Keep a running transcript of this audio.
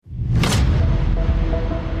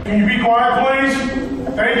Can you be quiet, please?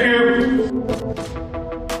 Thank you.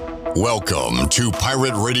 Welcome to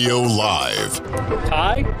Pirate Radio Live.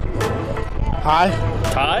 Ty? Hi.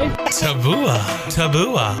 Ty? Tabua.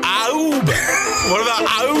 Aoub. What about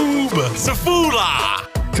Aoub? Safula.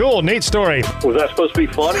 Cool, neat story. Was that supposed to be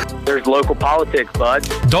funny? There's local politics, bud.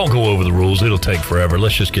 Don't go over the rules. It'll take forever.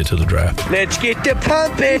 Let's just get to the draft. Let's get the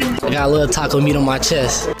pumping. I got a little taco meat on my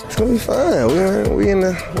chest. It's gonna be fun. We in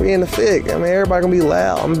the thick. I mean, everybody gonna be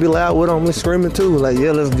loud. I'm gonna be loud with them. I'm screaming too. Like,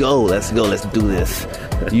 yeah, let's go, let's do this.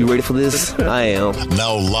 You ready for this? I am.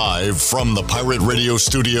 Now live from the Pirate Radio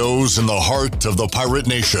studios in the heart of the Pirate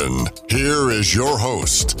Nation, here is your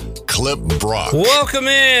host, Clip Brock. Welcome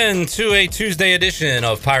in to a Tuesday edition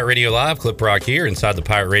of Pirate Radio Live. Clip Brock here inside the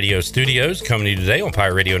Pirate Radio studios, coming to you today on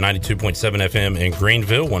Pirate Radio 92.7 FM in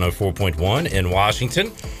Greenville, 104.1 in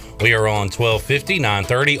Washington. We are on 1250,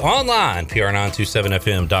 930, online,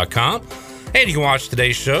 pr927fm.com. And you can watch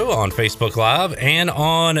today's show on Facebook Live and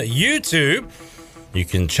on YouTube. You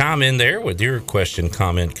can chime in there with your question,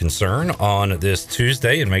 comment, concern on this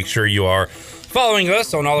Tuesday, and make sure you are following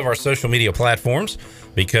us on all of our social media platforms,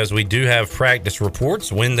 because we do have practice reports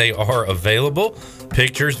when they are available,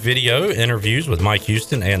 pictures, video, interviews with Mike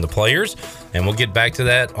Houston and the players, and we'll get back to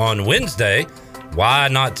that on Wednesday. Why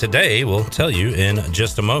not today? We'll tell you in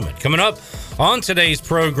just a moment. Coming up on today's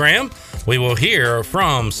program, we will hear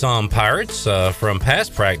from some Pirates from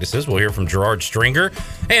past practices. We'll hear from Gerard Stringer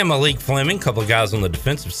and Malik Fleming, a couple of guys on the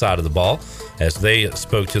defensive side of the ball, as they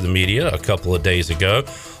spoke to the media a couple of days ago.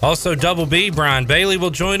 Also, Double B, Brian Bailey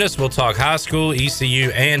will join us. We'll talk high school, ECU,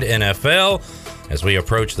 and NFL as we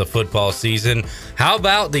approach the football season. How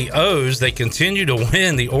about the O's? They continue to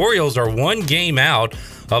win. The Orioles are one game out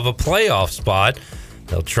of a playoff spot.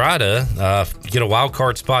 They'll try to get a wild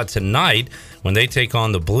card spot tonight when they take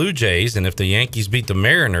on the Blue Jays, and if the Yankees beat the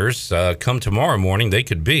Mariners come tomorrow morning, they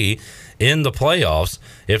could be in the playoffs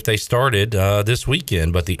if they started this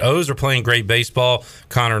weekend. But the O's are playing great baseball.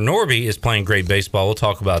 Connor Norby is playing great baseball. We'll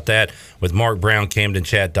talk about that with Mark Brown,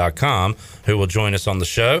 CamdenChat.com, who will join us on the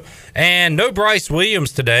show. And no Bryce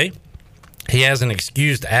Williams today. He has an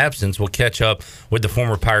excused absence. We'll catch up with the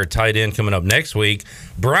former Pirate tight end coming up next week.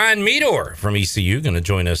 Brian Meador from ECU going to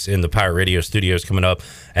join us in the Pirate Radio studios coming up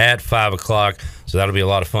at 5 o'clock. So that'll be a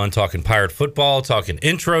lot of fun talking Pirate football, talking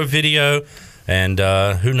intro video, and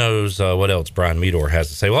who knows what else Brian Meador has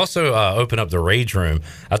to say. We'll also open up the Rage Room.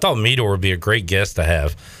 I thought Meador would be a great guest to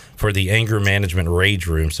have for the Anger Management Rage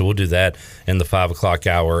Room. So we'll do that in the 5 o'clock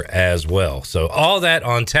hour as well. So all that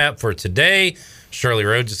on tap for today. Shirley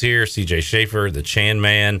Rhodes is here, CJ Schaefer, the Chan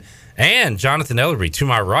Man, and Jonathan Ellerby to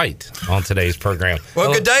my right on today's program. Well,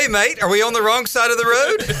 hello. Good day, mate. Are we on the wrong side of the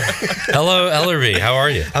road? Hello, Ellerby. How are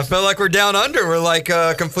you? I feel like we're down under. We're like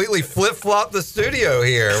completely flip-flop the studio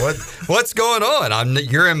here. What's going on?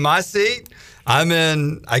 You're in my seat. I'm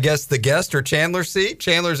in, I guess, the guest or Chandler seat.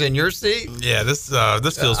 Chandler's in your seat. Yeah, this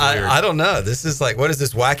feels weird. I don't know. This is like, what is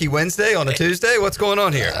this, Wacky Wednesday on a Tuesday? What's going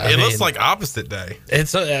on here? It looks like opposite day.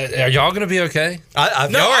 It's are y'all going to be okay?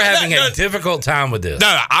 Y'all are having a difficult time with this.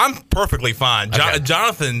 No, I'm perfectly fine. Okay.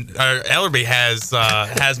 Jonathan Ellerby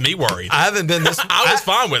has me worried. I haven't been this. I was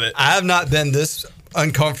fine with it. I have not been this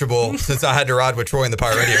uncomfortable since I had to ride with Troy in the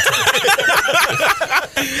Pirate Radio.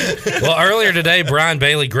 Well, earlier today, Brian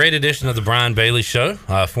Bailey, great edition of the Brian Bailey Show.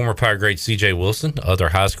 Former Pirate great C.J. Wilson, other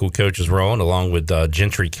high school coaches were on, along with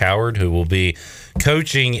Gentry Coward, who will be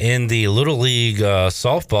coaching in the Little League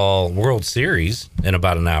Softball World Series in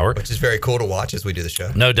about an hour. Which is very cool to watch as we do the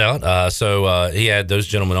show. No doubt. So he had those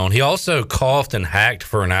gentlemen on. He also coughed and hacked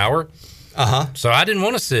for an hour. So I didn't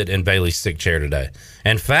want to sit in Bailey's sick chair today.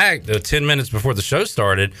 In fact, 10 minutes before the show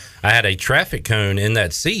started, I had a traffic cone in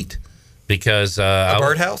that seat because a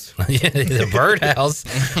birdhouse. Yeah, the birdhouse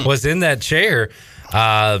was in that chair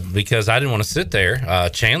because I didn't want to sit there.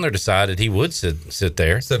 Chandler decided he would sit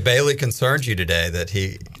there. So Bailey concerned you today that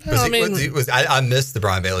he was. I missed the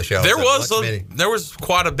Brian Bailey show. There was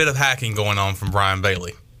quite a bit of hacking going on from Brian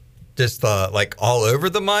Bailey. Just like all over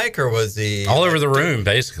the mic, or was he all over the room,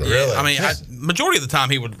 basically? Really? I mean, majority of the time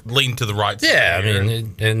he would lean to the right side. Yeah, I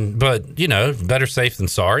mean, but you know, better safe than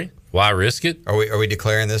sorry. Why risk it? Are we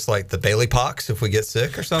declaring this like the Bailey pox if we get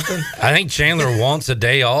sick or something? I think Chandler wants a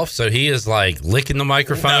day off, so he is like licking the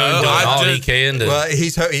microphone, doing all he can. Well,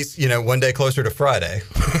 he's one day closer to Friday.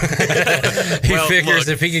 He figures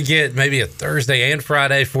if he could get maybe a Thursday and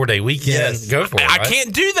Friday 4-day weekend, go for it. I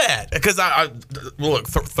can't do that because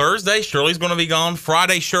Thursday Shirley's going to be gone.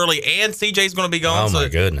 Friday Shirley and CJ's going to be gone. Oh my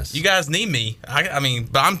goodness! You guys need me. I mean,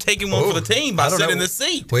 but I'm taking one for the team by sitting in this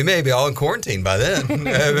seat. We may be all in quarantine by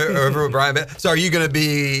then. Over with Brian. So are you going to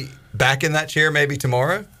be back in that chair maybe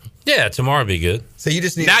tomorrow? Yeah, tomorrow would be good. So you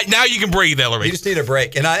just need now you can breathe, Ellery. You just need a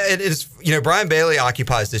break. And it is, Brian Bailey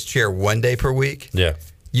occupies this chair 1 day per week. Yeah.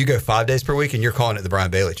 You go 5 days per week, and you're calling it the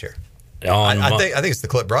Brian Bailey chair. I think it's the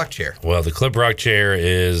Clip Brock chair. Well, the Clip Brock chair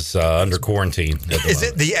is under quarantine. Is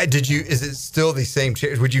it still the same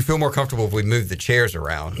chair? Would you feel more comfortable if we moved the chairs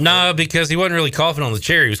around? No, because he wasn't really coughing on the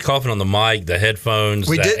chair. He was coughing on the mic, the headphones,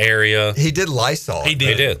 area. He did Lysol. He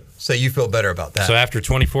did. So you feel better about that. So after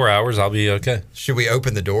 24 hours, I'll be okay. Should we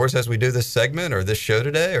open the doors as we do this segment or this show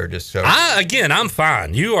today, or just so? I'm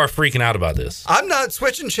fine. You are freaking out about this. I'm not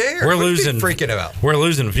switching chairs. We're What are you losing freaking about. We're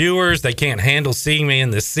losing viewers. They can't handle seeing me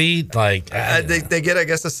in the seat. Like they get, I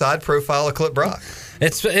guess, a side profile of Clip Brock.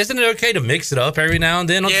 Isn't it okay to mix it up every now and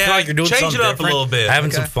then? Don't you feel like you're doing change something it up different? a little bit.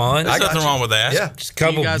 Having some fun. There's nothing wrong with that. Yeah. Just a Do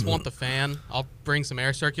couple. you guys want the fan? I'll bring some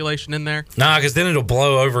air circulation in there. Nah, because then it'll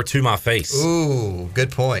blow over to my face. Ooh, good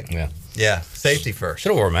point. Yeah. Yeah, safety first. Should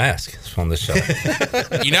have wore a mask on this show.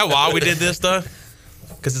 You know why we did this, though?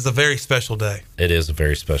 Because it's a very special day. It is a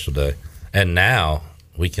very special day. And now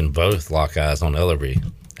we can both lock eyes on Ellerby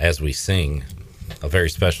as we sing a very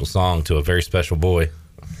special song to a very special boy.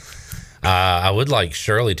 I would like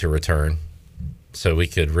Shirley to return so we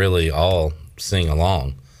could really all sing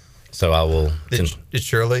along. So I will. Did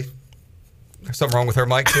Shirley? Something wrong with her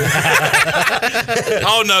mic too?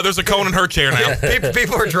 Oh no, there's a cone in her chair now.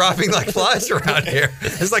 People are dropping like flies around here.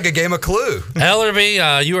 It's like a game of Clue.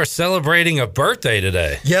 Ellerby, you are celebrating a birthday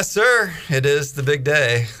today. Yes, sir. It is the big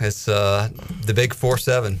day. It's the big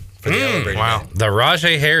 4-7 for the Ellerby. Wow. The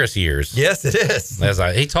Rajay Harris years. Yes, it is.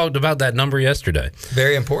 He talked about that number yesterday.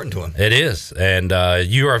 Very important to him. It is, and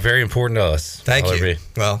you are very important to us. Thank Ellerby. you.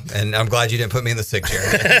 Well, and I'm glad you didn't put me in the sick chair.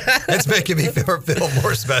 It's making me feel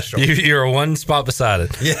more special. You're one spot beside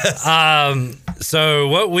it. Yes. So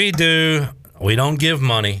what we do, we don't give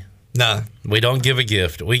money. No. We don't give a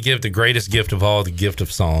gift. We give the greatest gift of all, the gift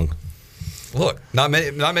of song. Look, not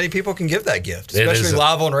many people can give that gift, It especially is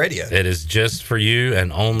live on radio. It is just for you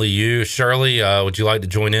and only you. Shirley, would you like to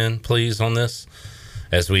join in, please, on this?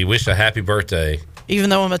 As we wish a happy birthday. Even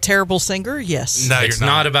though I'm a terrible singer, yes. No, It's you're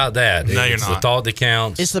not about that. No, you're It's not. the thought that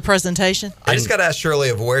counts. It's the presentation. I just got to ask Shirley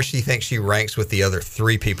of where she thinks she ranks with the other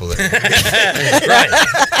 3 people that Right.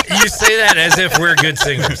 You say that as if we're good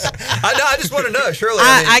singers. I just want to know, Shirley.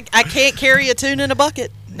 I can't carry a tune in a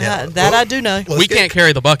bucket. Yeah. That I do know. We can't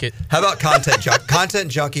carry the bucket. How about Content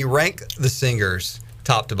Junkie? Rank the singers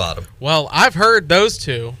top to bottom. Well, I've heard those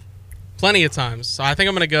two plenty of times, so I think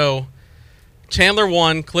I'm going to go Chandler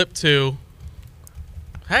 1, Clip 2.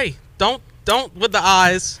 Hey, don't with the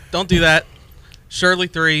eyes. Don't do that. Shirley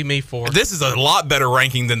 3, me 4. This is a lot better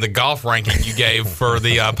ranking than the golf ranking you gave for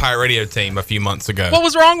the Pirate Radio team a few months ago. What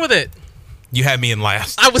was wrong with it? You had me in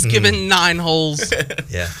last. I was given 9 holes.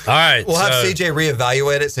 Yeah. All right. We'll have CJ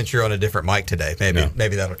reevaluate it since you're on a different mic today.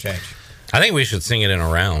 Maybe that'll change. I think we should sing it in a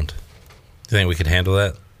round. Do you think we could handle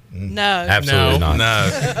that? No. Absolutely not.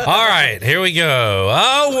 No. All right, here we go.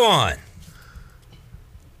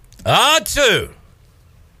 1. 2.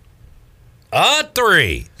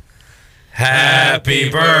 3. Happy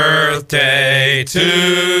birthday to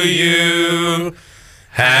you.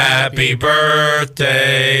 Happy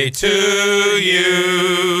birthday to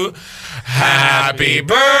you. Happy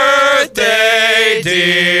birthday,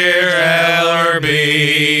 dear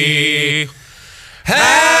Ellerby.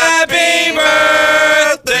 Happy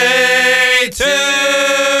birthday to you.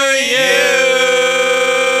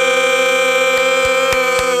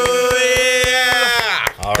 Yeah.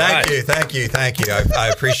 All right. Thank you. I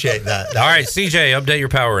appreciate that. All right, CJ, update your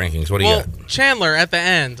power rankings. What do you got? Chandler at the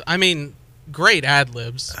end. I mean, great ad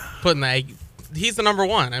libs. Putting that, he's the number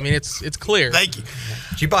 1. I mean, it's clear. Thank you.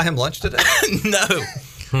 Did you buy him lunch today? No.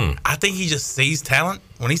 I think he just sees talent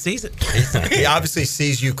when he sees it. He obviously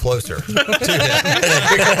sees you closer to him.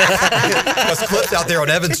 There's clips out there on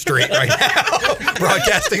Evans Street right now,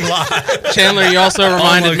 broadcasting live. Chandler, you also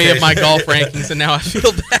reminded me of my golf rankings, and now I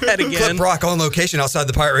feel bad Clip again. Brock on location outside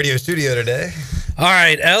the Pirate Radio studio today. All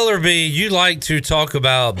right, Ellerby, you like to talk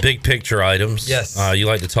about big picture items. Yes. You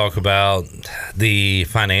like to talk about the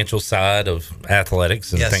financial side of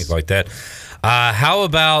athletics and Yes. things like that. How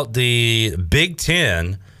about the Big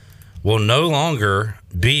Ten will no longer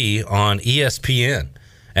be on ESPN?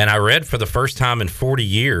 And I read for the first time in 40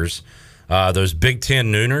 years, those Big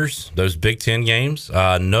Ten nooners, those Big Ten games,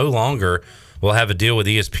 no longer will have a deal with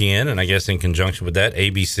ESPN. And I guess in conjunction with that,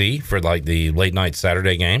 ABC for like the late night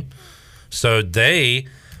Saturday game. So they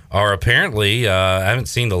are apparently, I haven't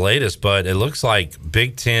seen the latest, but it looks like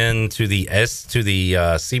Big Ten to the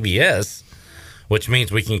CBS, which means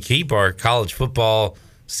we can keep our college football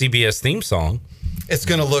CBS theme song. It's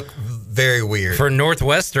going to look very weird. For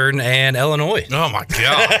Northwestern and Illinois. Oh, my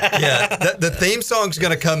God. Yeah, the theme song's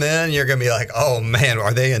going to come in, and you're going to be like, oh, man,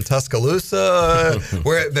 are they in Tuscaloosa?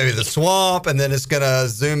 Where maybe the swamp, and then it's going to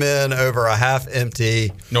zoom in over a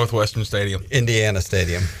half-empty Northwestern Stadium. Indiana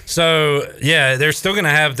Stadium. So, yeah, they're still going to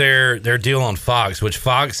have their deal on Fox, which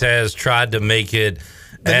Fox has tried to make it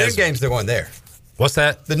The noon games, they're going there. What's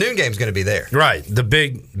that? The noon game's going to be there. Right. The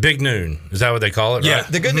big noon. Is that what they call it? Yeah.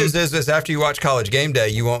 Right? The good news is after you watch College Game Day,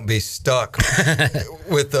 you won't be stuck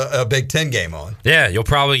with a Big Ten game on. Yeah, you'll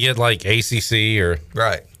probably get like ACC or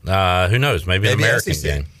right. Who knows? Maybe an American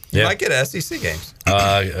SEC. game. You might get SEC games.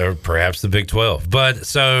 Or perhaps the Big 12. But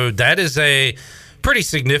so that is a pretty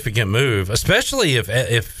significant move, especially if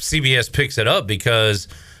CBS picks it up, because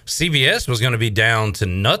CBS was going to be down to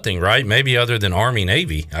nothing, right? Maybe other than Army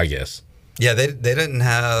Navy, I guess. Yeah, they don't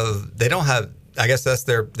have. I guess that's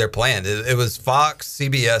their plan. It was Fox,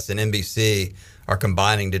 CBS, and NBC are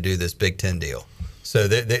combining to do this Big Ten deal. So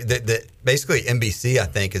they basically NBC, I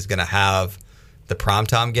think, is going to have the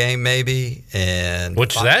primetime game maybe, and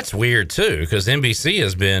which that's weird too, because NBC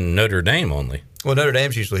has been Notre Dame only. Well, Notre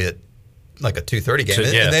Dame's usually at like a 2:30 game,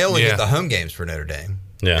 and they only get the home games for Notre Dame.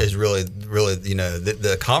 Yeah, is really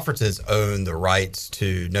the conferences own the rights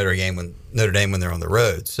to Notre Dame when they're on the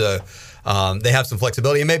road. So they have some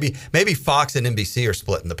flexibility, and maybe Fox and NBC are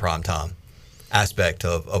splitting the primetime aspect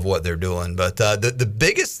of what they're doing. But the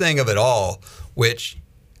biggest thing of it all, which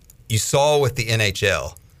you saw with the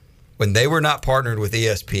NHL, when they were not partnered with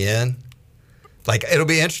ESPN, like it'll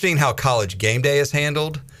be interesting how College Game Day is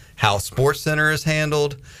handled, how SportsCenter is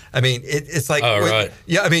handled. I mean, it's like, right.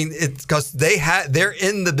 Yeah, I mean, it's because they're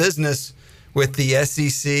in the business with the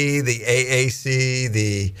SEC, the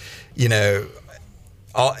AAC,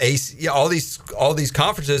 all these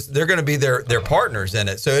conferences. They're going to be their partners in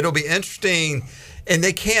it, so it'll be interesting. And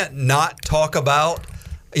they can't not talk about,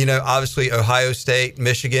 obviously Ohio State,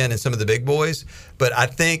 Michigan, and some of the big boys. But I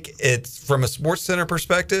think it's from a SportsCenter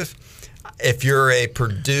perspective. If you're a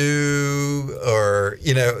Purdue or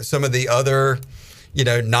some of the other,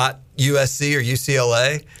 not USC or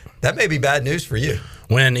UCLA, that may be bad news for you.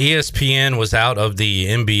 When ESPN was out of the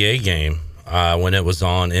NBA game, when it was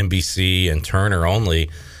on NBC and Turner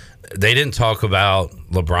only, they didn't talk about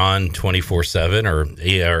LeBron 24/7 or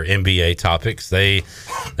NBA topics. They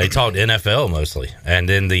talked NFL mostly, and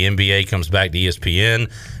then the NBA comes back to ESPN.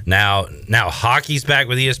 Now hockey's back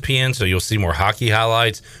with ESPN, so you'll see more hockey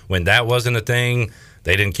highlights. When that wasn't a thing,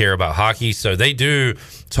 they didn't care about hockey, so they do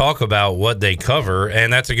talk about what they cover,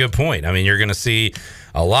 and that's a good point. I mean, you're going to see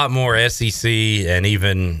a lot more SEC and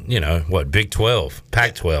even, Big 12,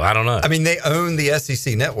 Pac-12. I don't know. I mean, they own the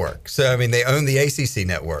SEC network. So, I mean, they own the ACC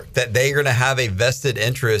network. That they're going to have a vested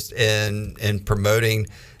interest in promoting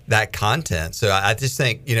that content. So I just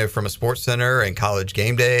think, from a SportsCenter and College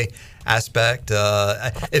Game Day aspect,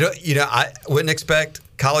 I wouldn't expect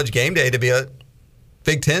College Game Day to be a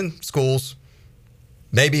Big Ten schools.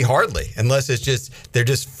 Maybe hardly, unless they're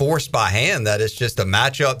just forced by hand that it's just a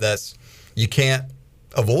matchup that's you can't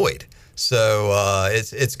avoid. So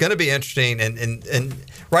it's going to be interesting. And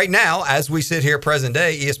right now, as we sit here present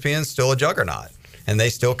day, ESPN's still a juggernaut, and they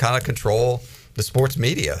still kind of control the sports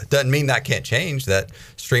media. Doesn't mean that can't change, that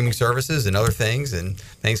streaming services and other things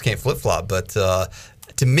can't flip-flop. But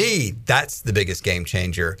to me, that's the biggest game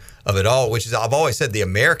changer of it all, which is, I've always said, the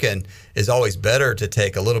American is always better to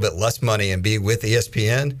take a little bit less money and be with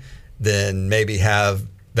ESPN than maybe have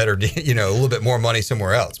better, a little bit more money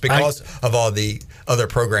somewhere else because of all the other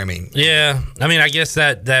programming. Yeah. I mean, I guess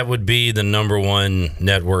that would be the number one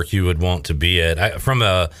network you would want to be at. From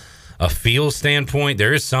a feel standpoint,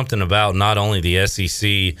 there is something about not only the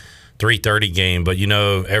SEC 3:30 game, but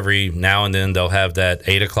every now and then they'll have that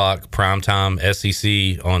 8 o'clock primetime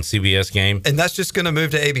SEC on CBS game, and that's just going to move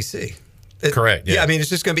to ABC. Correct. Yeah, I mean, it's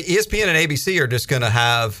just going to be ESPN and ABC are just going to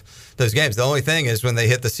have those games. The only thing is when they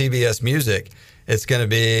hit the CBS music, it's going to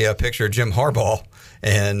be a picture of Jim Harbaugh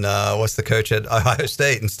and what's the coach at Ohio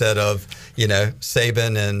State instead of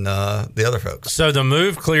Saban and the other folks. So the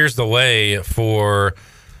move clears the way for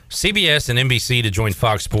CBS and NBC to join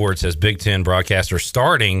Fox Sports as Big Ten broadcasters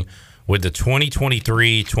starting with the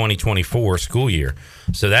 2023-2024 school year.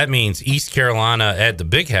 So that means East Carolina at the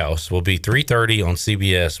Big House will be 3:30 on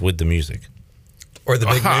CBS with the music. Or the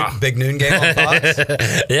big noon game on Fox?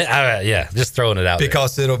 Yeah, just throwing it out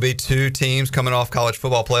because it'll be two teams coming off college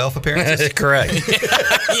football playoff appearances? Correct.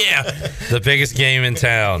 Yeah. The biggest game in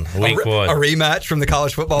town, week one. A rematch from the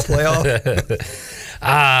college football playoff?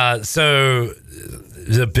 So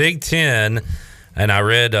the Big Ten, and I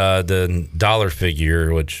read the dollar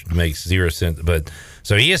figure, which makes 0 cents. But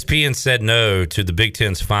so ESPN said no to the Big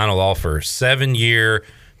Ten's final offer, 7-year,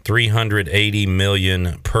 $380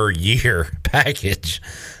 million per year package.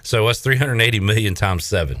 So what's 380 million times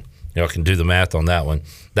 7? Y'all can do the math on that one.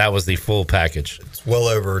 That was the full package. It's well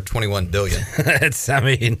over 21 billion.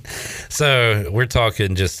 So we're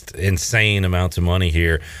talking just insane amounts of money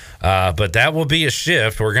here. But that will be a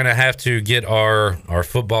shift. We're going to have to get our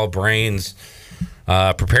football brains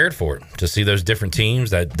prepared for it, to see those different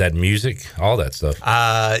teams, that music, all that stuff.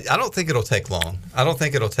 I don't think it'll take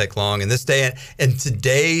long. In this day, in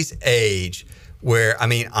today's age, where, I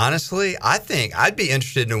mean, honestly, I think I'd be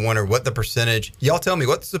interested in wondering what the percentage, y'all tell me,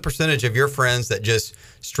 what's the percentage of your friends that just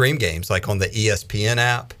stream games like on the ESPN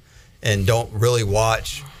app and don't really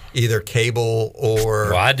watch either cable or...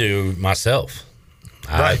 Well, I do myself.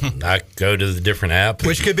 Right. I go to the different app.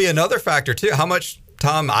 Which could be another factor, too. How much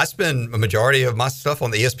time I spend a majority of my stuff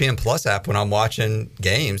on the ESPN Plus app when I'm watching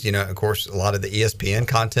games. You know, of course, a lot of the ESPN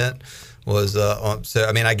content was so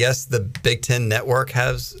I mean, I guess the Big Ten Network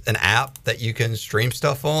has an app that you can stream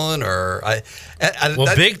stuff on, or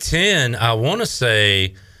Big Ten, I want to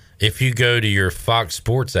say if you go to your Fox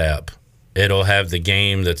Sports app, it'll have the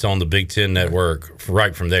game that's on the Big Ten Network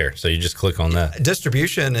right from there. So you just click on that.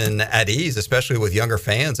 Distribution and at ease, especially with younger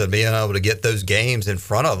fans, and being able to get those games in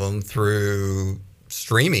front of them through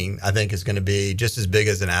streaming, I think is going to be just as big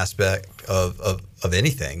as an aspect of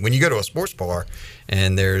anything. When you go to a sports bar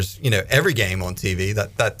and there's, you know, every game on TV,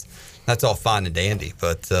 that's all fine and dandy.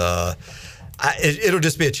 But it'll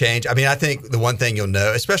just be a change. I mean, I think the one thing you'll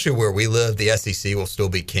know, especially where we live, the SEC will still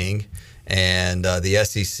be king. And the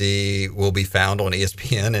SEC will be found on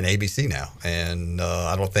ESPN and ABC now. And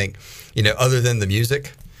I don't think, you know, other than the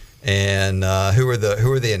music and who are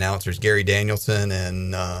the announcers? Gary Danielson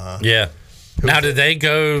and yeah. Now, do they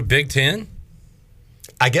go Big Ten?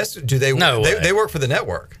 I guess, do they? No, they work for the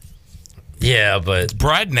network. Yeah, but does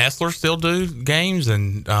Brad Nessler still do games?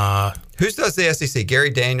 And who does the SEC?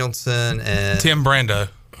 Gary Danielson and Tim Brando.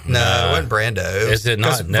 No, it wasn't Brando. Is it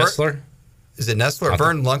not Nessler? Is it Nessler?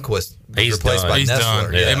 Vern Lundquist was replaced by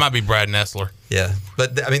Nessler. Yeah. It might be Brad Nessler. Yeah,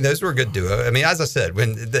 but I mean, those were a good duo. I mean, as I said,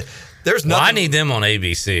 when there's nothing. Well, I need them on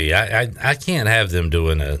ABC. I can't have them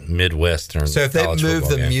doing a Midwestern. So if they move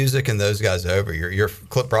the music and those guys over, your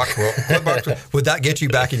Clip Brock, would that get you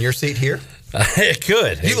back in your seat here? It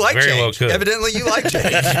could. You like very change. Well could. Evidently, you like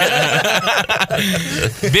change.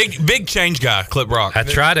 big change guy, Clip Brock. I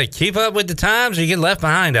try to keep up with the times, or you get left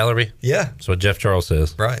behind, Ellerby. Yeah, that's what Jeff Charles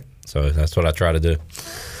says. Right. So that's what I try to do.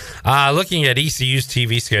 Looking at ECU's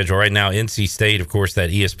TV schedule right now, NC State, of course, that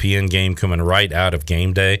ESPN game coming right out of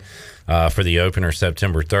game day for the opener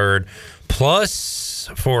September 3rd. Plus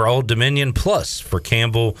for Old Dominion, plus for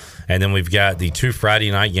Campbell. And then we've got the 2 Friday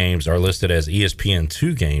night games are listed as ESPN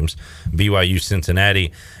 2 games, BYU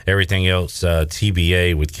Cincinnati. Everything else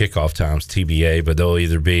TBA with kickoff times TBA, but they'll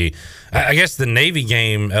either be, I guess the Navy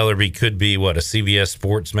game, Ellerby, could be what, a CBS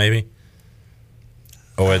Sports maybe?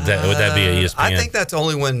 Or would that be a ESPN? I think that's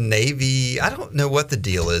only when Navy. I don't know what the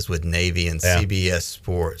deal is with Navy and CBS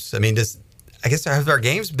Sports. I mean, have our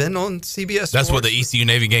games been on CBS Sports? That's what the ECU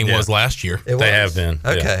Navy game was last year. They have been.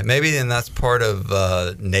 Okay, maybe then that's part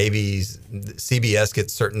of Navy's. CBS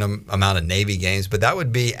gets a certain amount of Navy games, but that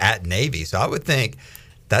would be at Navy. So I would think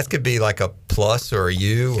that could be like a plus or a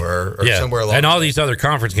U or somewhere along. And all these other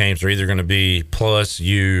conference games are either going to be plus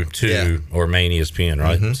U2 or main ESPN,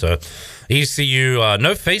 right? Mm-hmm. So ECU,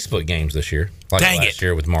 no Facebook games this year. Like last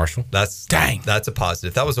year with Marshall. That's a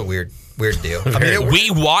positive. That was a weird deal. I mean,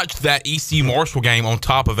 we watched that ECU Marshall game on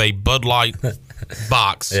top of a Bud Light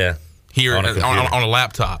box. Yeah. Here on a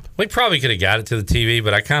laptop. We probably could have got it to the TV,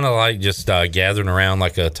 but I kind of like just gathering around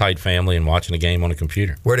like a tight family and watching a game on a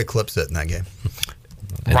computer. Where did Clip sit in that game?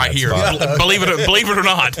 Right here. Believe it or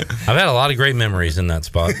not. I've had a lot of great memories in that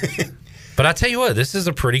spot. But I tell you what, this is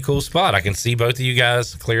a pretty cool spot. I can see both of you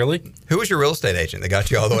guys clearly. Who was your real estate agent that got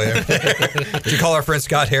you all the way over there? Did you call our friend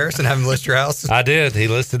Scott Harris and have him list your house? I did. He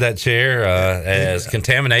listed that chair as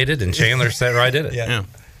contaminated, and Chandler sat right in it. Yeah.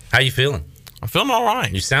 How you feeling? I'm feeling all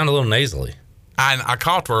right. You sound a little nasally. I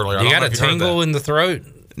coughed earlier. You got a tingle in the throat?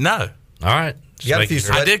 No. All right.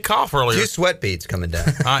 I did cough earlier. A few sweat beads coming down.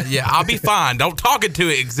 Yeah, I'll be fine. Don't talk it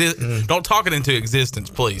into existence,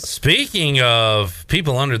 please. Speaking of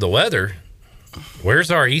people under the weather, where's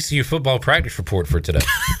our ECU football practice report for today?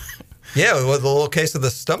 Yeah, with a little case of the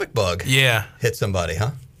stomach bug. Yeah. Hit somebody, huh?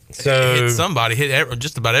 So hit somebody,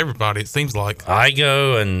 just about everybody, it seems like. I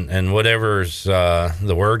go and whatever's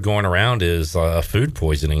the word going around is a food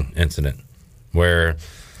poisoning incident where,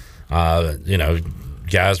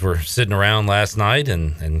 guys were sitting around last night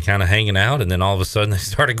and kind of hanging out, and then all of a sudden they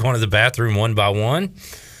started going to the bathroom one by one,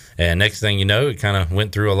 And next thing you know, it kind of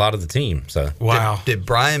went through a lot of the team. So Did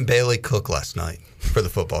Brian Bailey cook last night for the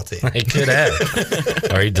football team? he could have.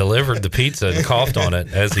 Or he delivered the pizza and coughed on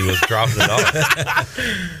it as he was dropping it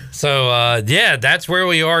off. So, that's where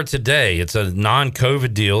we are today. It's a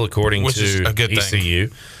non-COVID deal, according Which is to a good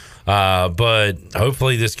ECU. But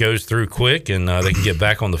hopefully this goes through quick and they can get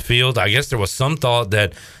back on the field. I guess there was some thought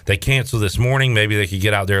that they canceled this morning. Maybe they could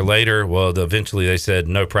get out there later. Well, eventually they said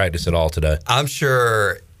no practice at all today. I'm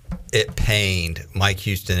sure it pained Mike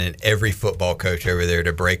Houston and every football coach over there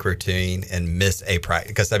to break routine and miss a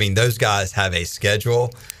practice. Because, I mean, those guys have a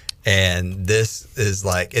schedule. And this is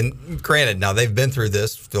like, and granted, now they've been through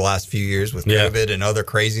this for the last few years with COVID and other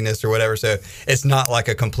craziness or whatever. So it's not like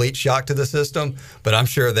a complete shock to the system, but I'm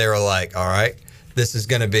sure they were like, all right, this is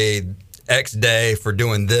going to be X day for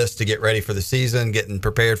doing this to get ready for the season, getting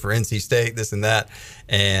prepared for NC State, this and that.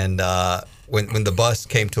 And when the bus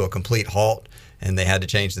came to a complete halt and they had to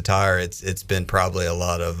change the tire, it's been probably a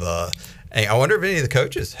lot of, I wonder if any of the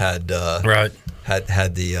coaches had the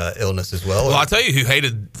illness as well. Well, I'll tell you who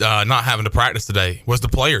hated not having to practice today was the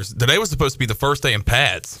players. Today was supposed to be the first day in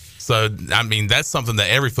pads. So, I mean, that's something that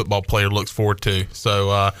every football player looks forward to.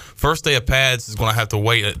 So, first day of pads is going to have to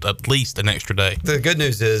wait at least an extra day. The good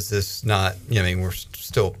news is it's not, we're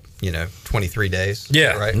still, 23 days.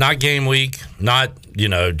 Yeah, right? Not game week, not,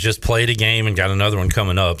 just played a game and got another one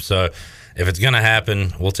coming up. So, if it's going to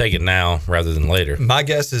happen, we'll take it now rather than later. My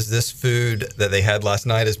guess is this food that they had last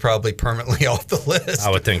night is probably permanently off the list. I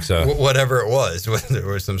would think so. Whatever it was, whether it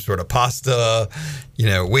was some sort of pasta,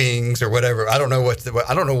 wings or whatever. I don't know what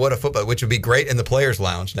a football, which would be great in the players'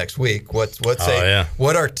 lounge next week. What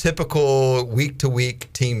are typical week to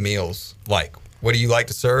week team meals like? What do you like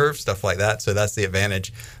to serve? Stuff like that. So that's the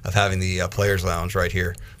advantage of having the Players Lounge right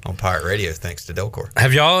here on Pirate Radio, thanks to Delcor.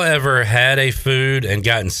 Have y'all ever had a food and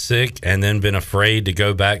gotten sick and then been afraid to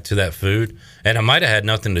go back to that food? And it might have had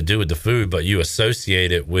nothing to do with the food, but you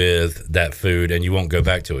associate it with that food and you won't go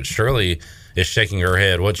back to it. Shirley is shaking her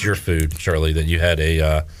head. What's your food, Shirley, that you had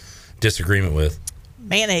a disagreement with?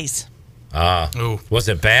 Mayonnaise. Was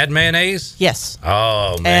it bad mayonnaise? Yes.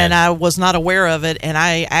 Oh, man. And I was not aware of it, and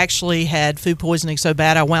I actually had food poisoning so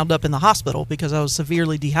bad I wound up in the hospital because I was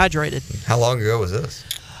severely dehydrated. How long ago was this?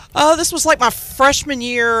 This was like my freshman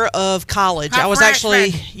year of college. I was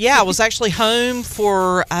actually home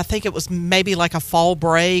for, I think it was maybe like a fall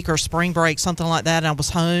break or spring break, something like that. And I was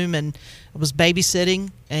home and I was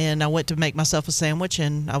babysitting, and I went to make myself a sandwich,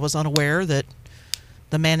 and I was unaware that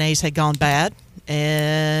the mayonnaise had gone bad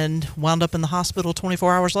and wound up in the hospital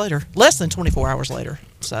 24 hours later, less than 24 hours later.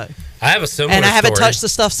 So I have a similar and I haven't story. touched the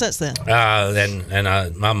stuff since then.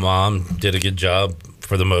 My mom did a good job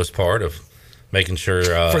for the most part of making sure.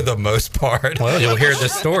 For the most part. Well, you'll hear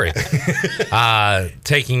this story.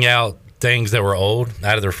 Taking out things that were old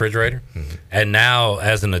out of the refrigerator. Mm-hmm. And now,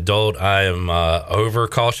 as an adult, I am over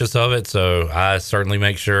cautious of it. So I certainly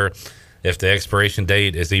make sure if the expiration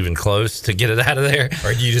date is even close to get it out of there.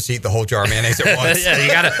 Or do you just eat the whole jar of mayonnaise at once? Yeah, we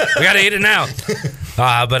gotta eat it now.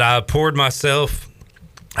 But I poured myself.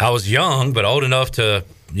 I was young, but old enough to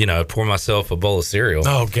pour myself a bowl of cereal.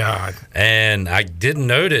 Oh God! And I didn't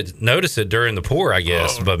notice it during the pour, I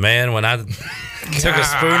guess. But man, when I took a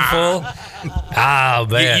spoonful,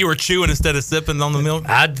 man, you were chewing instead of sipping on the milk.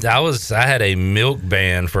 I had a milk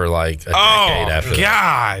ban for like a decade after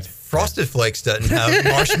God. that. Frosted Flakes doesn't have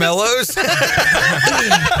marshmallows.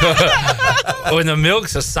 When the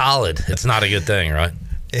milk's a solid, it's not a good thing, right?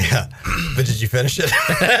 Yeah, but did you finish it?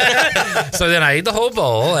 So then I ate the whole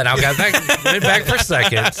bowl, and I went back for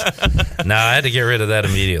seconds. No, I had to get rid of that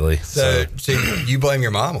immediately. So you blame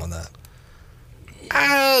your mom on that?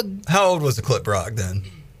 How old was the Clip Rock then?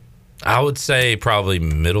 I would say probably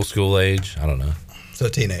middle school age. I don't know. So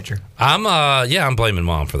teenager. I'm blaming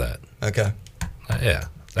mom for that. Okay. Yeah.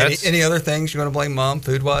 Any other things you want to blame mom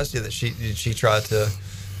food wise? Did she try to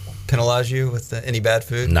penalize you with any bad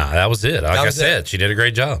food? No, that was it. Like I said, she did a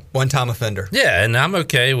great job. One-time offender. Yeah, and I'm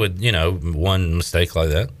okay with one mistake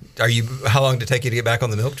like that. How long did it take you to get back on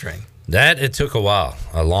the milk train? It took a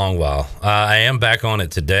long while. I am back on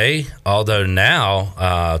it today, although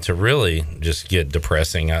now to really just get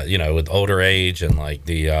depressing, with older age and like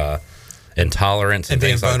the intolerance and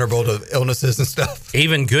being vulnerable to illnesses and stuff.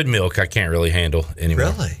 Even good milk I can't really handle anymore.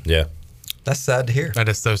 Really? Yeah. That's sad to hear. That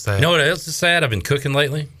is so sad. You know what else is sad? I've been cooking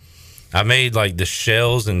lately. I made like the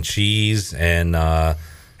shells and cheese and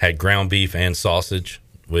had ground beef and sausage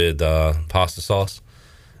with pasta sauce,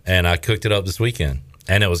 and I cooked it up this weekend,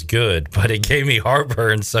 and it was good, but it gave me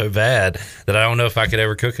heartburn so bad that I don't know if I could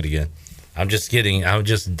ever cook it again. I'm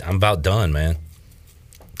about done, man.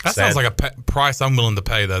 That sounds like a price I'm willing to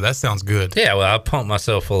pay, though. That sounds good. Yeah, well, I pump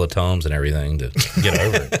myself full of Tums and everything to get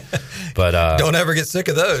over it. But don't ever get sick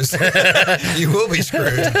of those. You will be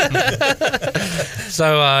screwed.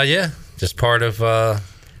 So, just part of the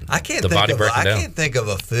body breaking down. I can't think of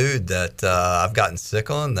a food that I've gotten sick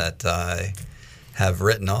on that I have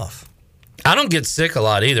written off. I don't get sick a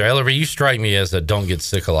lot either. Ellery, you strike me as a don't get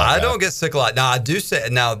sick a lot guy. I don't get sick a lot. Now, I do say,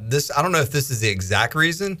 this, I don't know if this is the exact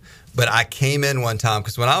reason, but I came in one time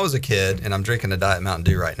because when I was a kid, and I'm drinking a Diet Mountain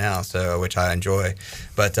Dew right now, so which I enjoy,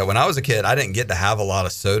 but when I was a kid, I didn't get to have a lot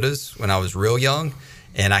of sodas when I was real young,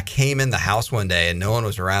 and I came in the house one day and no one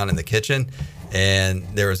was around in the kitchen, and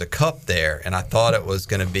there was a cup there, and I thought it was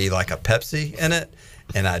going to be like a Pepsi in it,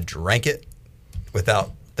 and I drank it without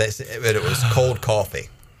this, but it was cold coffee.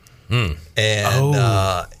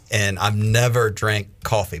 And I've never drank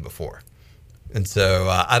coffee before. And so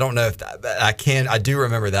I don't know if I do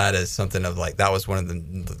remember that as something of like, that was one of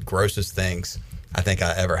the grossest things I think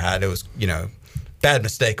I ever had. It was, bad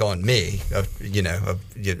mistake on me of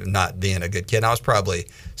not being a good kid. And I was probably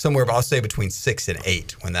somewhere, I'll say between 6 and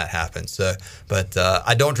 8 when that happened. So, but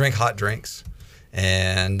I don't drink hot drinks.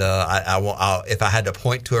 And I'll, if I had to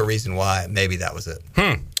point to a reason why, maybe that was it.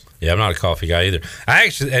 Yeah, I'm not a coffee guy either. I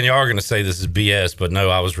actually, and y'all are going to say this is BS, but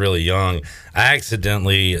no, I was really young. I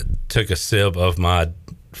accidentally took a sip of my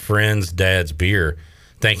friend's dad's beer,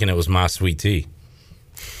 thinking it was my sweet tea.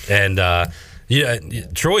 And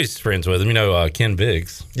Troy's friends with him, Ken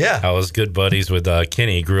Biggs. Yeah. I was good buddies with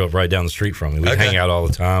Kenny. He grew up right down the street from me. We'd hang out all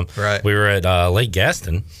the time. Right. We were at Lake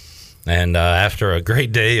Gaston. And after a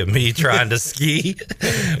great day of me trying to ski,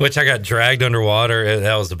 which I got dragged underwater,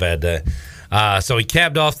 that was a bad day. So we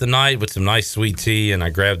capped off the night with some nice sweet tea, and I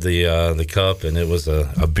grabbed the cup, and it was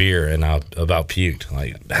a beer, and I about puked.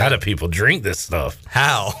 Like, how do people drink this stuff?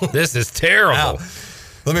 How? This is terrible. How?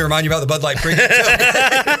 Let me remind you about the Bud Light premium.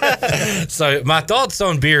 So my thoughts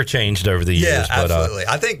on beer changed over the years. Yeah, absolutely.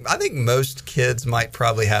 I think most kids might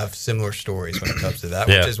probably have similar stories when it comes to that,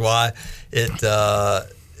 which is why it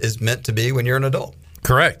is meant to be when you're an adult.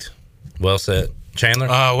 Correct. Well said. Chandler?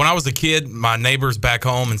 When I was a kid, my neighbors back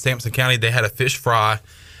home in Sampson County, they had a fish fry,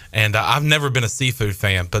 and I've never been a seafood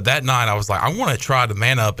fan. But that night, I was like, I want to try to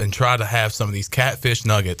man up and try to have some of these catfish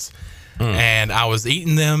nuggets. And I was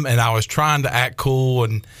eating them, and I was trying to act cool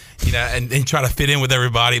and and try to fit in with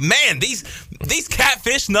everybody. Man, these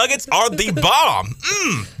catfish nuggets are the bomb.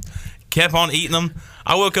 Kept on eating them.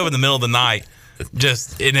 I woke up in the middle of the night,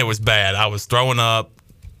 and it was bad. I was throwing up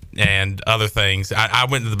and other things. I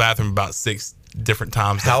went to the bathroom about 6 different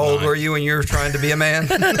times. How old were you when you were trying to be a man?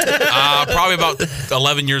 Probably about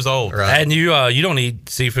 11 years old. Right. And you don't eat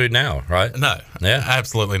seafood now, right? No. Yeah.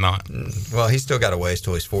 Absolutely not. Well, he's still got a ways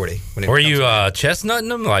till he's 40. Were you chestnutting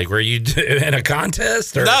them? Like, were you in a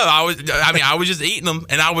contest? Or? No, I was just eating them,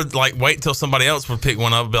 and I would like wait until somebody else would pick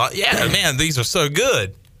one up and be like, yeah, man, these are so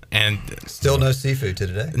good. And still no seafood to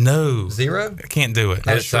today? No. 0? I can't do it.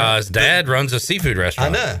 His dad runs a seafood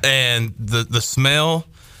restaurant. I know. And the smell,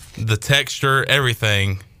 the texture,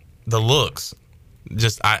 everything, the looks,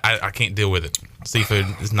 just I can't deal with it. Seafood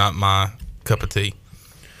is not my cup of tea.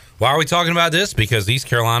 Why are we talking about this? Because East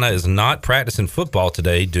Carolina is not practicing football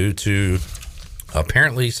today due to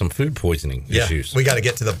apparently some food poisoning issues. We got to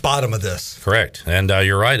get to the bottom of this. Correct. And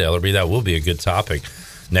you're right, Ellerby. That will be a good topic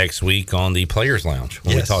next week on the Players Lounge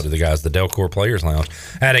when we talk to the guys, the Delcor Players Lounge.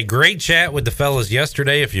 Had a great chat with the fellas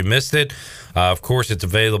yesterday. If you missed it, of course, it's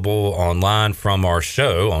available online from our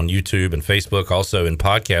show on YouTube and Facebook, also in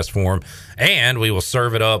podcast form. And we will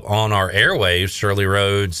serve it up on our airwaves, Shirley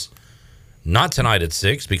Rhodes. Not tonight at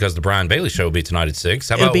 6 because the Brian Bailey Show will be tonight at 6.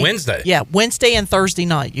 How about Wednesday? Yeah, Wednesday and Thursday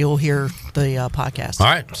night you'll hear the podcast. All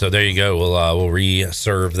right, so there you go. We'll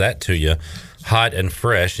re-serve that to you. Hot and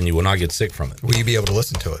fresh, and you will not get sick from it. Will you be able to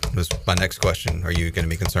listen to it? Was my next question. Are you going to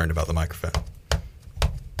be concerned about the microphone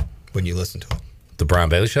when you listen to it? The Brian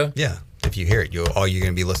Bailey Show? Yeah. If you hear it, are you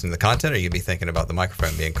going to be listening to the content, or are you going to be thinking about the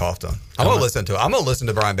microphone being coughed on? I'm going to listen to it. I'm going to listen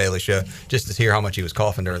to Brian Bailey's show just to hear how much he was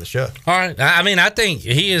coughing during the show. All right. I mean, I think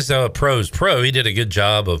he is a pro's pro. He did a good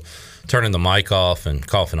job of turning the mic off and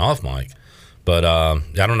coughing off mic. But I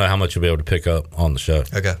don't know how much you'll be able to pick up on the show.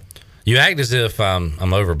 Okay. You act as if I'm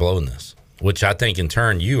overblowing this, which I think in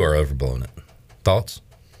turn you are overblowing it. Thoughts?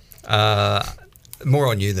 More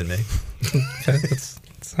on you than me. Okay,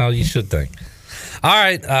 that's how you should think. All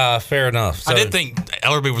right, fair enough. So, I did think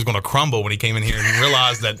Ellerby was going to crumble when he came in here and he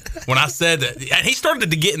realized that when I said that, and he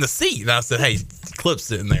started to get in the seat, and I said, hey, clip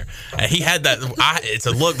sitting there, and he had that. It's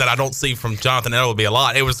a look that I don't see from Jonathan Ellerbe a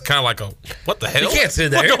lot. It was kind of like a what the hell? You can't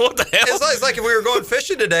sit there. What the hell? It's like if we were going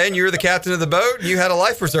fishing today and you were the captain of the boat and you had a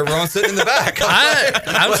life preserver on sitting in the back.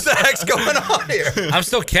 What the heck's going on here? I'm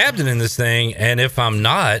still captaining this thing, and if I'm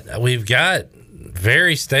not, we've got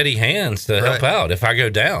very steady hands to help out if I go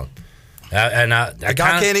down. The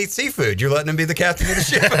guy can't eat seafood. You're letting him be the captain of the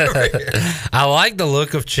ship over here. I like the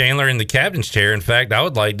look of Chandler in the captain's chair. In fact, I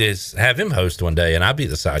would like to have him host one day, and I'll be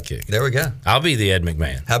the sidekick. There we go. I'll be the Ed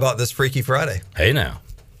McMahon. How about this Freaky Friday? Hey now.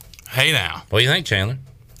 What do you think, Chandler?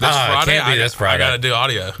 This Friday? It can't be this Friday. I got to do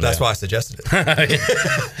audio. That's why I suggested it.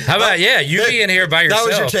 How about, you be in here by yourself. That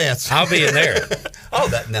was your chance. I'll be in there.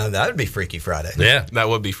 That would be Freaky Friday. Yeah. That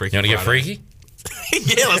would be freaky. You want to get freaky?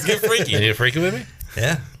 Yeah, let's get freaky. You get freaky with me?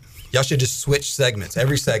 Yeah. Y'all should just switch segments,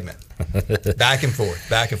 every segment. Back and forth,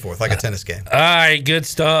 like a tennis game. All right, good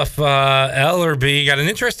stuff. Ellerbe, got an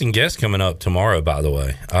interesting guest coming up tomorrow, by the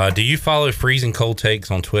way. Do you follow Freezing Cold Takes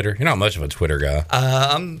on Twitter? You're not much of a Twitter guy.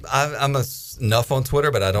 I'm enough on Twitter,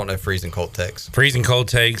 but I don't know Freezing Cold Takes. Freezing Cold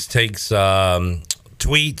takes tweets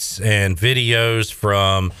and videos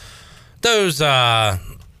from those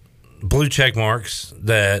blue check marks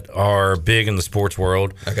that are big in the sports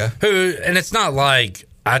world. Okay. And it's not like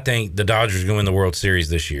I think the Dodgers are going to win the World Series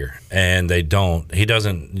this year, and they don't. He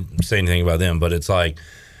doesn't say anything about them, but it's like,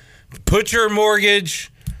 put your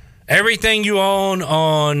mortgage, everything you own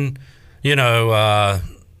on, Cam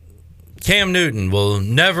Newton will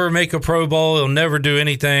never make a Pro Bowl. He'll never do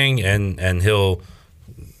anything, and he'll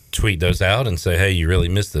tweet those out and say, hey, you really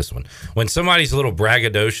missed this one. When somebody's a little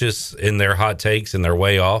braggadocious in their hot takes and they're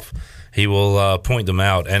way off, he will point them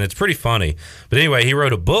out, and it's pretty funny. But anyway, he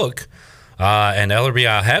wrote a book. And Ellerbe,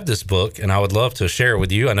 I have this book, and I would love to share it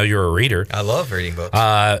with you. I know you're a reader. I love reading books.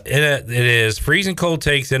 It is Freezing Cold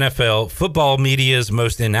Takes NFL, football media's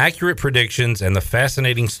most inaccurate predictions and the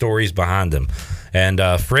fascinating stories behind them. And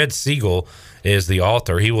Fred Siegel is the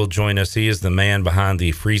author. He will join us. He is the man behind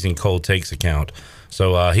the Freezing Cold Takes account.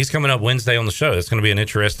 So he's coming up Wednesday on the show. It's going to be an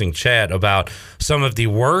interesting chat about some of the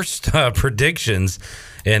worst predictions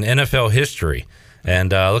in NFL history.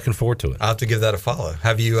 And looking forward to it. I'll have to give that a follow.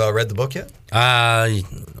 Have you read the book yet?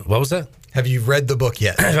 What was that? Have you read the book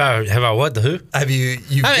yet? have I what? The who? Have you?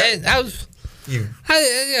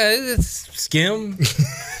 It's skim.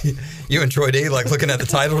 You and Troy D like looking at the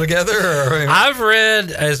title together? Or? I've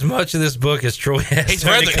read as much of this book as Troy has. He's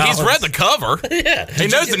read the cover. Yeah. He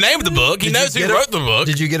knows the name of the book. He knows who wrote the book.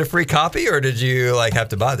 Did you get a free copy, or did you have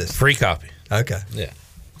to buy this? Free copy. Okay. Yeah.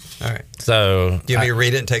 All right. So, do you want me to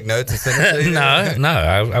read it and take notes and send it to you? No.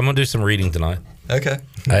 I'm gonna do some reading tonight. Okay.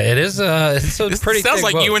 It is. It's a pretty. It sounds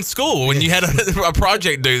like book. you in school when you had a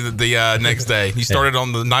project due the next day. You started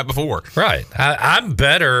on the night before. Right. I'm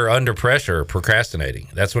better under pressure, procrastinating.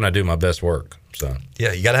 That's when I do my best work. So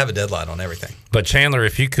yeah, you got to have a deadline on everything. But Chandler,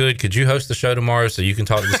 if you could you host the show tomorrow so you can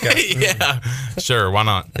talk to this guy? Yeah, sure. Why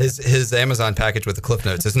not? His Amazon package with the Cliff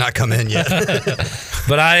Notes has not come in yet.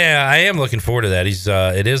 But I am looking forward to that.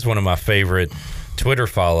 It is one of my favorite Twitter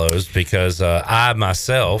follows because I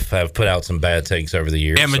myself have put out some bad takes over the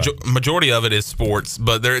years. And majority of it is sports,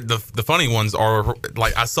 but the funny ones are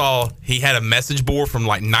like I saw he had a message board from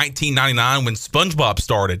like 1999 when SpongeBob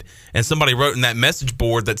started, and somebody wrote in that message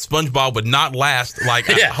board that SpongeBob would not last like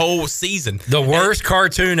a whole season. The worst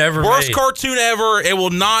cartoon ever. Worst cartoon ever. It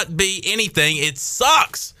will not be anything. It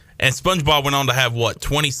sucks. And SpongeBob went on to have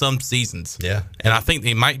 20-some seasons. Yeah, and I think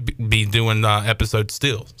he might be doing episodes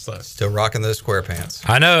still. So still rocking those square pants.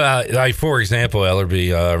 I know. Like for example,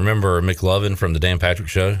 Ellerbe, remember McLovin from the Dan Patrick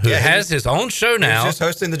Show, who has his own show now. He's just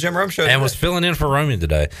hosting the Jim Rome Show and was filling in for Roman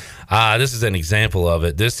today. This is an example of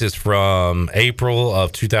it. This is from April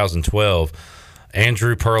of 2012.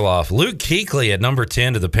 Andrew Perloff. Luke Kuechly at number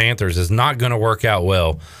 10 to the Panthers is not going to work out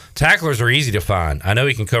well. Tacklers are easy to find. I know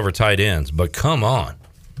he can cover tight ends, but come on.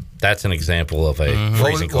 That's an example of a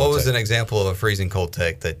freezing cold take. What was an example of a freezing cold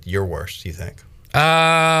take that you're worst, you think?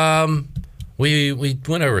 We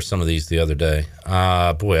went over some of these the other day.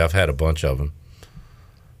 Boy, I've had a bunch of them.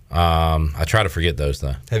 I try to forget those,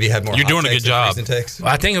 though. Have you had more? You're doing a good job.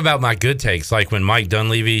 I think about my good takes. Like when Mike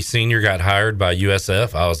Dunleavy Sr. got hired by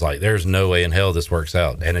USF, I was like, there's no way in hell this works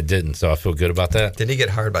out. And it didn't, so I feel good about that. Did he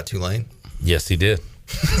get hired by Tulane? Yes, he did.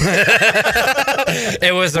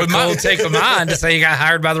 It was a cold take of mine to say he got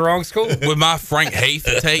hired by the wrong school. Would my Frank Haith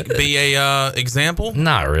take be a example?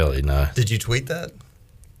 Not really, no. Did you tweet that?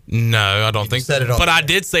 No, I don't think so. But I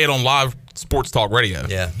did say it on live sports talk radio.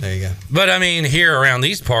 Yeah, there you go. But I mean, here around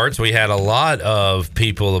these parts, we had a lot of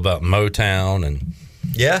people about Motown and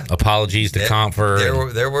apologies to Comfort.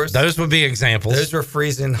 There were those would be examples. Those were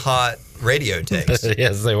freezing hot radio takes.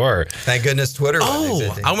 Yes, they were. Thank goodness Twitter.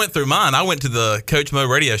 I went through mine. I went to the Coach Mo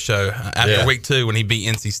radio show after week 2 when he beat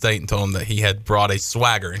NC State and told him that he had brought a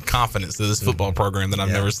swagger and confidence to this football program that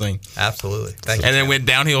I've never seen. Absolutely. Thank you. And then went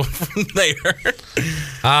downhill from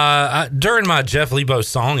there. During my Jeff Lebo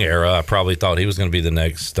song era, I probably thought he was going to be the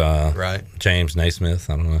next James Naismith.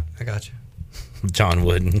 I don't know. I got you. John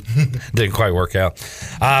Wooden. Didn't quite work out.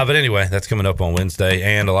 But anyway, that's coming up on Wednesday,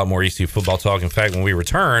 and a lot more ECU football talk. In fact, when we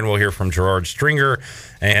return, we'll hear from Gerard Stringer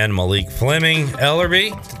and Malik Fleming.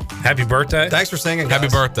 Ellerby, happy birthday. Thanks for singing, guys.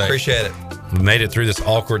 Happy birthday. Appreciate it. We made it through this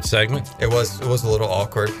awkward segment. It was a little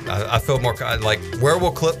awkward. I feel more like, where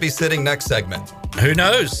will Clip be sitting next segment? Who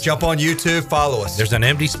knows? Jump on YouTube, follow us. There's an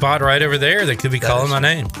empty spot right over there that could be calling my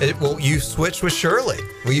name. Well, you switched with Shirley.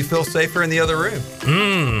 Will you feel safer in the other room?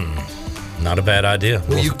 Not a bad idea.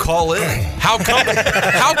 Will you call in? How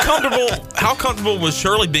comfortable would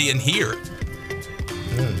Shirley be in here?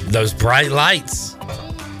 Those bright lights.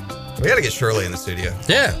 We got to get Shirley in the studio.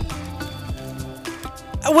 Yeah.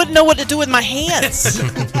 I wouldn't know what to do with my hands. All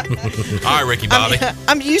right, Ricky Bobby.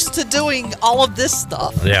 I'm used to doing all of this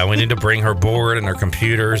stuff. Yeah, we need to bring her board and her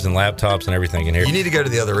computers and laptops and everything in here. You need to go to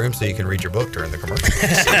the other room so you can read your book during the commercial.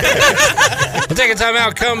 We'll take a time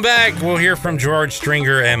out, come back. We'll hear from Gerard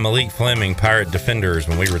Stringer and Malik Fleming, Pirate Defenders,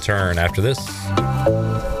 when we return after this.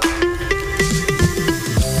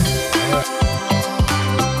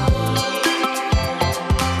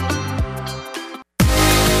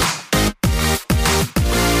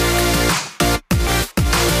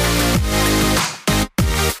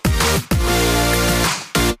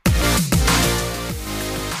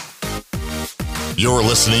 You're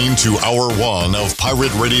listening to Hour 1 of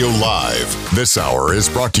Pirate Radio Live. This hour is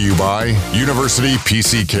brought to you by University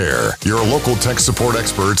PC Care, your local tech support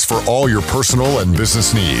experts for all your personal and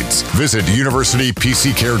business needs. Visit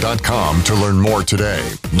universitypccare.com to learn more today.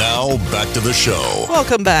 Now, back to the show.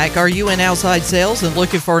 Welcome back. Are you in outside sales and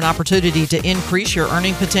looking for an opportunity to increase your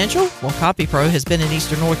earning potential? Well, CopyPro has been in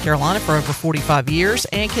Eastern North Carolina for over 45 years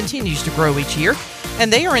and continues to grow each year.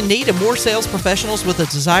 And they are in need of more sales professionals with a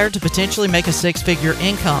desire to potentially make a six-figure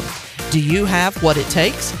income. Do you have what it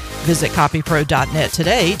takes? Visit copypro.net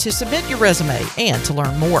today to submit your resume and to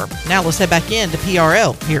learn more. Now let's head back into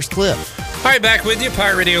PRL. Here's Cliff. All right, back with you,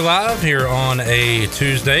 Pirate Radio Live here on a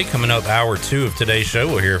Tuesday. Coming up, hour 2 of today's show,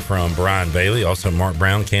 we'll hear from Brian Bailey, also Mark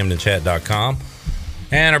Brown, CamdenChat.com.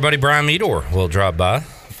 And our buddy Brian Meador will drop by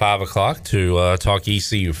 5 o'clock to talk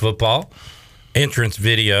ECU football. Entrance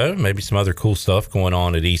video, maybe some other cool stuff going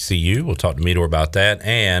on at ECU. We'll talk to Meador about that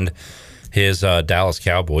and his Dallas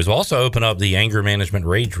Cowboys. We'll also open up the Anger Management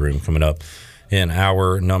Rage Room coming up in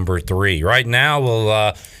hour number 3. Right now,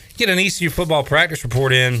 we'll get an ECU football practice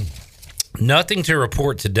report in. Nothing to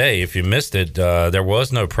report today. If you missed it, there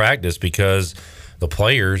was no practice because the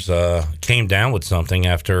players came down with something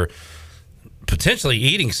after potentially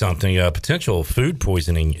eating something, a potential food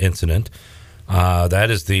poisoning incident. That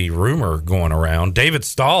is the rumor going around. David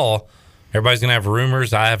Stahl, everybody's going to have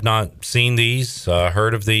rumors. I have not seen these,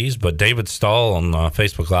 heard of these, but David Stahl on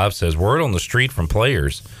Facebook Live says, word on the street from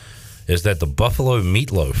players is that the buffalo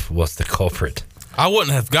meatloaf was the culprit. I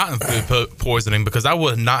wouldn't have gotten food poisoning because I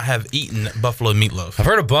would not have eaten buffalo meatloaf. I've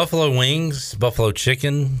heard of buffalo wings, buffalo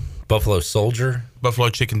chicken, buffalo soldier, buffalo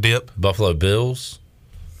chicken dip, Buffalo Bills,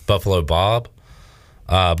 Buffalo Bob.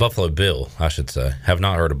 Buffalo Bill, I should say. Have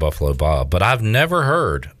not heard of Buffalo Bob, but I've never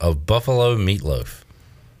heard of buffalo meatloaf.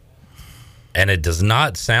 And it does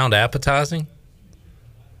not sound appetizing.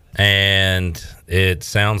 And it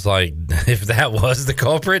sounds like if that was the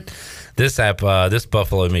culprit, this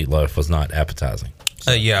buffalo meatloaf was not appetizing.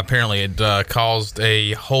 Yeah, apparently it caused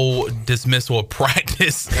a whole dismissal of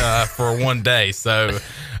practice for one day. So,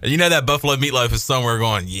 you know that buffalo meatloaf is somewhere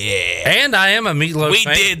going, yeah. And I am a meatloaf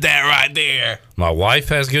fan. We did that right there. My wife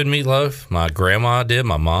has good meatloaf. My grandma did.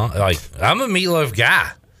 My mom. I'm a meatloaf guy.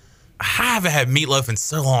 I haven't had meatloaf in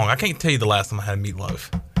so long. I can't tell you the last time I had meatloaf.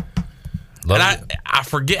 I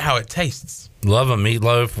forget how it tastes. Love a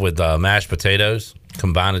meatloaf with mashed potatoes.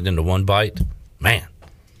 Combine it into one bite. Man.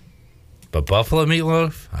 But buffalo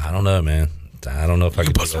meatloaf? I don't know, man. I don't know if I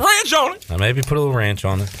could put some ranch on it. I maybe put a little ranch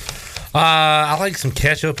on it. I like some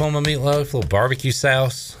ketchup on my meatloaf, a little barbecue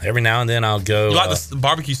sauce. Every now and then I'll go. You like the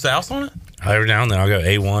barbecue sauce on it? Every now and then I'll go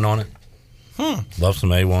A1 on it. Love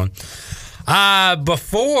some A1.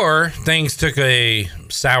 Before things took a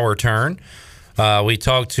sour turn, we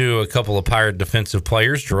talked to a couple of Pirate defensive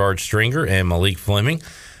players, Gerard Stringer and Malik Fleming.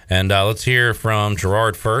 And let's hear from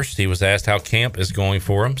Gerard first. He was asked how camp is going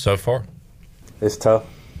for him so far. It's tough,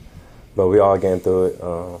 but we all getting through it.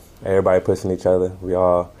 Everybody pushing each other. We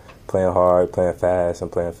all playing hard, playing fast,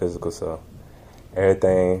 and playing physical. So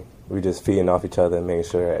everything we just feeding off each other and making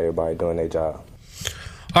sure everybody doing their job.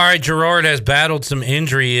 All right, Gerard has battled some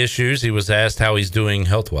injury issues. He was asked how he's doing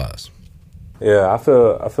health-wise. Yeah, I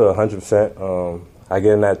feel 100%. I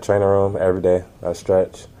get in that training room every day. I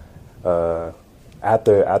stretch. After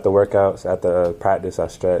workouts, after practice, I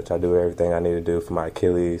stretch. I do everything I need to do for my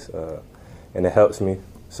Achilles, and it helps me.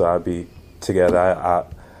 So I be together.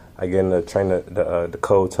 I get in the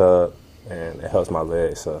cold tub, and it helps my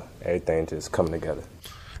legs. So everything just coming together.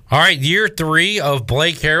 All right, year 3 of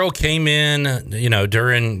Blake Harrell came in,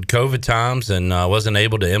 during COVID times and wasn't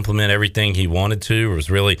able to implement everything he wanted to.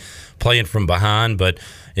 Was really playing from behind, but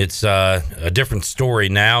it's a different story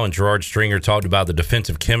now. And Gerard Stringer talked about the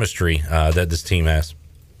defensive chemistry that this team has.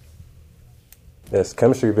 Yes,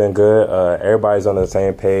 chemistry been good. Everybody's on the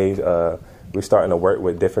same page. We're starting to work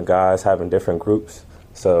with different guys, having different groups.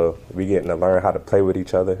 So we're getting to learn how to play with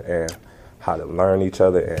each other and how to learn each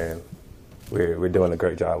other, and we're doing a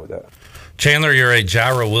great job with that. Chandler, you're a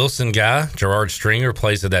Jairo Wilson guy. Gerard Stringer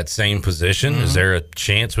plays at that same position. Is there a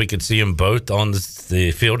chance we could see them both on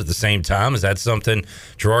the field at the same time? Is that something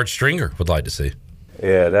Gerard Stringer would like to see?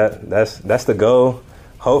 Yeah, that's the goal.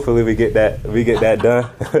 Hopefully we get that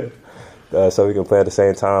done, so we can play at the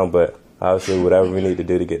same time. But obviously, whatever we need to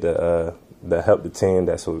do to get the help the team,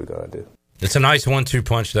 that's what we're gonna do. It's a nice 1-2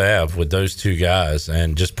 punch to have with those two guys,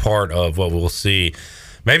 and just part of what we'll see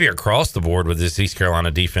maybe across the board with this East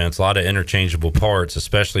Carolina defense. A lot of interchangeable parts,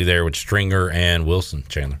 especially there with Stringer and Wilson.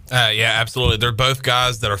 Chandler. Yeah, absolutely. They're both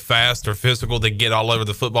guys that are fast, they're physical, they get all over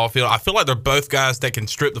the football field. I feel like they're both guys that can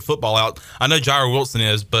strip the football out. I know Jairo Wilson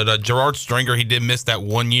is, but Gerard Stringer, he did miss that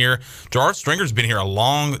 1 year. Gerard Stringer's been here a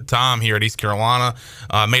long time here at East Carolina.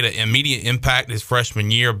 Made an immediate impact his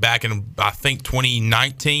freshman year back in, I think,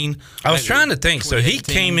 2019. I was trying to think. So he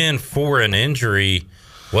came in for an injury.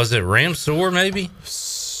 Was it Ramsor maybe?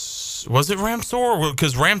 Was it Ramsor?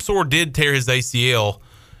 Because Ramsor did tear his ACL,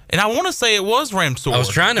 and I want to say it was Ramsor. I was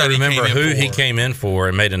trying to remember who he came in for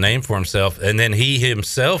and made a name for himself, and then he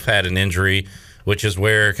himself had an injury, which is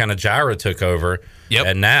where kind of Jairo took over. Yep.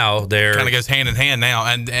 And now they're kind of goes hand in hand now,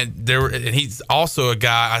 and he's also a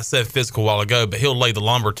guy. I said physical a while ago, but he'll lay the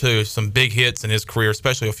lumber too. Some big hits in his career,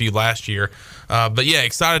 especially a few last year. But yeah,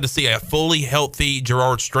 excited to see a fully healthy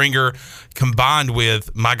Gerard Stringer combined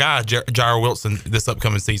with my guy Jairo Wilson this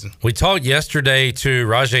upcoming season. We talked yesterday to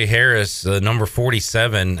Rajay Harris, number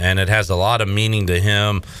 47, and it has a lot of meaning to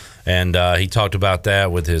him. And he talked about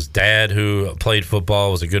that with his dad, who played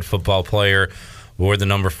football, was a good football player. Wore the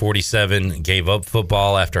number 47, gave up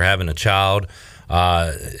football after having a child.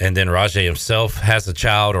 And then Rajay himself has a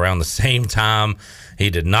child around the same time.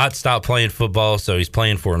 He did not stop playing football, so he's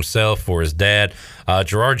playing for himself, for his dad.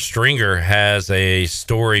 Gerard Stringer has a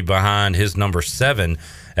story behind his number 7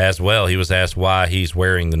 as well. He was asked why he's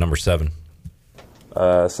wearing the number 7.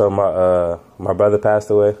 So my brother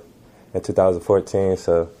passed away in 2014,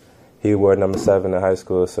 so he wore number 7 in high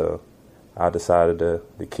school, so I decided to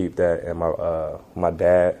keep that. And my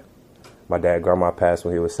dad grandma passed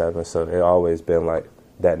when he was 7, so it always been like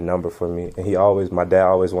that number for me. And my dad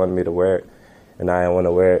always wanted me to wear it, and I didn't want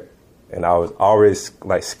to wear it. And I was always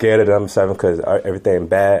like scared of number 7 because everything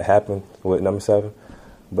bad happened with number 7.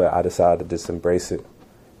 But I decided to just embrace it,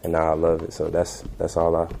 and now I love it. So that's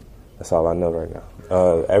all I know right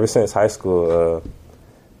now. Ever since high school,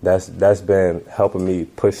 that's been helping me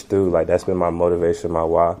push through. Like that's been my motivation, my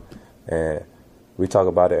why. And we talk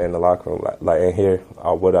about it in the locker room, like in here,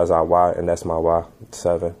 what is our why, and that's my why,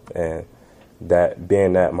 7. And that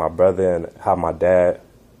being that my brother and how my dad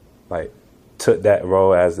like took that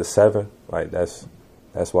role as the 7, like that's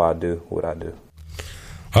why I do what I do.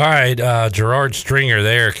 All right, Gerard Stringer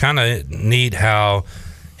there, kind of neat how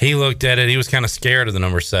he looked at it. He was kind of scared of the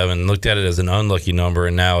number 7, looked at it as an unlucky number,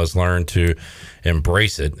 and now has learned to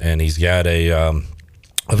embrace it. And he's got a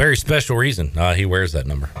very special reason he wears that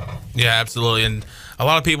number. Yeah, absolutely. And a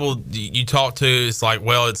lot of people you talk to, it's like,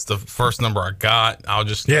 well, it's the first number I got. I'll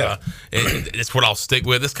just, it's what I'll stick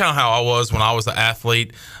with. It's kind of how I was when I was an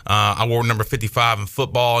athlete. I wore number 55 in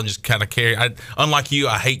football and just kind of carry. Unlike you,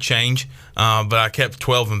 I hate change, but I kept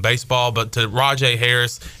 12 in baseball. But to Rajay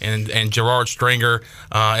Harris and Gerard Stringer,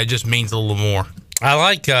 it just means a little more. I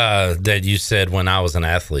like that you said when I was an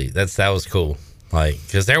athlete. That was cool. Like,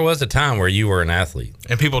 because there was a time where you were an athlete,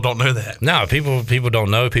 and people don't know that. No, people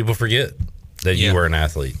don't know. People forget that you were an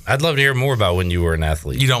athlete. I'd love to hear more about when you were an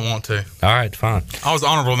athlete. You don't want to. All right, fine. I was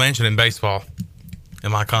honorable mention in baseball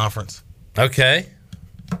in my conference. Okay,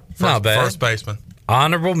 not bad. First baseman.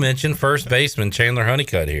 Honorable mention, first baseman Chandler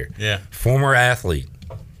Honeycutt here. Yeah, former athlete.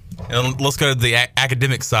 And let's go to the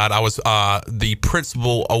academic side. I was the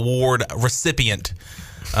principal award recipient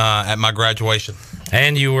at my graduation.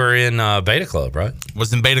 And you were in Beta Club, right?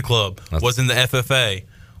 Was in Beta Club. Was in the FFA.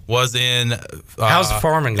 Was in. How's the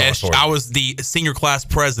farming going for you? I was the senior class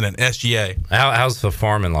president, SGA. How's the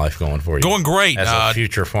farming life going for you? Going great. As a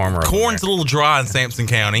future farmer. Corn's a little dry in Sampson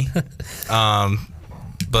County.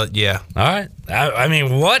 But yeah. All right. I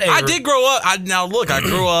mean, what? I did grow up. I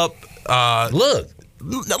grew up. Look,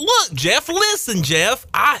 Jeff. Listen, Jeff.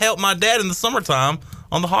 I helped my dad in the summertime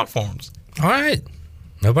on the hog farms. All right.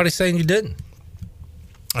 Nobody's saying you didn't.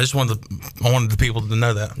 I wanted the people to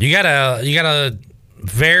know that. You got a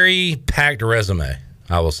very packed resume,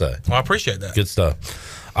 I will say. Well, I appreciate that. Good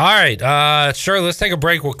stuff. All right, Shirley, let's take a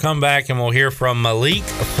break. We'll come back and we'll hear from Malik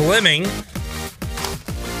Fleming.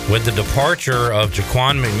 With the departure of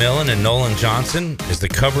Jaquan McMillan and Nolan Johnson, is the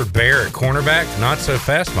cupboard bare at cornerback? Not so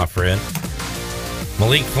fast, my friend.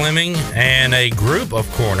 Malik Fleming and a group of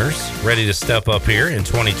corners ready to step up here in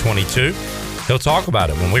 2022. He'll talk about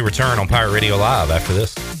it when we return on Pirate Radio Live after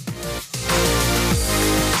this.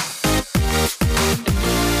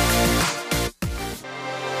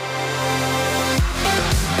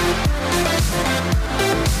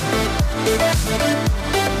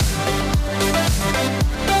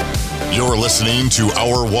 You're listening to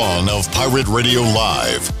Hour 1 of Pirate Radio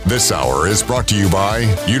Live. This hour is brought to you by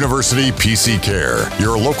University PC Care,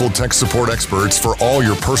 your local tech support experts for all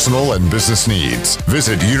your personal and business needs.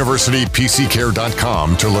 Visit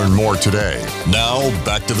universitypccare.com to learn more today. Now,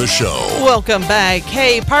 back to the show. Welcome back.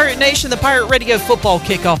 Hey, Pirate Nation, the Pirate Radio football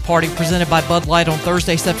kickoff party presented by Bud Light on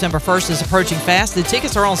Thursday, September 1st is approaching fast. The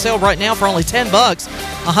tickets are on sale right now for only $10.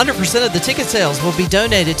 100% of the ticket sales will be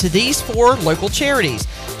donated to these 4 local charities: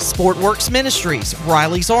 Sportworks Ministries,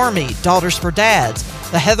 Riley's Army, Daughters for Dads,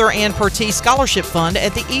 the Heather Ann Pertee Scholarship Fund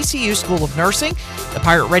at the ECU School of Nursing. The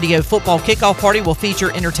Pirate Radio football kickoff party will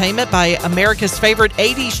feature entertainment by America's favorite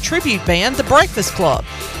 80s tribute band, The Breakfast Club.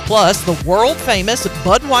 Plus, the world-famous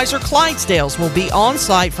Budweiser Clydesdales will be on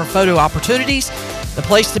site for photo opportunities. The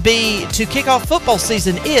place to be to kick off football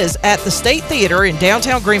season is at the State Theater in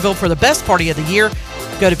downtown Greenville for the best party of the year.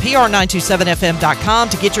 Go to pr927fm.com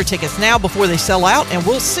to get your tickets now before they sell out, and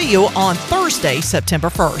we'll see you on Thursday, September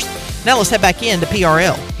 1st. Now let's head back into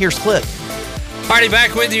PRL. Here's Clip. Party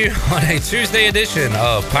back with you on a Tuesday edition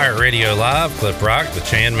of Pirate Radio Live. Clip Rock, the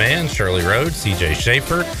Chan Man, Shirley Rhodes, CJ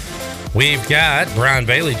Schaefer. We've got Brian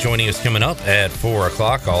Bailey joining us coming up at 4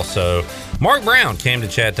 o'clock. Also, Mark Brown came to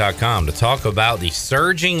chat.com to talk about the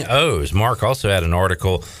surging O's. Mark also had an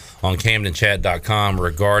article on CamdenChat.com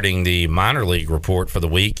regarding the minor league report for the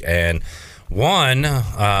week. And one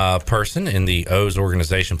person in the O's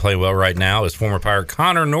organization playing well right now is former Pirate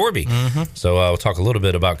Connor Norby. So we'll talk a little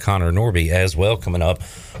bit about Connor Norby as well coming up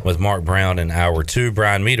with Mark Brown in Hour 2.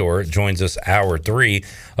 Brian Meador joins us Hour 3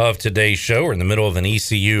 of today's show. We're in the middle of an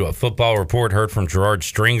ECU football report. Heard from Gerard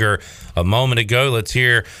Stringer a moment ago. Let's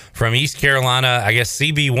hear from East Carolina, I guess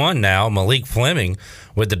CB1 now, Malik Fleming,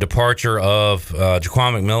 with the departure of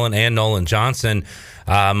Jaquan McMillan and Nolan Johnson.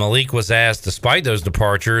 Malik was asked, despite those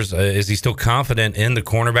departures, is he still confident in the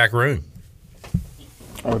cornerback room?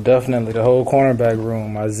 Oh, definitely. The whole cornerback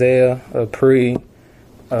room. Isaiah, Apri.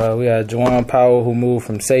 We had Juwan Powell, who moved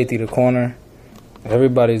from safety to corner.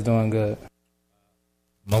 Everybody's doing good.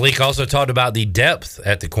 Malik also talked about the depth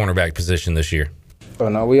at the cornerback position this year. Oh,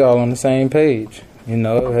 no, we all on the same page. You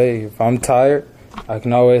know, hey, if I'm tired, I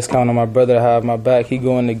can always count on my brother to have my back. He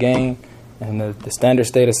go in the game, and the standards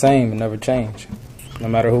stay the same and never change, no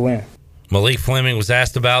matter who wins. Malik Fleming was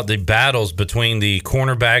asked about the battles between the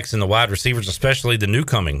cornerbacks and the wide receivers, especially the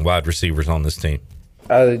newcoming wide receivers on this team.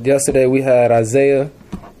 Yesterday we had Isaiah,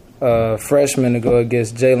 freshman, to go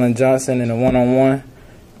against Jalen Johnson in a one-on-one.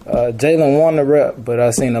 Jalen won the rep, but I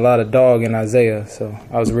seen a lot of dog in Isaiah, so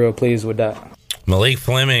I was real pleased with that. Malik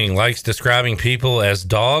Fleming likes describing people as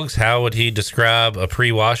dogs. How would he describe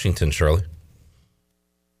Apri Washington, Shirley?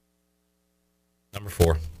 Number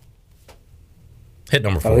 4. Hit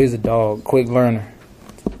number 4. Oh, he's a dog. Quick learner.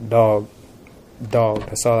 Dog.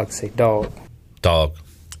 That's all I can say. Dog.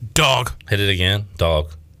 Hit it again.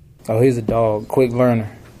 Dog. Oh, he's a dog. Quick learner.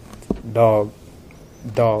 Dog.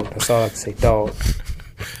 That's all I can say. Dog.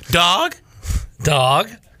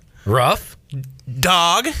 Rough.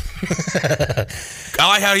 Dog. I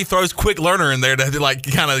like how he throws quick learner in there to like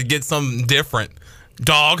kind of get something different.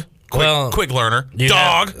 Dog. Quick learner.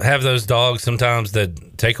 Dog. Have those dogs sometimes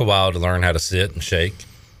that take a while to learn how to sit and shake.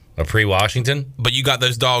 Apri Washington. But you got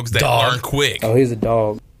those dogs that learn quick. Oh, he's a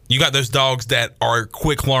dog. You got those dogs that are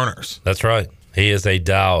quick learners. That's right. He is a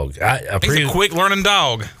dog. He's a quick learning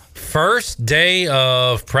dog. First day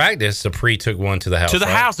of practice, Apri took one to the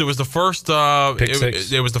house. It was the first.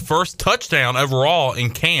 It was the first touchdown overall in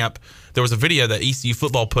camp there was a video that ECU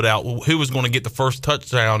football put out who was going to get the first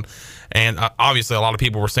touchdown. And obviously, a lot of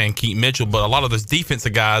people were saying Keaton Mitchell, but a lot of those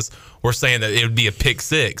defensive guys were saying that it would be a pick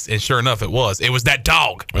six. And sure enough, it was. It was that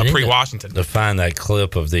dog, pre-Washington. To find that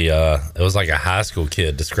clip of the, it was like a high school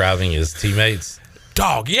kid describing his teammates.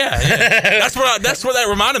 Dog, yeah. That's what that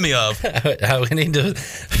reminded me of. We need to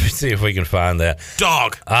see if we can find that.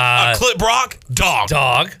 Dog. Clip Brock, dog.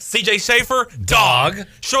 Dog. CJ Schaefer, dog.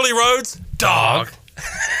 Shirley Rhodes, dog.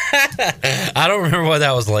 I don't remember what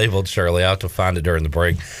that was labeled, Shirley. I'll have to find it during the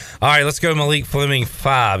break. All right, let's go Malik Fleming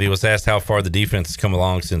 5. He was asked how far the defense has come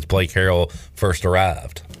along since Blake Harrell first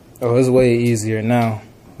arrived. Oh, it's way easier now.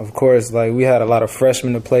 Of course, like we had a lot of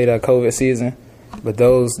freshmen that played that COVID season, but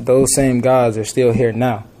those same guys are still here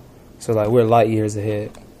now. So like we're light years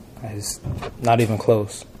ahead. It's not even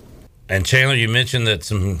close. And Chandler, you mentioned that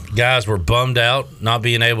some guys were bummed out not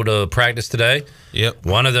being able to practice today. Yep.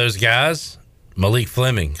 One of those guys, Malik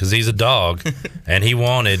Fleming, because he's a dog, and he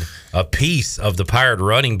wanted a piece of the Pirate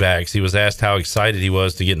running backs. He was asked how excited he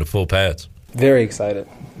was to get into full pads. Very excited.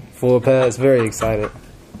 Full pads, very excited.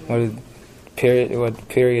 Period one.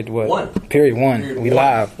 Period 1. We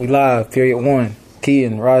live. Period 1. Key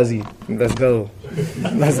and Rozzy, let's go.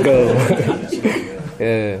 Let's go.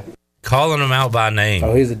 Yeah. Calling him out by name.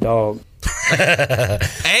 Oh, he's a dog.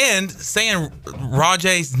 And saying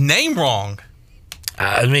Rajay's name wrong.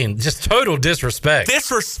 I mean, just total disrespect.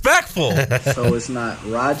 Disrespectful. So it's not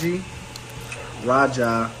Raji,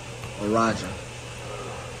 Raja, or Raja.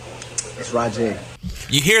 It's Rajay.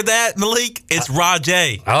 You hear that, Malik? It's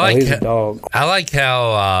Rajay. He's a dog. I like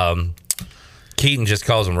how Keaton just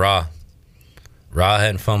calls him Ra. Ra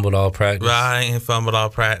hadn't fumbled all practice. Ra ain't fumbled all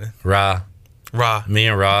practice. Ra. Me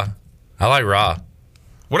and Ra. I like Ra.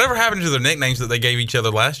 Whatever happened to their nicknames that they gave each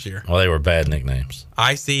other last year? Well, they were bad nicknames.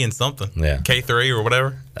 IC and something. Yeah. K3 or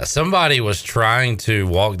whatever. Somebody was trying to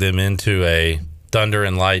walk them into a Thunder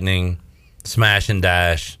and Lightning, Smash and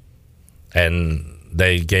Dash, and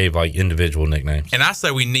they gave like individual nicknames. And I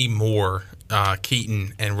say we need more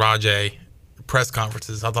Keaton and Rajay press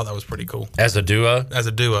conferences. I thought that was pretty cool. As a duo? As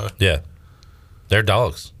a duo. Yeah. They're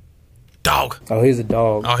dogs. Dog. Oh, he's a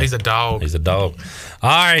dog. Oh, he's a dog. He's a dog. All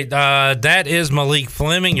right. That is Malik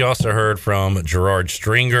Fleming. You also heard from Gerard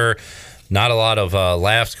Stringer. Not a lot of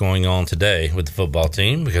laughs going on today with the football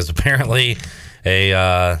team because apparently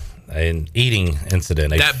an eating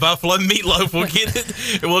incident. That buffalo meatloaf will get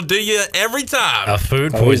it. It will do you every time. A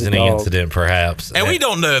food poisoning incident, perhaps. And we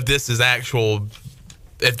don't know if this is actual.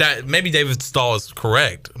 If that maybe David Stahl is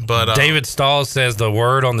correct, but David Stahl says the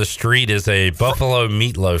word on the street is a buffalo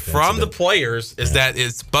meatloaf from incident. the players is that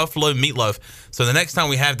it's buffalo meatloaf. So the next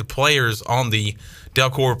time we have the players on the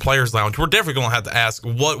Delcor Players Lounge, we're definitely going to have to ask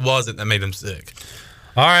what was it that made them sick.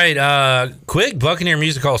 All right, quick Buccaneer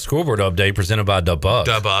Music Hall scoreboard update presented by DeBuck.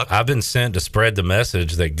 DeBuck. I've been sent to spread the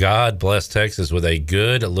message that God bless Texas with a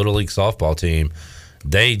good Little League softball team.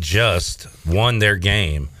 They just won their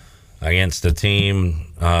game against a team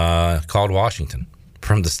called Washington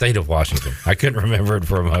from the state of Washington. I couldn't remember it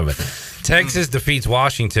for a moment. Texas defeats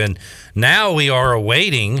Washington. Now we are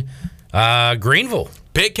awaiting Greenville.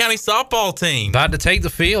 Pitt County softball team. About to take the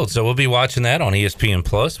field, so we'll be watching that on ESPN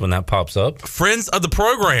Plus when that pops up. Friends of the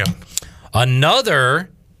program. Another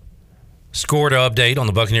score to update on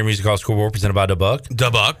the Buccaneer Music Hall scoreboard presented by DeBuck.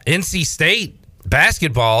 DeBuck. NC State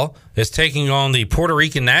basketball is taking on the Puerto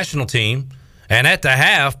Rican national team. And at the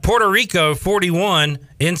half, Puerto Rico 41,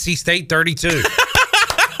 NC State 32.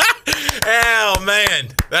 Oh, man.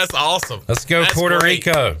 That's awesome. Let's go, Puerto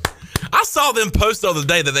Rico. I saw them post the other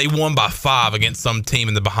day that they won by 5 against some team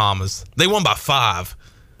in the Bahamas. They won by 5.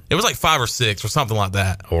 It was like 5 or 6 or something like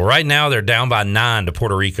that. Well, right now they're down by 9 to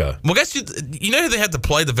Puerto Rico. Well, guess you know who they had to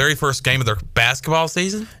play the very first game of their basketball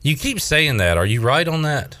season? You keep saying that. Are you right on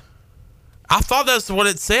that? I thought that's what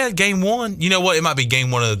it said, game 1. You know what? It might be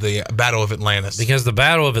game 1 of the Battle of Atlantis. Because the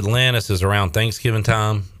Battle of Atlantis is around Thanksgiving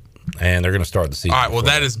time, and they're going to start the season. All right, well,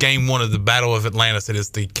 that is game 1 of the Battle of Atlantis. It is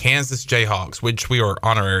the Kansas Jayhawks, which we are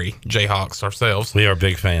honorary Jayhawks ourselves. We are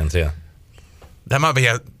big fans, yeah. That might be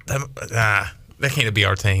that can't be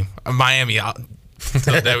our team. Miami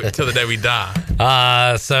till the day we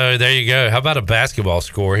die. So there you go. How about a basketball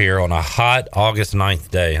score here on a hot August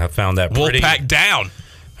 9th day? I found that pretty... Wolfpack down.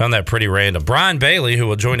 Found that pretty random. Brian Bailey, who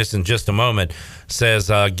will join us in just a moment, says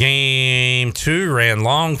game 2 ran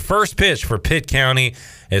long. First pitch for Pitt County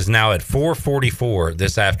is now at 4:44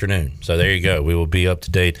 this afternoon. So there you go. We will be up to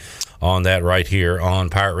date on that right here on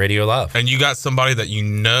Pirate Radio Live. And you got somebody that you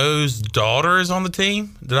know's daughter is on the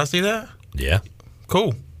team? Did I see that? Yeah.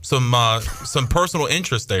 Cool. Some personal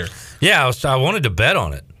interest there. Yeah, I wanted to bet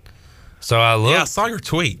on it. So I looked. Yeah, I saw your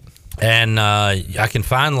tweet. And I can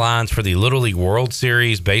find lines for the Little League World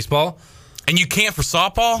Series baseball. And you can't for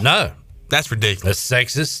softball? No. That's ridiculous.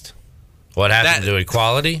 That's sexist. What happened to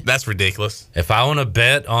equality? That's ridiculous. If I want to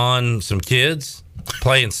bet on some kids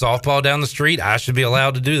playing softball down the street, I should be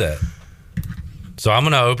allowed to do that. So I'm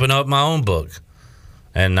going to open up my own book.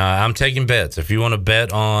 And I'm taking bets. If you want to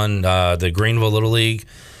bet on the Greenville Little League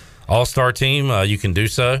All-Star team, you can do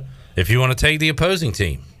so. If you want to take the opposing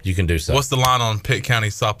team, you can do so. What's the line on Pitt County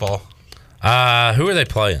softball? Who are they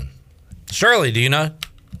playing? Shirley, do you know?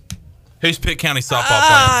 Who's Pitt County softball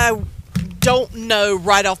I playing? don't know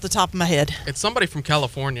right off the top of my head. It's somebody from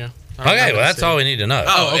California. Okay, well, that's all we need to know.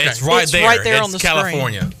 Oh, okay. It's right there. Right there it's on the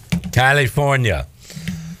California. screen. California.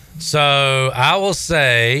 So I will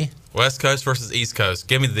say West Coast versus East Coast.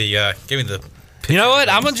 Give me the. You know what?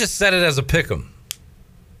 I'm gonna just set it as a pick'em.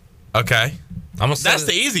 Okay. That's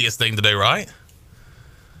the easiest thing to do, right?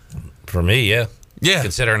 For me, yeah. Yeah.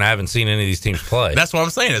 Considering I haven't seen any of these teams play. That's what I'm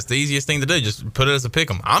saying. It's the easiest thing to do. Just put it as a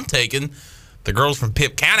pick'em. I'm taking the girls from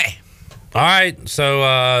Pitt County. All right,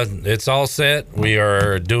 so it's all set. We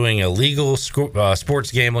are doing illegal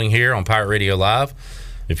sports gambling here on Pirate Radio Live.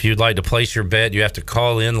 If you'd like to place your bet, you have to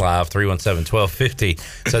call in live,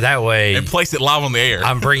 317-1250. So that way... And place it live on the air.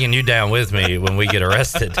 I'm bringing you down with me when we get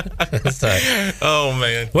arrested. So, oh,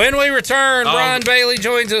 man. When we return, Brian Bailey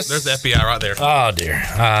joins us. There's the FBI right there. Oh, dear.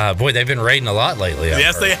 Boy, they've been raiding a lot lately.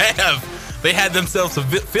 Yes, they have. They had themselves a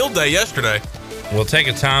field day yesterday. We'll take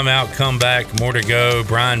a timeout, come back, more to go.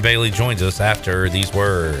 Brian Bailey joins us after these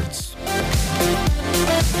words.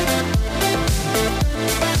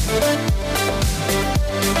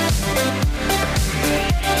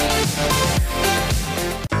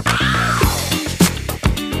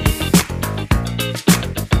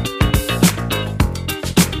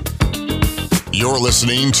 You're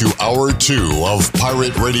listening to Hour 2 of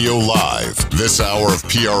Pirate Radio Live. This hour of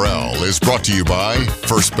PRL is brought to you by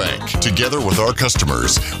First Bank. Together with our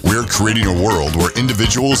customers, we're creating a world where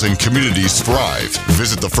individuals and communities thrive.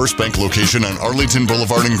 Visit the First Bank location on Arlington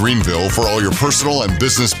Boulevard in Greenville for all your personal and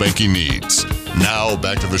business banking needs. Now,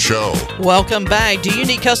 back to the show. Welcome back. Do you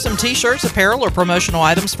need custom t-shirts, apparel, or promotional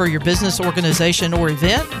items for your business, organization, or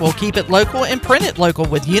event? We'll keep it local and print it local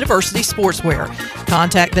with University Sportswear.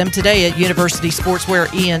 Contact them today at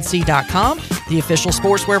universitysportswearenc.com, the official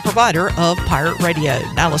sportswear provider of Pirate Radio.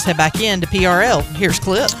 Now let's head back into PRL. Here's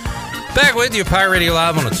Clip. Back with you, Pirate Radio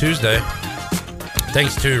Live on a Tuesday.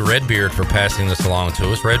 Thanks to Redbeard for passing this along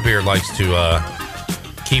to us. Redbeard likes to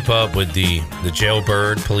keep up with the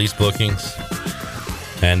jailbird police bookings.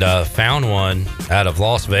 And found one out of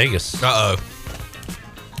Las Vegas. Uh-oh.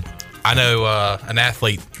 I know an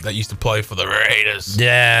athlete that used to play for the Raiders.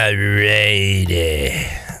 Yeah, Raiders.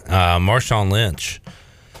 Marshawn Lynch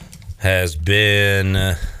has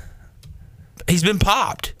been... he's been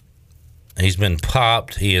popped. He's been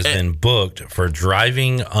popped. He has been booked for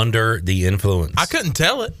driving under the influence. I couldn't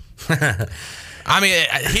tell it. I mean,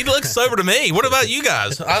 he looks sober to me. What about you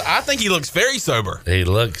guys? I think he looks very sober. He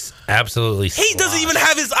looks absolutely He doesn't even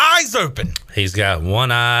have his eyes open. He's got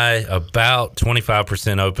one eye about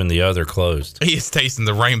 25% open, the other closed. He is tasting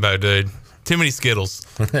the rainbow, dude. Too many Skittles.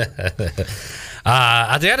 I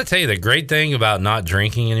got to tell you, the great thing about not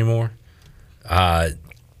drinking anymore, I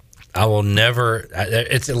will never...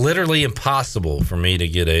 It's literally impossible for me to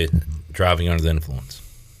get a driving under the influence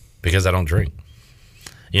because I don't drink.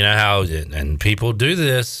 You know how, and people do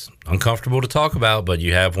this, uncomfortable to talk about, but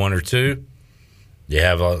you have one or two, you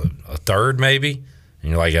have a third maybe, and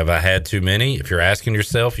you're like, have I had too many? If you're asking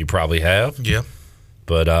yourself, you probably have. Yeah.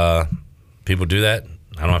 But people do that.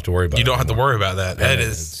 I don't have to worry about it. You don't have to worry about that. That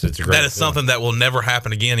is something that will never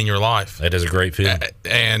happen again in your life. It is a great feeling.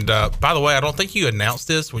 And by the way, I don't think you announced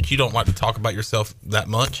this, which you don't like to talk about yourself that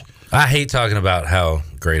much. I hate talking about how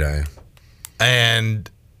great I am. And...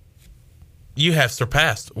 you have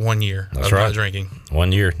surpassed 1 year of not drinking.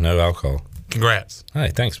 1 year, no alcohol. Congrats. Hey,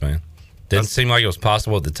 thanks, man. Didn't seem like it was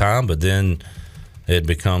possible at the time, but then it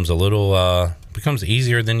becomes a little becomes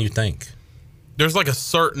easier than you think. There's like a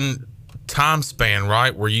certain time span,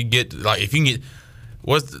 right, where you get like if you get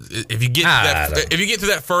if you get through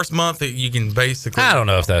that first month, you can basically. I don't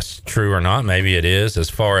know if that's true or not. Maybe it is, as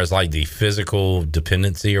far as like the physical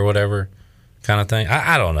dependency or whatever kind of thing.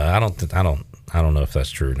 I don't know. I don't know if that's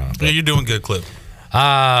true or not. Yeah, you're doing good, Clip.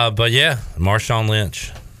 But yeah, Marshawn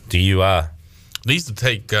Lynch, DUI. Needs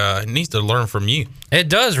to learn from you. It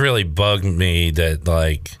does really bug me that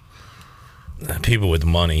like people with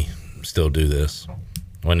money still do this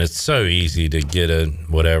when it's so easy to get a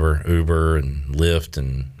whatever Uber and Lyft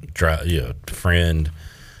and drive, friend.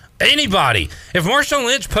 Anybody. If Marshawn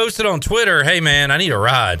Lynch posted on Twitter, hey man, I need a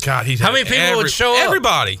ride. God, how many people would show up?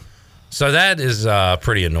 Everybody. So that is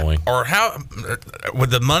pretty annoying. Or how,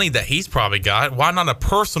 with the money that he's probably got, why not a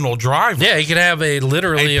personal driver? Yeah, he could have a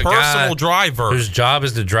personal personal driver whose job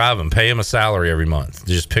is to drive him, pay him a salary every month,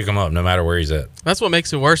 just pick him up no matter where he's at. That's what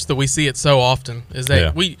makes it worse that we see it so often. Is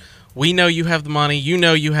that we know you have the money, you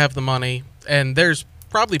know you have the money, and there's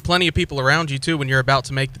probably plenty of people around you too when you're about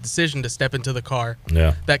to make the decision to step into the car.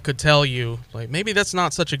 Yeah, that could tell you like maybe that's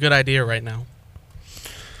not such a good idea right now.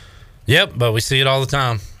 Yep, but we see it all the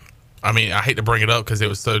time. I mean, I hate to bring it up because it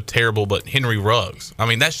was so terrible, but Henry Ruggs. I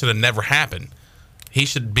mean, that should have never happened. He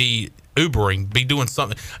should be Ubering, be doing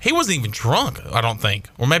something. He wasn't even drunk, I don't think.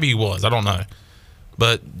 Or maybe he was. I don't know.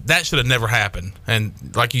 But that should have never happened. And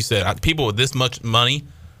like you said, people with this much money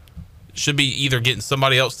should be either getting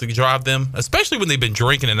somebody else to drive them, especially when they've been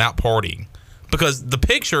drinking and out partying. Because the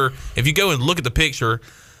picture, if you go and look at the picture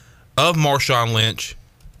of Marshawn Lynch,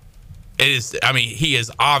 he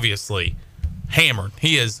is obviously hammered.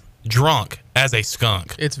 He is drunk as a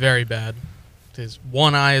skunk. It's very bad. His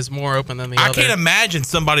one eye is more open than the other. I can't imagine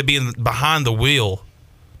somebody being behind the wheel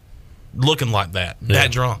looking like that,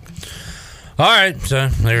 that drunk. All right, so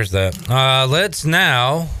there's that. Let's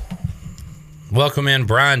now welcome in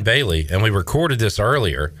Brian Bailey. And we recorded this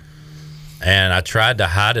earlier, and I tried to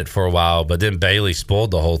hide it for a while, but then Bailey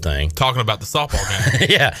spoiled the whole thing. Talking about the softball game.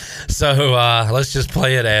 Yeah, so let's just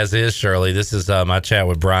play it as is, Shirley. This is my chat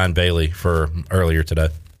with Brian Bailey for earlier today.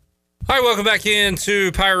 All right, welcome back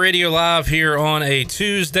into Pirate Radio Live here on a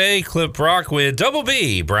Tuesday. Clip Rock with Double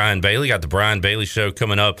B. Brian Bailey. Got the Brian Bailey Show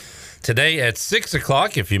coming up today at 6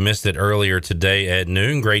 o'clock. If you missed it earlier today at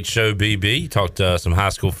noon, great show, BB. Talked some high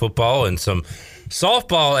school football and some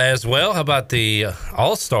softball as well. How about the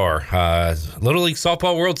All-Star Little League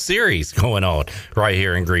Softball World Series going on right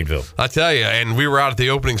here in Greenville? I tell you, and we were out at the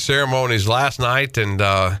opening ceremonies last night and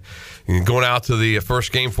going out to the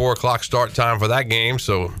first game, 4 o'clock start time for that game.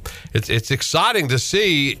 So it's exciting to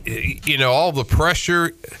see, all the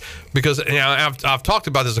pressure. Because I've talked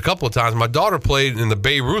about this a couple of times. My daughter played in the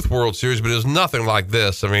Babe Ruth World Series, but it was nothing like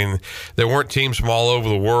this. I mean, there weren't teams from all over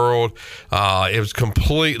the world. It was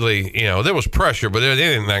completely, there was pressure, but there was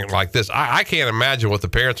anything like this. I can't imagine what the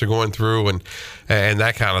parents are going through and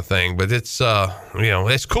that kind of thing. But it's,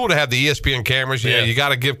 it's cool to have the ESPN cameras. You got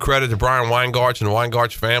to give credit to Brian Weingarts and the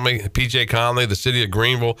Weingarts family, PJ Conley, the city of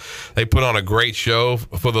Greenville. They put on a great show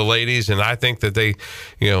for the ladies, and I think that they,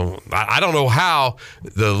 I don't know how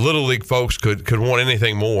the Little League folks could want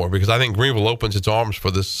anything more, because I think Greenville opens its arms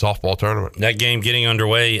for this softball tournament. That game getting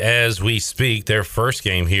underway as we speak, their first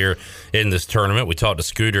game here in this tournament. We talked to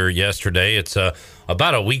Scooter yesterday. It's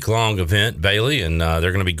about a week-long event, Bailey, and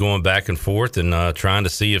they're going to be going back and forth and trying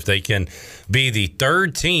to see if they can be the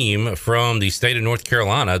third team from the state of North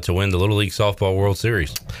Carolina to win the Little League Softball World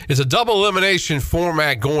Series. It's a double elimination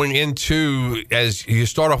format going into, as you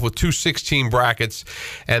start off with 2 16 brackets,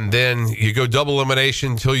 and then you go double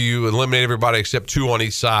elimination until you eliminate everybody except 2 on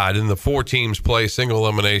each side, and the 4 teams play single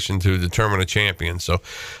elimination to determine a champion. So,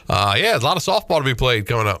 a lot of softball to be played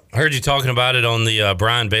coming up. I heard you talking about it on the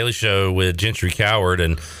Brian Bailey Show with Gentry Coward,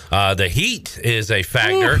 and the heat is a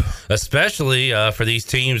factor, especially for these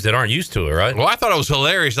teams that aren't used to it, right? Well, I thought it was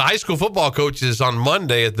hilarious. The high school football coaches on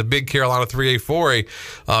Monday at the Big Carolina 3A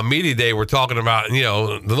 4A Media Day were talking about,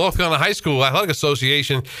 the North Carolina High School Athletic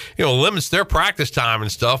Association, limits their practice time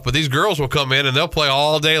and stuff, but these girls will come in and they'll play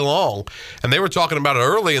all day long. And they were talking about it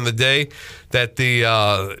early in the day that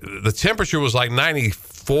the temperature was like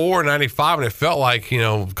 94, 95, and it felt like,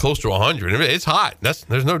 close to 100. It's hot.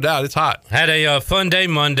 There's no doubt it's hot. Had a fun day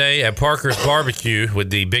Monday at Parker's Barbecue with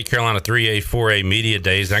the Big Carolina 3A, 4A Media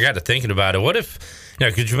Days. And I got to thinking about it. What if,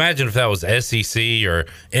 could you imagine if that was SEC or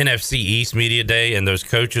NFC East Media Day and those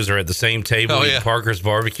coaches are at the same table eating Parker's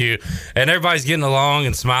Barbecue and everybody's getting along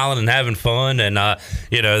and smiling and having fun, and,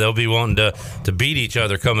 they'll be wanting to beat each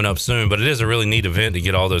other coming up soon. But it is a really neat event to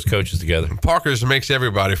get all those coaches together. Parker's makes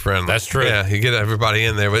everybody friendly. That's true. Yeah, you get everybody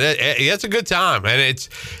in there. But it's a good time. And it's,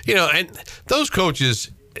 and those coaches,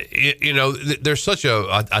 they're such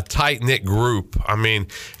a tight-knit group. I mean,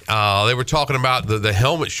 they were talking about the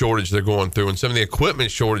helmet shortage they're going through and some of the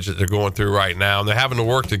equipment shortage that they're going through right now. And they're having to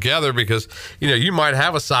work together because, you might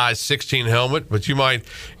have a size 16 helmet, but you might,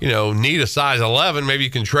 need a size 11. Maybe you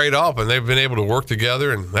can trade off, and they've been able to work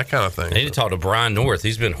together and that kind of thing. They need to talk to Brian North.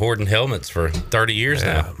 He's been hoarding helmets for 30 years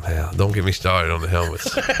now. Yeah, don't get me started on the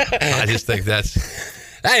helmets. I just think that's...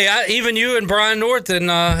 Hey, even you and Brian North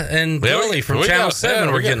and Billy from Channel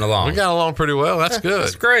 7 were getting along. We got along pretty well. That's good.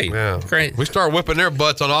 That's great. Yeah. Great. We started whipping their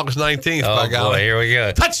butts on August 19th. Oh, by golly. boy, here we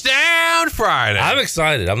go. Touchdown Friday. I'm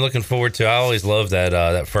excited. I'm looking forward to. I always love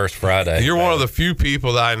that first Friday. You're one of the few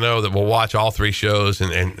people that I know that will watch all 3 shows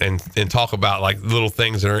and talk about like little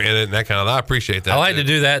things that are in it and that kind of. I appreciate that. I like to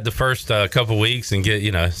do that the first couple weeks and get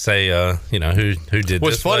say who did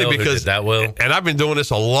What's this funny well, because who did that well. And I've been doing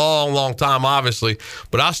this a long time, obviously,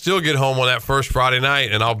 but I still get home on that first Friday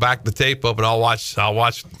night and I'll back the tape up and I'll watch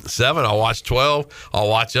 7, I'll watch 12, I'll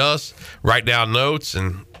watch us, write down notes,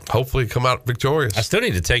 and hopefully come out victorious. I still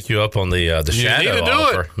need to take you up on the shadow need to do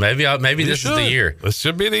offer. it. Maybe this is the year. This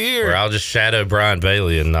should be the year. Where I'll just shadow Brian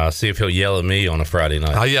Bailey and see if he'll yell at me on a Friday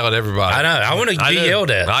night. I'll yell at everybody. I know. I want to be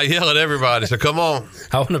yelled at. I yell at everybody. So come on.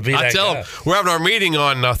 I want to be that I tell guy. them we're having our meeting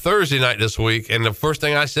on Thursday night this week, and the first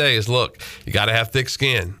thing I say is, look, you got to have thick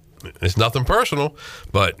skin. It's nothing personal,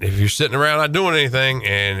 but if you're sitting around not doing anything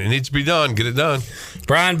and it needs to be done, get it done.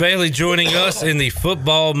 Brian Bailey joining us in the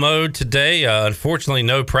football mode today. Unfortunately,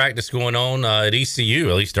 no practice going on at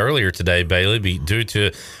ECU, at least earlier today, Bailey, due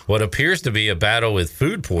to what appears to be a battle with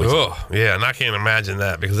food poisoning. Oh, yeah, and I can't imagine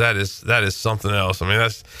that because that is something else. I mean,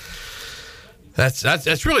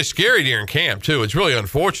 that's really scary during camp too. It's really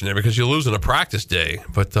unfortunate because you're losing a practice day,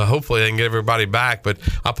 but hopefully they can get everybody back. But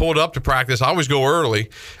I pulled up to practice. I always go early,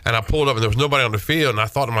 and I pulled up and there was nobody on the field. And I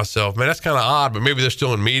thought to myself, man, that's kind of odd. But maybe they're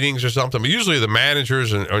still in meetings or something. But usually the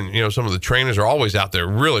managers and some of the trainers are always out there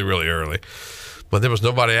really early. But there was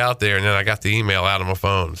nobody out there, and then I got the email out on my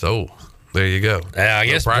phone. So there you go. I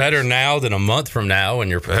guess better now than a month from now when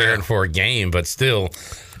you're preparing for a game, but still.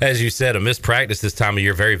 As you said, a missed practice this time of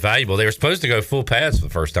year, very valuable. They were supposed to go full pads for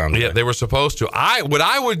the first time today. Yeah, they were supposed to. What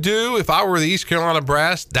I would do if I were the East Carolina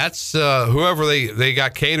Brass, that's whoever they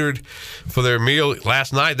got catered for their meal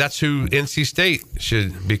last night, that's who NC State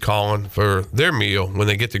should be calling for their meal when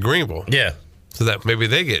they get to Greenville. Yeah. So that maybe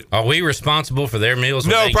they get. Are we responsible for their meals?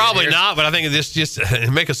 No, probably not. But I think it's just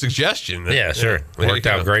make a suggestion. Yeah, sure. Worked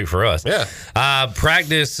out great for us. Yeah.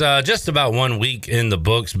 Practice just about 1 week in the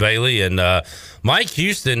books, Bailey, and Mike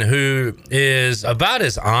Houston, who is about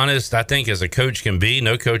as honest, I think, as a coach can be.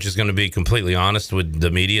 No coach is going to be completely honest with the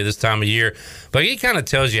media this time of year, but he kind of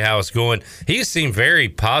tells you how it's going. He seemed very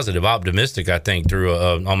positive, optimistic, I think, through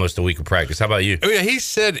almost a week of practice. How about you? Oh, yeah, he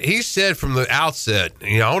said from the outset,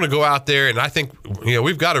 I want to go out there, and I think,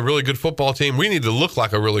 we've got a really good football team. We need to look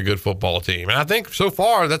like a really good football team. And I think so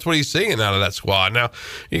far that's what he's seeing out of that squad. Now,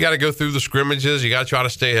 you got to go through the scrimmages. You got to try to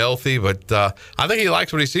stay healthy, but I think he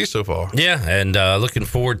likes what he sees so far. Yeah, and looking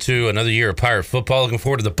forward to another year of Pirate football. Looking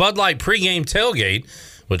forward to the Bud Light pregame tailgate,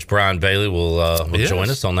 which Brian Bailey will join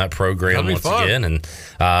us on that program once again. And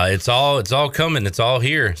it's all coming. It's all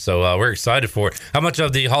here. So we're excited for it. How much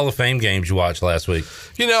of the Hall of Fame games you watched last week?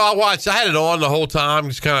 I had it on the whole time,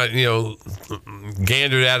 just kind of,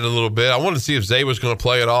 gandered at it a little bit. I wanted to see if Zay was going to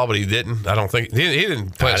play at all, but he didn't. I don't think he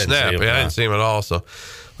didn't play a snap. I didn't see him at all. So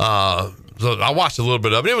I watched a little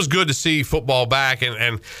bit of it. It was good to see football back,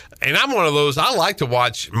 and I'm one of those. I like to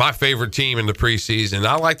watch my favorite team in the preseason.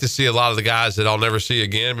 I like to see a lot of the guys that I'll never see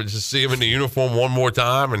again, but just see them in the uniform one more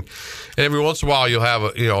time. And every once in a while, you'll have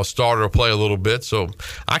a starter play a little bit. So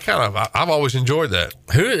I've always enjoyed that.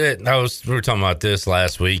 We were talking about this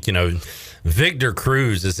last week. Victor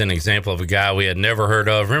Cruz is an example of a guy we had never heard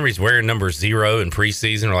of. Remember, he's wearing number 0 in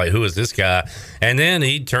preseason. We're like, who is this guy? And then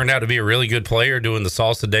he turned out to be a really good player doing the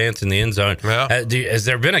salsa dance in the end zone. Yeah. Has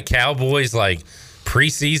there been a Cowboys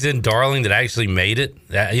preseason darling that actually made it?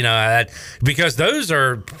 Because those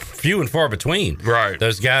are few and far between. Right.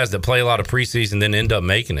 Those guys that play a lot of preseason then end up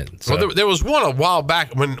making it. So. Well, there was one a while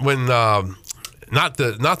back when not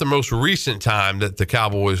the most recent time that the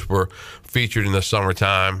Cowboys were featured in the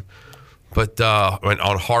summertime. But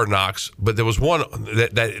on Hard Knocks, but there was one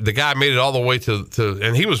that the guy made it all the way to,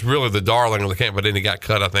 and he was really the darling of the camp, but then he got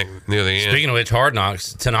cut, I think, near the end. Speaking of which, Hard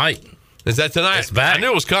Knocks tonight. Is that tonight? It's back. I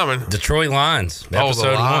knew it was coming. Detroit Lions.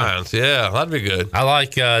 Episode the Lions. 1. Yeah, that'd be good. I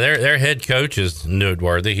like their head coach is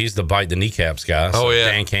noteworthy. He's the bite the kneecaps guy. So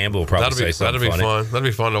Dan Campbell will probably say something funny. That'd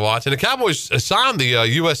be fun to watch. And the Cowboys signed the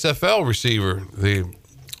USFL receiver, the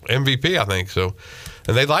MVP, I think. So.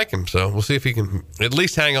 And they like him, so we'll see if he can at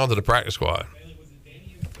least hang on to the practice squad.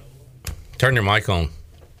 Turn your mic on.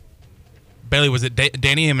 Bailey, was it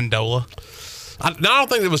Danny Amendola? I don't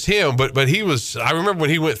think it was him, but he was. I remember when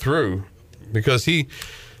he went through because he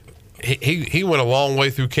he went a long way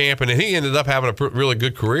through camp, and he ended up having a really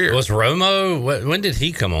good career. Was Romo? When did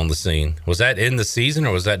he come on the scene? Was that in the season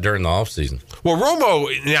or was that during the off season? Well,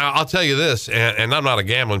 Romo. Now I'll tell you this, and I'm not a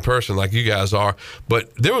gambling person like you guys are,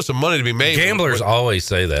 but there was some money to be made. Gamblers always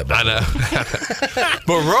say that. I know.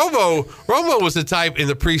 But Romo was the type in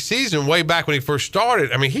the preseason way back when he first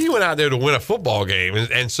started. I mean, he went out there to win a football game,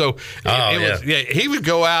 and so he would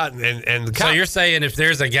go out and. So you're saying if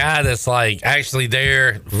there's a guy that's like actually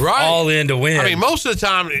there, all in to win. I mean, most of the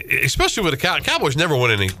time, especially with the Cowboys, never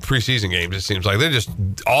win any preseason games. It seems like they're just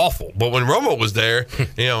awful. But when Romo was there,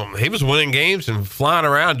 he was winning games and flying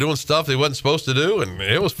around doing stuff he wasn't supposed to do, and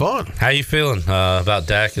it was fun. How you feeling about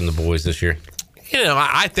Dak and the boys this year?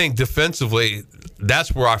 I think defensively,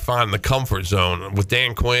 that's where I find the comfort zone with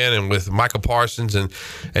Dan Quinn and with Michael Parsons, and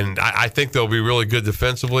I think they'll be really good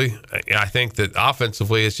defensively. I think that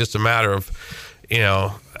offensively, it's just a matter of,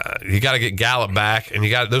 you got to get Gallup back, and you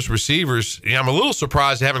got those receivers. I'm a little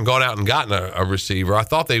surprised they haven't gone out and gotten a receiver. I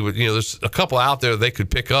thought they would. There's a couple out there they could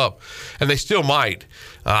pick up, and they still might.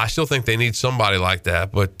 I still think they need somebody like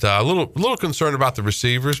that, but a little concerned about the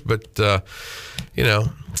receivers. But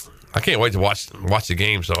I can't wait to watch the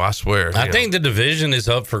games, though. I swear. I think the division is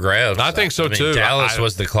up for grabs. I think so too. Dallas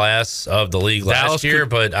was the class of the league last year,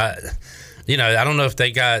 but I don't know if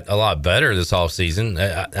they got a lot better this offseason.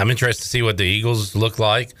 I'm interested to see what the Eagles look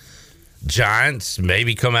like. Giants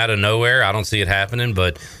maybe come out of nowhere. I don't see it happening,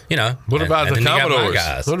 but what about the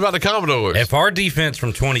Commodores? What about the Commodores? If our defense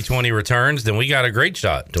from 2020 returns, then we got a great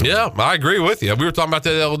shot to win. Yeah, I agree with you. We were talking about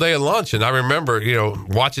that the other day at lunch, and I remember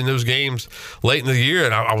watching those games late in the year,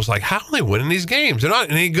 and I was like, how are they winning these games? They're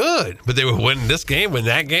not any good, but they were winning this game and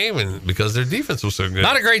that game, and because their defense was so good.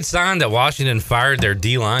 Not a great sign that Washington fired their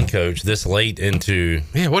D-line coach this late into.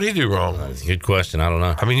 Yeah, what did he do wrong? Good question. I don't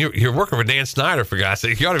know. I mean, you're working for Dan Snyder, for God's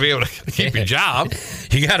sake. You ought to be able to keep your job.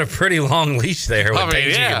 You got a pretty long leach there with things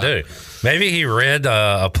you can do. Maybe he read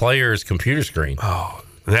a player's computer screen. Oh,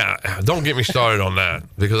 now don't get me started on that,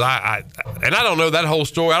 because I don't know that whole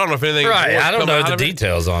story. I don't know if anything. Right, I don't know the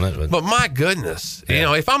details on it. But my goodness,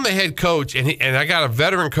 if I'm the head coach and I got a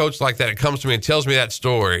veteran coach like that comes to me and tells me that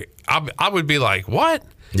story, I would be like, what?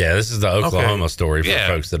 Yeah, this is the Oklahoma story for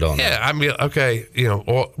folks that don't know. Yeah, I mean, okay,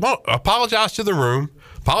 apologize to the room,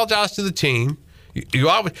 apologize to the team. You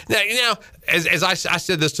always now, as I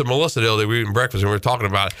said this to Melissa the other day, we were eating breakfast and we were talking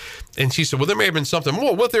about it, and she said, "Well, there may have been something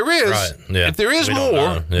more." Well, if there is, if there is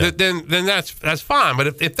more, then that's fine.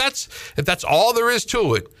 But if that's all there is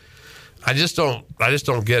to it, I just don't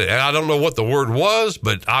get it, and I don't know what the word was,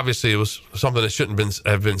 but obviously it was something that shouldn't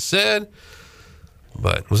have been said.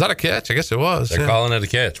 But was that a catch? I guess it was. They're calling it a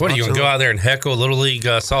catch. What, are you going to go out there and heckle Little League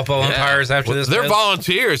softball umpires after this? They're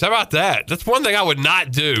volunteers. How about that? That's one thing I would not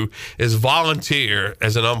do, is volunteer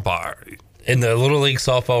as an umpire. In the Little League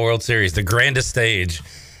Softball World Series, the grandest stage.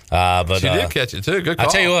 But she did catch it, too. Good call.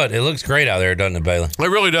 I tell you what, it looks great out there, doesn't it, Bailey? It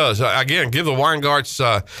really does. Again, give the Weingarts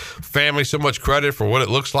family so much credit for what it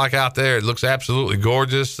looks like out there. It looks absolutely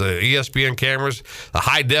gorgeous. The ESPN cameras, the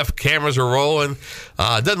high-def cameras are rolling.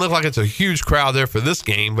 It doesn't look like it's a huge crowd there for this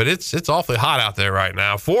game, but it's awfully hot out there right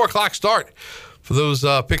now. 4 o'clock start for those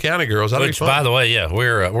Pitt County girls. Which, by the way,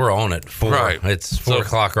 we're on it. 4. Right. It's 4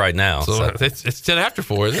 o'clock right now. So it's 10 after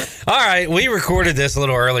 4, isn't it? All right, we recorded this a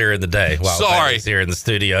little earlier in the day. Sorry, here in the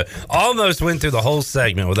studio, almost went through the whole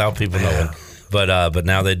segment without people knowing. But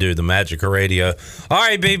now they do, the magic of radio. All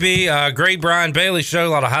right, BB, great Brian Bailey show, a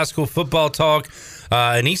lot of high school football talk.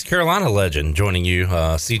 An East Carolina legend joining you,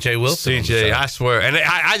 C.J. Wilson. C.J., I swear. And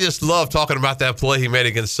I just love talking about that play he made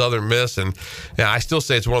against Southern Miss. And I still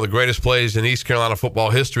say it's one of the greatest plays in East Carolina football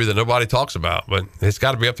history that nobody talks about. But it's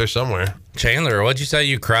got to be up there somewhere. Chandler, what'd you say?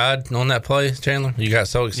 You cried on that play, Chandler? You got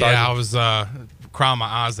so excited? Yeah, I was crying my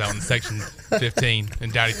eyes out in Section 15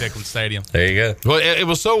 in Dowdy Thicklin Stadium. There you go. Well, it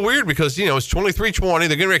was so weird because, it's 23-20. They're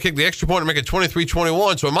getting ready to kick the extra point and make it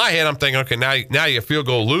 23-21. So in my head, I'm thinking, okay, now your field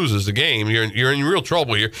goal loses the game. You're in real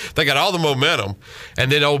trouble here. They got all the momentum.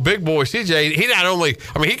 And then old big boy CJ,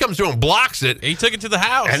 he comes through and blocks it. He took it to the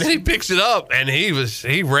house. And then he picks it up, and he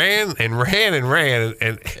ran and ran.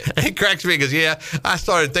 And he cracks me because, I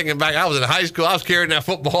started thinking back. I was in high school. I was carrying that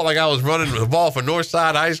football like I was running the ball for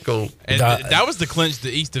Northside High School. And that was to clinch the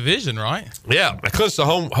East Division, right? Yeah, it clinched the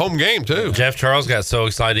home game, too. Jeff Charles got so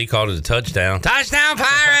excited he called it a touchdown. Touchdown,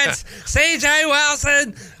 Pirates! C.J.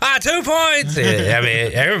 Wilson, 2 points!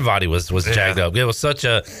 Everybody was jacked up. It was such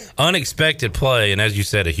a unexpected play, and as you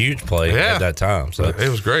said, a huge play at that time. So it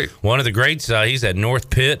was great. One of the greats. He's at North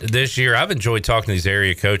Pitt this year. I've enjoyed talking to these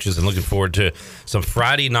area coaches and looking forward to some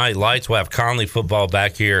Friday night lights. We'll have Conley football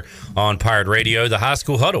back here on Pirate Radio. The high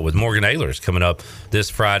school huddle with Morgan Ehlers coming up this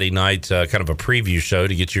Friday night, kind of a preview show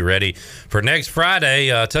to get you ready for next Friday.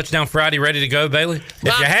 Touchdown Friday, ready to go, Bailey? If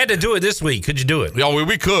you had to do it this week, could you do it? Yeah,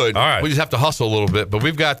 we could. All right. We just have to hustle a little bit. But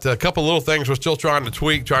we've got a couple little things we're still trying to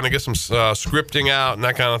tweak, trying to get some scripting out and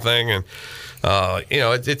that kind of thing. And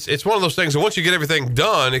it's one of those things that once you get everything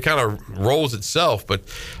done, it kind of rolls itself. But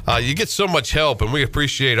you get so much help, and we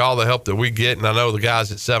appreciate all the help that we get. And I know the guys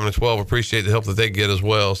at 7 and 12 appreciate the help that they get as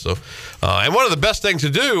well. So, and one of the best things to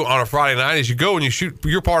do on a Friday night is you go and you shoot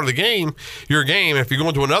your part of the game, your game. And if you're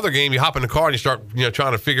going to another game, you hop in the car and you start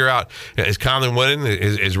trying to figure out, is Conlon winning?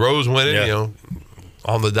 Is Rose winning? Yeah.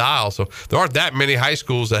 On the dial. So there aren't that many high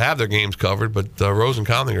schools that have their games covered, but Rose and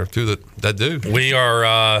Conley are two that do. We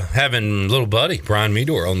are having little buddy Brian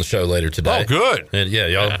Meador on the show later today. Oh, good. And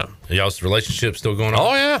y'all's relationship still going on?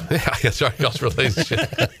 Oh, yeah. Yeah, sorry, y'all's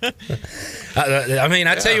relationship. I mean,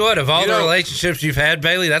 I tell you what, of all the relationships you've had,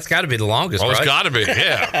 Bailey, that's got to be the longest, right? It's got to be,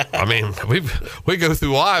 yeah. I mean, we go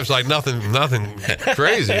through lives like nothing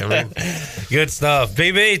crazy. I mean, good stuff.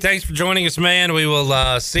 BB, thanks for joining us, man. We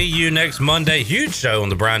will see you next Monday. Huge show on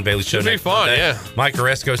the Brian Bailey Show. Should be fun, Monday. yeah. Mike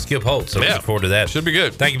Oresco, Skip Holt. So look forward to that. Should be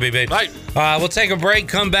good. Thank you, BB. Bye. We'll take a break,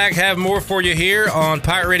 come back, have more for you here on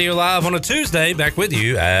Pirate Radio Live on a Tuesday. Back with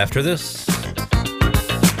you after this.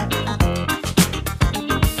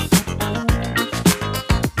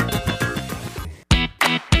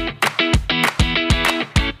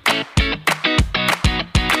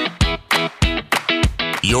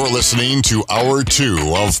 You're listening to Hour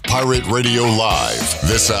 2 of Pirate Radio Live.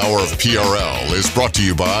 This hour of PRL is brought to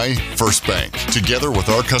you by First Bank. Together with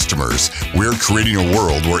our customers, we're creating a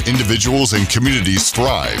world where individuals and communities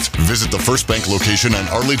thrive. Visit the First Bank location on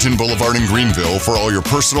Arlington Boulevard in Greenville for all your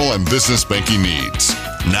personal and business banking needs.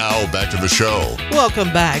 Now, back to the show.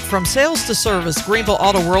 Welcome back. From sales to service, Greenville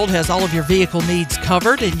Auto World has all of your vehicle needs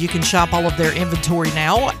covered, and you can shop all of their inventory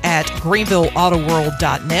now at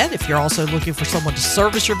greenvilleautoworld.net. If you're also looking for someone to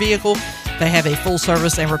service your vehicle, they have a full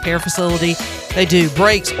service and repair facility. They do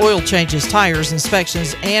brakes, oil changes, tires,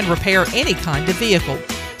 inspections, and repair any kind of vehicle.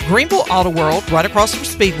 Greenville Auto World, right across from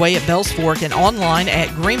Speedway at Bells Fork, and online at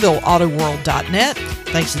greenvilleautoworld.net.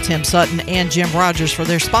 Thanks to Tim Sutton and Jim Rogers for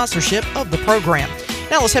their sponsorship of the program.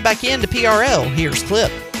 Now let's head back into PRL. Here's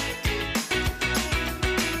Clip.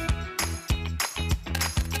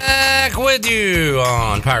 Back with you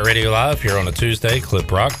on Pirate Radio Live here on a Tuesday.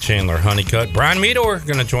 Clip Rock, Chandler Honeycutt, Brian Meador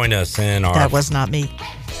going to join us in our... That was not me.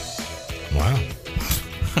 Wow.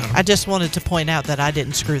 I just wanted to point out that I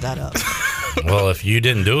didn't screw that up. Well, if you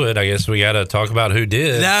didn't do it, I guess we got to talk about who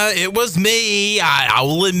did. No, it was me. I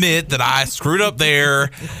will admit that I screwed up there.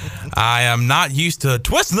 I am not used to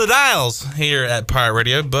twisting the dials here at Pirate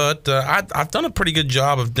Radio, but I've done a pretty good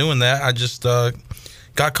job of doing that. I just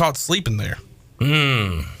got caught sleeping there.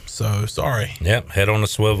 So, sorry. Yep, head on a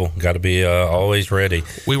swivel. Got to be always ready.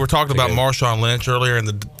 We were talking about Marshawn Lynch earlier and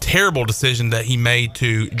the terrible decision that he made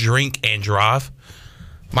to drink and drive.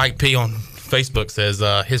 Mike P. on Facebook says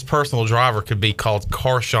his personal driver could be called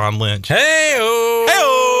Carshawn Lynch. Hey-o!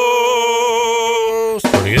 Hey-o!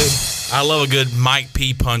 Pretty good. I love a good Mike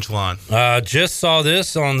P. punchline. Just saw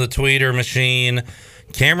this on the Twitter machine.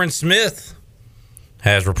 Cameron Smith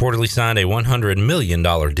has reportedly signed a $100 million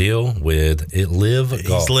deal with Live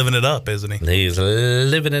Golf. He's living it up, isn't he? He's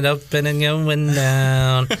living it up and going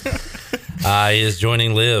down. He is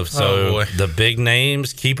joining Live. So the big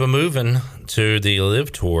names keep moving to the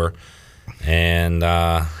Live Tour. And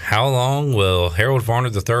how long will Harold Varner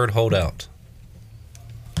III hold out?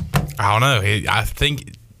 I don't know.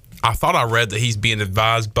 I thought I read that he's being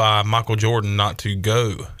advised by Michael Jordan not to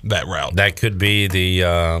go that route. That could be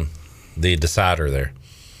the decider there.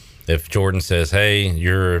 If Jordan says, "Hey,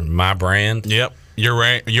 you're my brand," yep,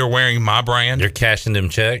 you're wearing my brand, you're cashing them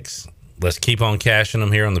checks. Let's keep on cashing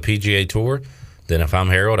them here on the PGA Tour. Then, if I'm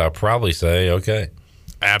Harold, I'll probably say, "Okay,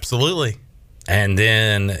 absolutely." And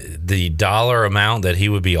then the dollar amount that he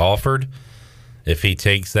would be offered if he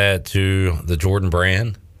takes that to the Jordan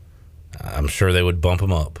brand, I'm sure they would bump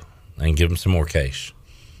him up and give him some more cash.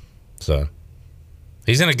 So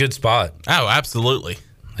he's in a good spot. Oh, absolutely.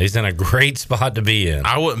 He's in a great spot to be in.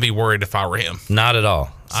 I wouldn't be worried if I were him. Not at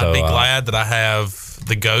all. I'd be glad that I have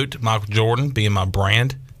the GOAT, Michael Jordan, being my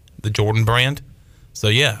brand, the Jordan brand. So,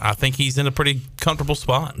 yeah, I think he's in a pretty comfortable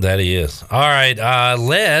spot. That he is. All right,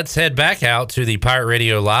 let's head back out to the Pirate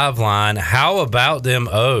Radio Live line. How about them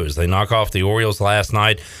O's? They knock off the Orioles last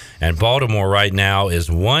night, and Baltimore right now is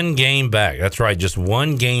one game back. That's right, just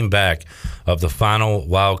one game back of the final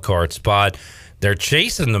wild card spot. They're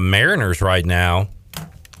chasing the Mariners right now,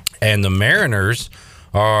 and the Mariners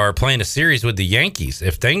are playing a series with the Yankees.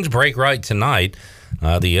 If things break right tonight,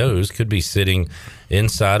 the O's could be sitting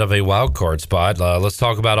inside of a wild card spot. Let's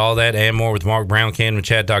talk about all that and more with Mark Brown,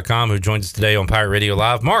 CamdenChat.com, who joins us today on Pirate Radio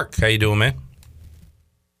Live. Mark, how you doing, man?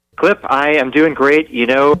 Clip, I am doing great.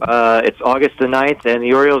 It's August the 9th, and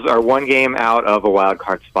the Orioles are one game out of a wild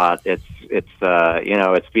card spot. It's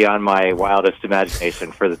beyond my wildest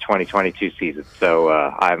imagination for the 2022 season. So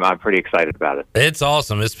I'm pretty excited about it. It's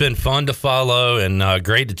awesome. It's been fun to follow and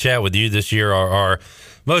great to chat with you this year. Our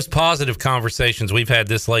most positive conversations we've had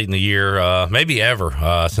this late in the year, maybe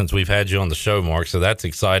ever, since we've had you on the show, Mark. So that's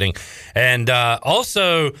exciting. And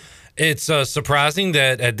also, it's surprising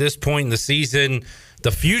that at this point in the season,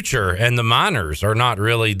 the future and the minors are not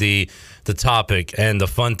really the topic and the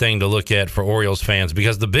fun thing to look at for Orioles fans,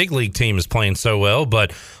 because the big league team is playing so well.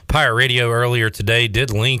 But Pirate Radio earlier today did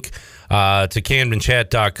link to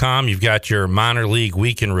CamdenChat.com. You've got your minor league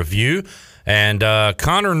week in review. And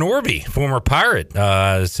Connor Norby, former Pirate,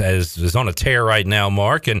 is on a tear right now,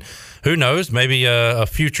 Mark. And who knows, maybe a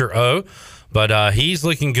future O. But he's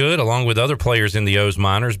looking good along with other players in the O's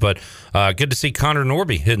minors. But good to see Connor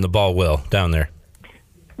Norby hitting the ball well down there.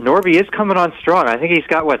 Norby is coming on strong. I think he's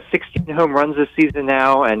got 16 home runs this season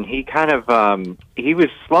now, and he kind of he was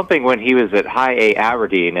slumping when he was at High A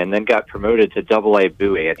Aberdeen, and then got promoted to Double A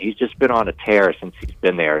Bowie, and he's just been on a tear since he's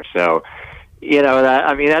been there. So,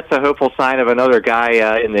 that's a hopeful sign of another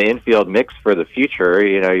guy in the infield mix for the future.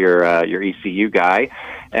 Your ECU guy,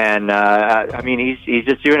 and he's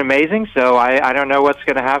just doing amazing. So I don't know what's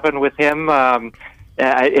going to happen with him.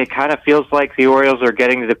 It kind of feels like the Orioles are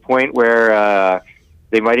getting to the point where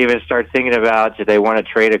they might even start thinking about, do they want to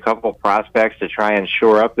trade a couple prospects to try and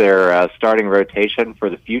shore up their starting rotation for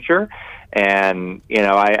the future? And,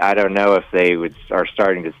 I don't know if they are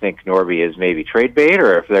starting to think Norby is maybe trade bait,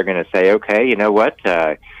 or if they're going to say, okay, you know what,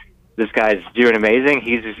 this guy's doing amazing.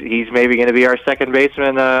 He's maybe going to be our second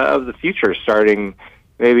baseman of the future, starting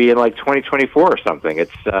maybe in 2024 or something.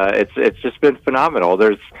 It's just been phenomenal.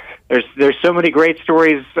 There's so many great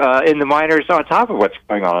stories in the minors on top of what's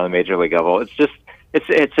going on the major league level.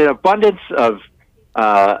 It's an abundance of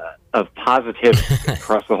positive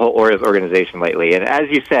across the whole Orioles organization lately. And as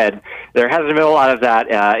you said, there hasn't been a lot of that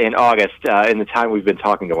in August in the time we've been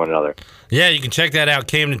talking to one another. Yeah, you can check that out,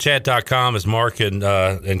 CamdenChat.com, as Mark and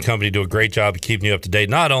company do a great job of keeping you up to date,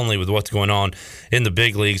 not only with what's going on in the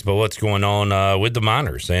big leagues, but what's going on with the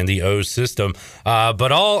minors and the O's system.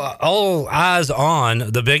 But all eyes on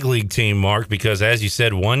the big league team, Mark, because as you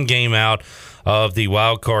said, one game out of the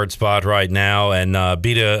wild card spot right now, and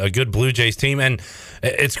beat a good Blue Jays team. And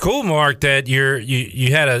it's cool, Mark, that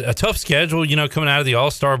you had a tough schedule, coming out of the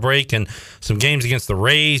All-Star break, and some games against the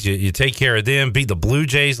Rays. You take care of them, beat the Blue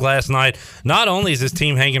Jays last night. Not only is this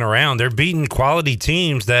team hanging around, they're beating quality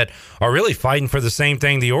teams that are really fighting for the same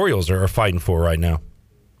thing the Orioles are fighting for right now.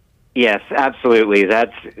 Yes, absolutely.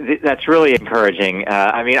 That's really encouraging.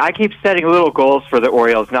 I keep setting little goals for the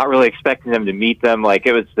Orioles, not really expecting them to meet them. Like,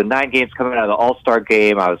 it was the 9 games coming out of the All-Star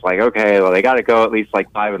game. I was like, okay, well, they got to go at least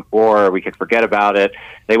 5-4. We could forget about it.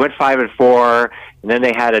 They went 5-4, and then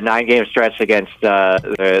they had a 9-game stretch against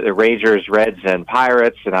the Rangers, Reds, and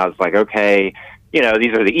Pirates. And I was like, okay, these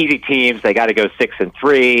are the easy teams. They got to go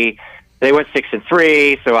 6-3. They went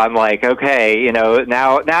 6-3, so I'm like, okay,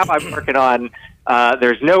 now I'm working on.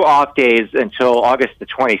 There's no off days until August the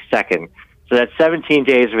 22nd. So that's 17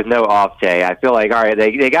 days with no off day. I feel like, all right,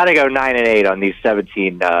 they got to go 9-8 on these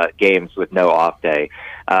 17 games with no off day.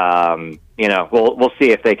 We'll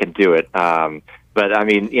see if they can do it. But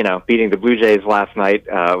beating the Blue Jays last night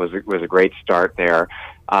was a great start there.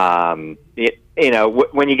 When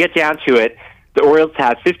you get down to it, the Orioles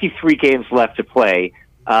have 53 games left to play.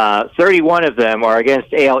 31 of them are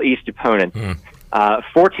against AL East opponents.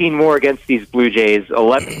 14 more against these Blue Jays,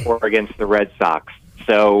 11 more against the Red Sox.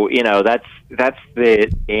 So, that's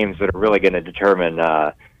the games that are really going to determine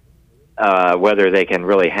whether they can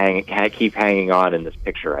really keep hanging on in this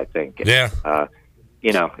picture, I think. Yeah.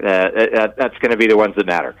 That's going to be the ones that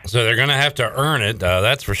matter. So they're going to have to earn it,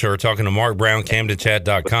 that's for sure. Talking to Mark Brown,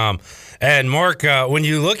 CamdenChat.com. And, Mark, when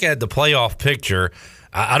you look at the playoff picture,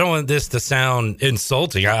 I don't want this to sound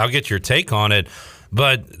insulting. I'll get your take on it.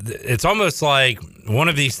 But it's almost like one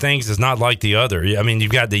of these things is not like the other. I mean,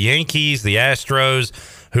 you've got the Yankees, the Astros,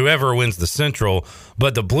 whoever wins the Central,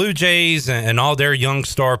 but the Blue Jays and all their young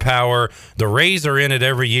star power, the Rays are in it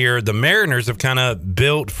every year. The Mariners have kind of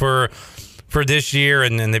built for this year,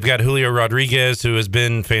 and they've got Julio Rodriguez, who has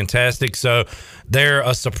been fantastic. So they're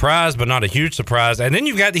a surprise, but not a huge surprise. And then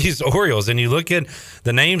you've got these Orioles, and you look at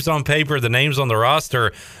the names on paper, the names on the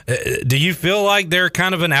roster. Do you feel like they're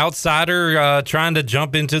kind of an outsider trying to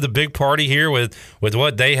jump into the big party here with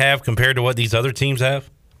what they have compared to what these other teams have?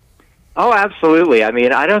 Oh, absolutely. I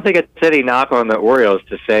mean, I don't think it's any knock on the Orioles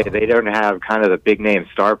to say they don't have kind of the big name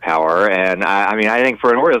star power. And I mean, I think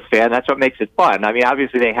for an Orioles fan, that's what makes it fun. I mean,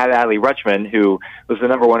 obviously they had Adley Rutschman, who was the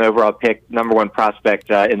number one overall pick, number one prospect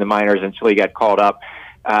in the minors until he got called up.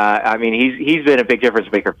 I mean, he's been a big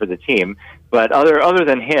difference maker for the team. But other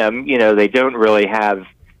than him, you know, they don't really have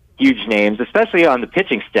huge names, especially on the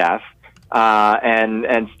pitching staff.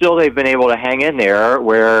 And still they've been able to hang in there,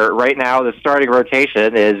 where right now the starting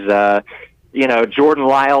rotation is, you know, Jordan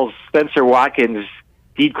Lyles, Spencer Watkins,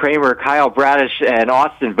 Dean Kramer, Kyle Bradish, and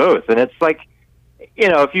Austin Voth. And it's like, you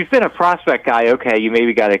know, if you've been a prospect guy, okay, you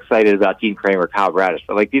maybe got excited about Dean Kramer, Kyle Bradish.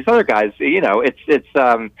 But like these other guys, you know, it's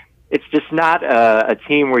just not a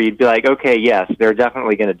team where you'd be like, okay, yes, they're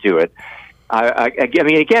definitely going to do it. I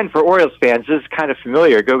mean, again, for Orioles fans, this is kind of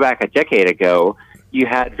familiar. Go back a decade ago, you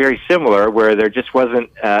had very similar, where there just wasn't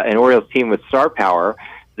an Orioles team with star power.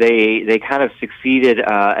 They kind of succeeded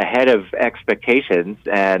ahead of expectations,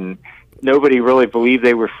 and nobody really believed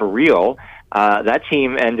they were for real. That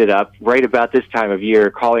team ended up right about this time of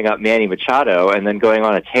year calling up Manny Machado and then going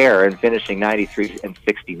on a tear and finishing 93 and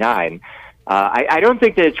 69. I don't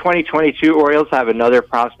think the 2022 Orioles have another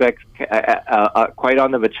prospect quite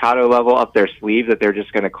on the Machado level up their sleeve that they're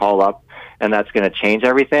just going to call up, and that's going to change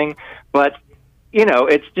everything. But, you know,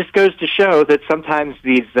 it just goes to show that sometimes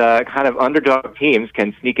these kind of underdog teams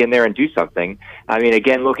can sneak in there and do something. I mean,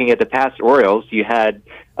 again, looking at the past Orioles, you had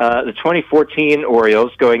the 2014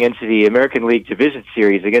 Orioles going into the American League Division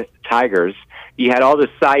Series against the Tigers. You had all the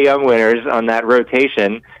Cy Young winners on that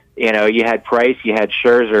rotation. You know, you had Price, you had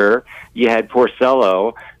Scherzer, you had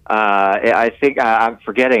Porcello. I think I'm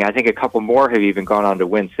forgetting. I think a couple more have even gone on to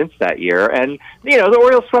win since that year. And, you know, the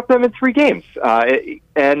Orioles swept them in 3 games.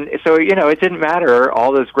 And so, you know, it didn't matter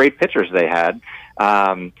all those great pitchers they had.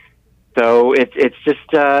 So it's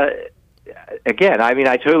just, again, I mean,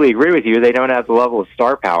 I totally agree with you. They don't have the level of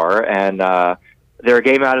star power, and they're a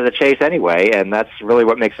game out of the chase anyway, and that's really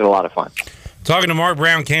what makes it a lot of fun. Talking to Mark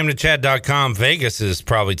Brown, CamdenChat.com, Vegas is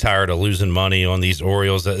probably tired of losing money on these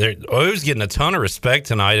Orioles. They're always getting a ton of respect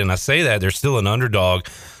tonight, and I say that they're still an underdog.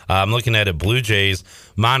 I'm looking at it, Blue Jays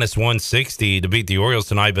minus 160 to beat the Orioles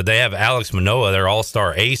tonight, but they have Alex Manoah, their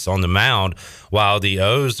all-star ace, on the mound, while the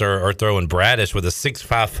O's are throwing Bradish with a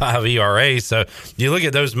 6.55 ERA. So you look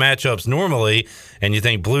at those matchups normally, and you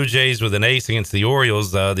think Blue Jays with an ace against the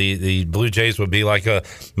Orioles, the Blue Jays would be like a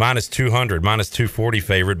minus 200, minus 240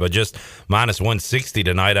 favorite, but just minus 160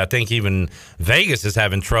 tonight. I think even Vegas is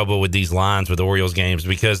having trouble with these lines with Orioles games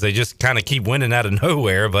because they just kind of keep winning out of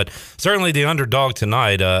nowhere. But certainly the underdog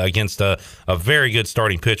tonight against a very good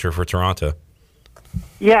starting pitcher for Toronto.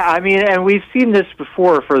 Yeah, I mean, and we've seen this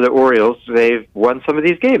before for the Orioles. They've won some of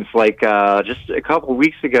these games. Like just a couple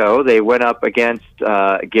weeks ago, they went up against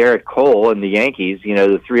Garrett Cole and the Yankees. You know,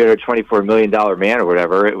 the $324 million man or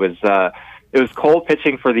whatever. It was Cole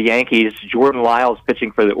pitching for the Yankees, Jordan Lyles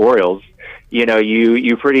pitching for the Orioles. You know,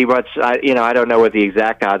 you pretty much, you know, I don't know what the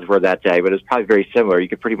exact odds were that day, but it was probably very similar. You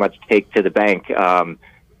could pretty much take to the bank.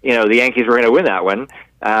 You know, the Yankees were going to win that one,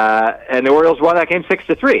 and the Orioles won that game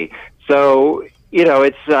 6-3. So, you know,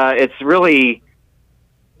 it's really,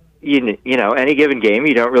 you know, any given game,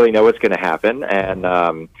 you don't really know what's going to happen.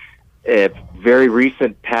 And if very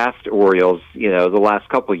recent past Orioles, you know, the last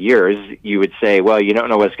couple of years, you would say, well, you don't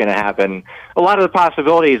know what's going to happen. A lot of the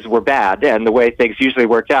possibilities were bad, and the way things usually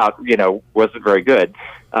worked out, you know, wasn't very good.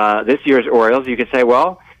 This year's Orioles, you could say,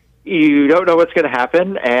 well, you don't know what's going to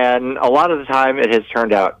happen, and a lot of the time it has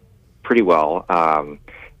turned out pretty well.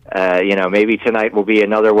 You know, maybe tonight will be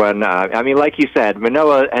another one. I mean, like you said,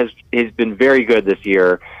 Manoah has been very good this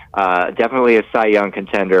year. Definitely a Cy Young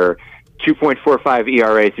contender. 2.45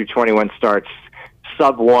 ERA through 21 starts,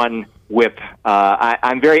 sub-1 WHIP.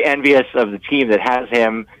 I'm very envious of the team that has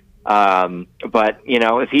him. But, you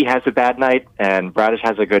know, if he has a bad night and Bradish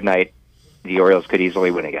has a good night, the Orioles could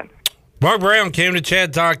easily win again. Mark Brown,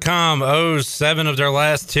 CamdenChat.com. O's 7 of their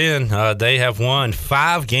last 10. They have won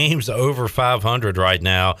 5 games over 500 right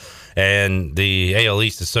now. And the AL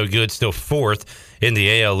East is so good, still 4th in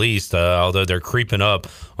the AL East, although they're creeping up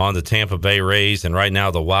on the Tampa Bay Rays. And right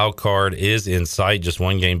now the wild card is in sight, just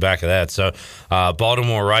 1 game back of that. So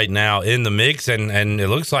Baltimore right now in the mix, and it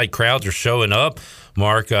looks like crowds are showing up.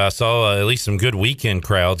 Mark, saw at least some good weekend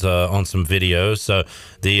crowds on some videos. So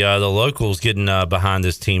the locals getting behind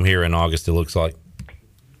this team here in August, it looks like.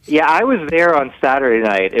 Yeah, I was there on Saturday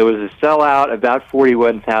night. It was a sellout, about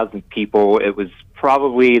 41,000 people. It was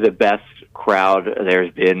probably the best crowd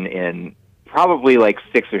there's been in probably like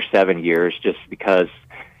 6 or 7 years, just because,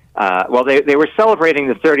 well, they were celebrating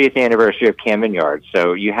the 30th anniversary of Camden Yards.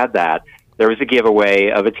 So you had that. There was a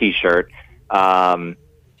giveaway of a T-shirt.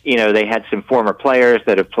 they had some former players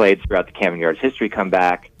that have played throughout the Camden Yards history come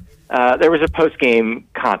back. There was a post-game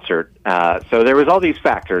concert. So there was all these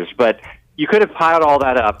factors, but you could have piled all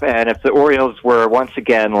that up, and if the Orioles were once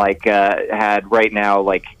again had right now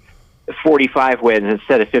 45 wins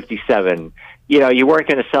instead of 57, you weren't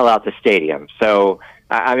going to sell out the stadium. So,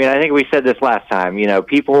 I think we said this last time,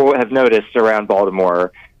 people have noticed around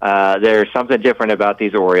Baltimore, there's something different about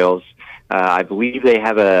these Orioles. I believe they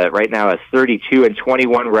have right now a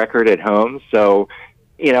 32-21 record at home. So,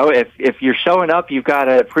 if you're showing up, you've got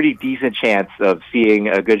a pretty decent chance of seeing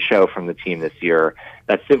a good show from the team this year.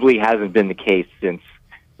 That simply hasn't been the case since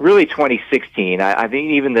really 2016. I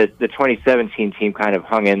think even the 2017 team kind of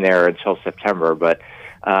hung in there until September, but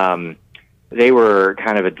they were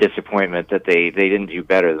kind of a disappointment that they didn't do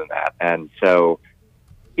better than that. And so,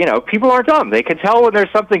 people aren't dumb. They can tell when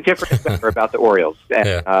there's something different about the Orioles.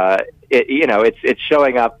 And, it's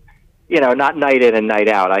showing up, not night in and night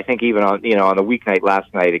out. I think even on the weeknight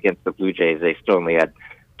last night against the Blue Jays, they still only had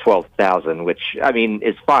 12,000, which,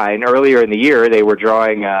 is fine. Earlier in the year, they were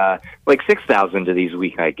drawing 6,000 to these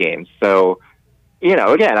weeknight games. So,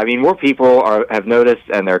 again, more people have noticed,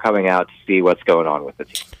 and they're coming out to see what's going on with the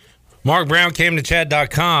team. Mark Brown,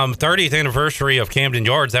 CamdenChat.com, 30th anniversary of Camden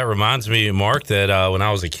Yards. That reminds me, Mark, that when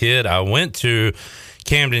I was a kid, I went to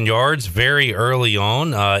Camden Yards very early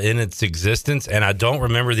on in its existence, and I don't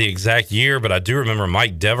remember the exact year, but I do remember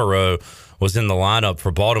Mike Devereaux was in the lineup for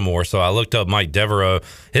Baltimore, so I looked up Mike Devereaux.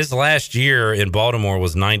 His last year in Baltimore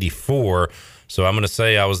was 94, so I'm going to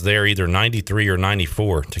say I was there either 93 or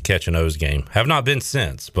 94 to catch an O's game. Have not been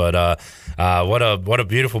since, but what a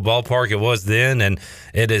beautiful ballpark it was then, and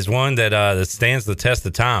it is one that stands the test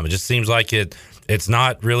of time. It just seems like it's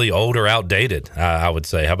not really old or outdated, I would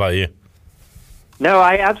say. How about you? No,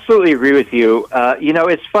 I absolutely agree with you.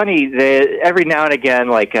 It's funny that every now and again,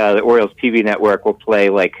 the Orioles TV network will play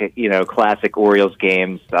classic Orioles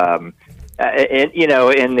games. In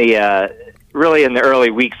the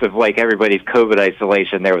early weeks of everybody's COVID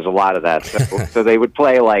isolation, there was a lot of that. So they would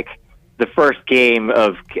play the first game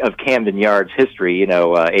of Camden Yards history,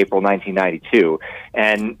 April 1992,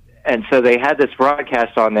 and so they had this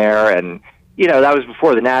broadcast on there, and that was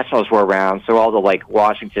before the Nationals were around, so all the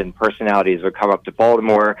Washington personalities would come up to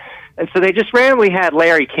Baltimore, and so they just randomly had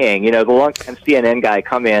Larry King, the longtime CNN guy,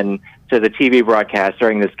 come in to the TV broadcast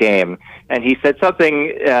during this game, and he said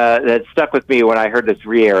something that stuck with me when I heard this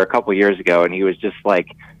re-air a couple years ago, and he was just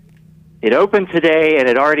like, "It opened today, and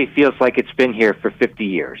it already feels like it's been here for 50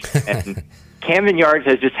 years." And Camden Yards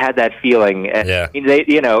has just had that feeling. Yeah.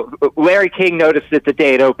 Larry King noticed it the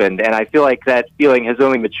day it opened, and I feel like that feeling has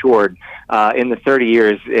only matured in the 30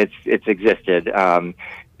 years it's existed.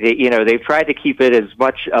 They've tried to keep it as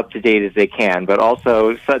much up to date as they can, but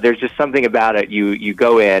also there's just something about it. You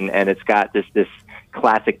go in, and it's got this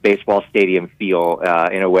classic baseball stadium feel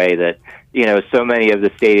in a way that so many of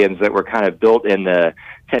the stadiums that were kind of built in the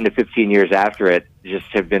 10 to 15 years after it just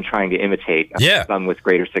have been trying to imitate, some with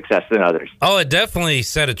greater success than others. Oh, it definitely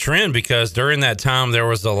set a trend, because during that time there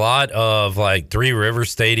was a lot of Three Rivers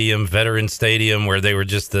Stadium, Veteran Stadium, where they were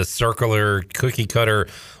just the circular cookie cutter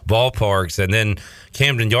ballparks, and then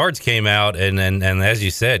Camden Yards came out and as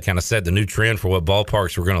you said, kind of set the new trend for what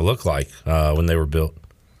ballparks were going to look like when they were built.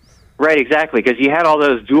 Right, exactly, because you had all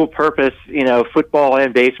those dual-purpose, football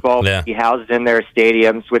and baseball housed in their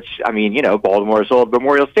stadiums, which, Baltimore's old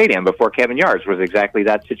Memorial Stadium before Camden Yards was exactly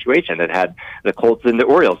that situation. It had the Colts and the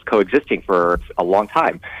Orioles coexisting for a long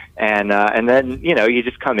time. And then, you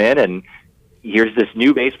just come in and here's this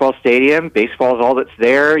new baseball stadium. Baseball is all that's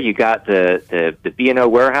there. You got the B&O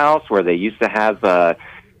warehouse where they used to have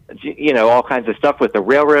all kinds of stuff with the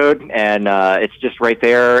railroad, and it's just right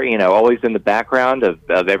there, always in the background of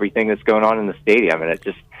everything that's going on in the stadium. And it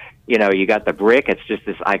just, you got the brick. It's just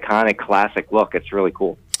this iconic, classic look. It's really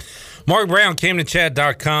cool. Mark Brown,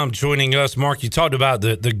 CamdenChat.com, joining us. Mark, you talked about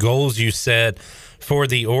the goals you set for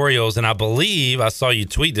the Orioles, and I believe I saw you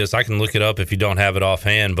tweet this. I can look it up if you don't have it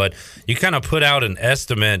offhand, but you kind of put out an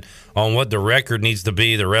estimate on what the record needs to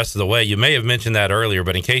be the rest of the way. You may have mentioned that earlier,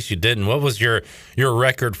 but in case you didn't, what was your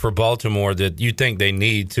record for Baltimore that you think they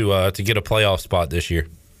need to get a playoff spot this year?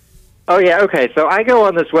 Oh, yeah, okay. So I go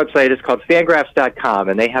on this website. It's called Fangraphs.com,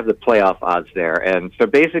 and they have the playoff odds there. And so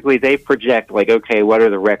basically they project, what are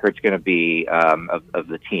the records going to be of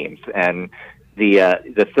the teams? And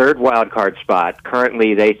the third wild card spot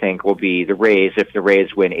currently they think will be the Rays if the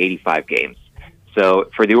Rays win 85 games. So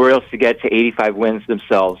for the Orioles to get to 85 wins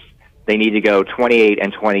themselves, they need to go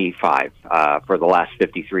 28-25 for the last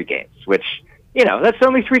 53 games, which, that's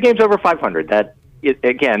only 3 games over 500.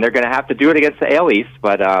 Again, they're going to have to do it against the AL East,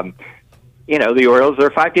 but, the Orioles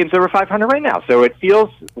are 5 games over 500 right now. So it feels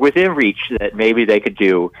within reach that maybe they could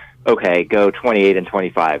go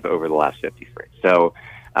 28-25 over the last 53. So,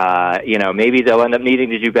 maybe they'll end up needing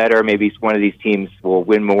to do better. Maybe one of these teams will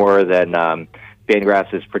win more than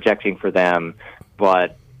Fangraphs is projecting for them.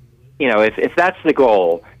 But, if that's the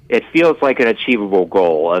goal, it feels like an achievable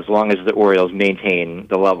goal as long as the Orioles maintain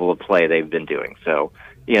the level of play they've been doing. So,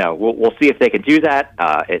 we'll see if they can do that.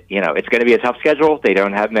 It's going to be a tough schedule. They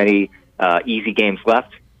don't have many easy games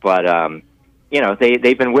left, but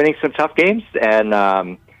they've been winning some tough games, and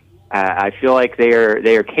I feel like they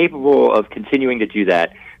are capable of continuing to do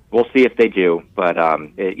that. We'll see if they do, but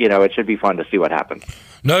it should be fun to see what happens.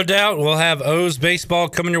 No doubt. We'll have O's baseball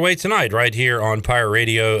coming your way tonight right here on Pirate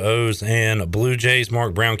Radio. O's and Blue Jays.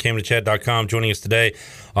 Mark Brown, CamdenChat.com, joining us today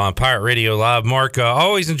on Pirate Radio Live. Mark,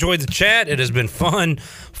 always enjoyed the chat. It has been fun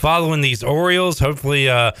following these Orioles. Hopefully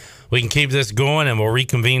we can keep this going, and we'll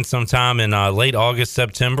reconvene sometime in late August,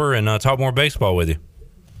 September, and talk more baseball with you.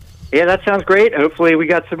 Yeah, that sounds great. Hopefully we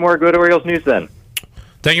got some more good Orioles news then.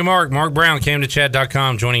 Thank you, Mark. Mark Brown,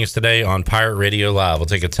 CamdenChat.com, joining us today on Pirate Radio Live. We'll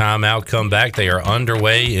take a timeout, come back. They are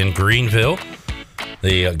underway in Greenville.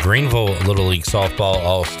 The Greenville Little League Softball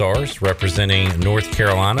All-Stars representing North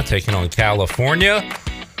Carolina, taking on California.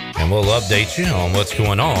 And we'll update you on what's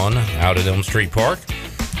going on out at Elm Street Park.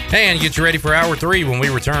 And get you ready for Hour 3 when we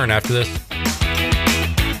return after this.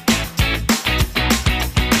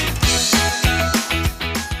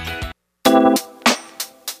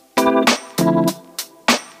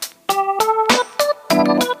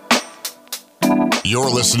 You're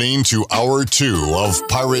listening to Hour 2 of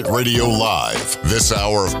Pirate Radio Live. This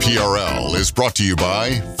hour of PRL is brought to you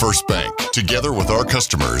by First Bank. Together with our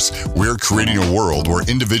customers, we're creating a world where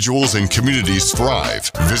individuals and communities thrive.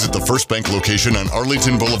 Visit the First Bank location on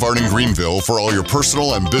Arlington Boulevard in Greenville for all your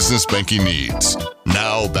personal and business banking needs.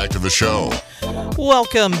 Now, back to the show.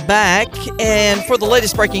 Welcome back. And for the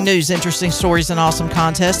latest breaking news, interesting stories, and awesome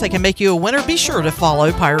contests that can make you a winner, be sure to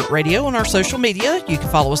follow Pirate Radio on our social media. You can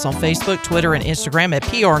follow us on Facebook, Twitter, and Instagram at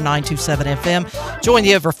PR927FM. Join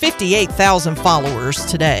the over 58,000 followers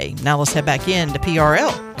today. Now let's head back into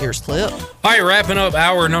PRL. Here's Clip. All right, wrapping up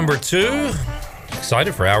hour number 2.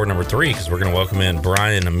 Excited for hour number 3 because we're going to welcome in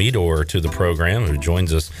Brian Meador to the program, who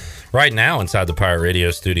joins us right now inside the Pirate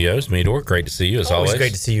Radio studios. Meador, great to see you as always.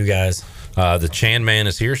 Great to see you guys. The Chan Man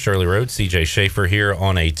is here, Shirley Rhodes, CJ Schaefer here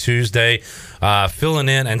on a Tuesday, filling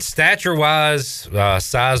in. And stature-wise,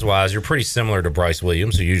 size-wise, you're pretty similar to Bryce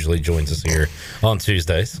Williams, who usually joins us here on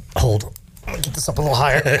Tuesdays. Hold on. I'm going to get this up a little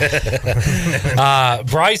higher.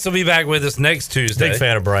 Bryce will be back with us next Tuesday. Big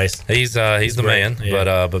fan of Bryce. He's the man.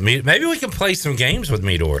 Yeah. But maybe we can play some games with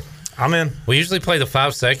Meador. I'm in. We usually play the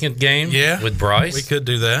 5-second game with Bryce. We could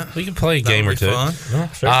do that. We can play a game or two. Fun. Yeah,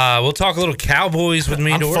 sure. We'll talk a little Cowboys with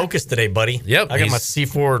Meador. I'm focused today, buddy. Yep. I got my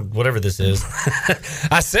C4, whatever this is.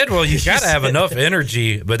 I said, well, you got to have enough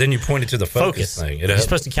energy, but then you pointed to the focus thing. You're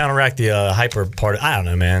supposed to counteract the hyper part. I don't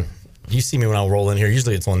know, man. You see me when I roll in here.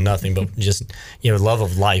 Usually it's on nothing, but just, love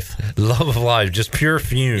of life. Love of life. Just pure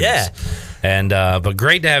fumes. Yeah. And but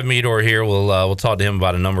great to have Meador here. We'll talk to him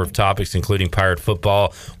about a number of topics, including Pirate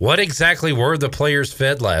football. What exactly were the players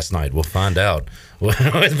fed last night? We'll find out. With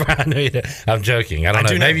Brian Meador. I'm joking. I don't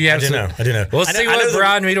know. Maybe you have some. I do know. We'll see what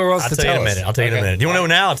Brian Meador wants to tell us. I'll tell you in a minute. You want to know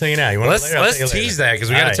now? I'll tell you now. You want let's tease that because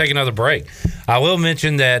we got to take another break. I will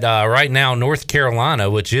mention that right now, North Carolina,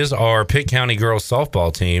 which is our Pitt County girls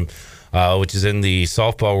softball team, which is in the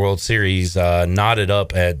Softball World Series, knotted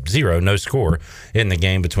up at 0, no score in the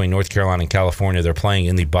game between North Carolina and California. They're playing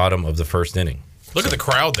in the bottom of the first inning. Look at the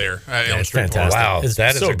crowd there. It's fantastic. Wow,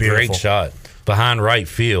 that is so a great shot. Behind right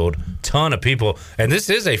field, ton of people. And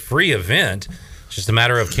this is a free event. It's just a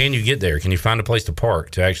matter of, can you get there? Can you find a place to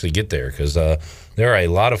park to actually get there? Because there are a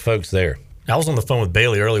lot of folks there. I was on the phone with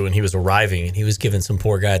Bailey earlier when he was arriving, and he was giving some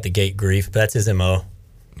poor guy at the gate grief. But that's his MO.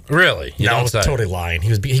 Really? No, I was totally lying.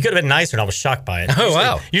 He could have been nicer, and I was shocked by it. Oh,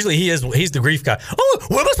 wow. Usually he's the grief guy. Oh,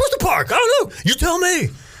 where am I supposed to park? I don't know. You tell me.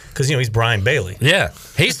 Because, he's Brian Bailey. Yeah.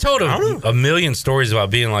 He's told a million stories about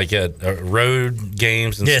being like at road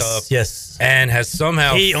games and stuff. Yes. And has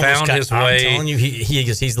somehow found his way. I'm telling you, he's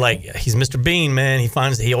Mr. Bean, man.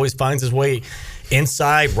 He always finds his way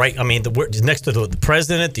inside, right? I mean, next to the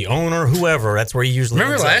president, the owner, whoever. That's where he usually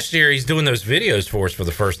Remember last year he's doing those videos for us for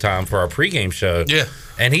the first time for our pregame show. Yeah.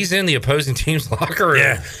 And he's in the opposing team's locker room.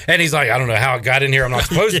 Yeah. And he's like, I don't know how I got in here. I'm not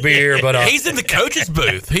supposed to be here. But he's in the coach's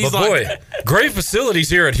booth. He's boy, great facilities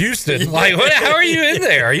here at Houston. Like, how are you in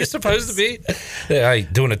there? Are you supposed to be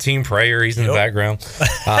doing a team prayer? He's in the background.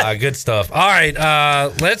 Good stuff. All right,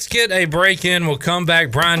 let's get a break in. We'll come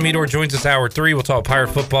back. Brian Meador joins us hour 3. We'll talk Pirate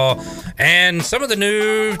football and some some of the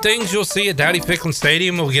new things you'll see at Dowdy Ficklen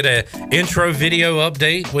Stadium. We'll get an intro video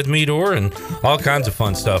update with Meador and all kinds of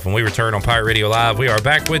fun stuff when we return on Pirate Radio Live. We are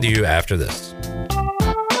back with you after this.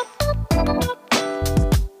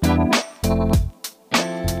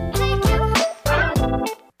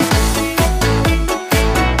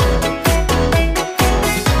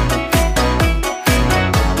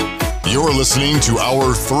 You're listening to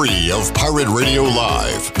Hour 3 of Pirate Radio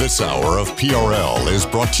Live. This hour of PRL is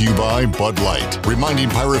brought to you by Bud Light, reminding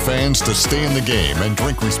Pirate fans to stay in the game and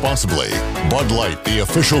drink responsibly. Bud Light, the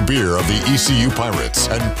official beer of the ECU Pirates,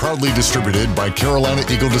 and proudly distributed by Carolina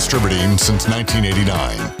Eagle Distributing since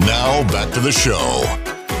 1989. Now, back to the show.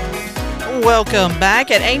 Welcome back.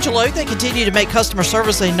 At Angel Oak, they continue to make customer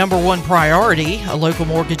service a #1 priority. A local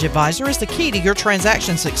mortgage advisor is the key to your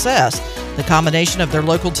transaction success. The combination of their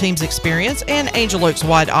local team's experience and Angel Oak's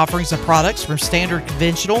wide offerings of products from standard,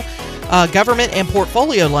 conventional, government, and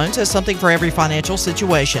portfolio loans has something for every financial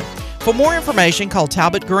situation. For more information, call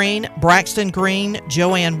Talbot Green, Braxton Green,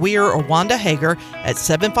 Joanne Weir, or Wanda Hager at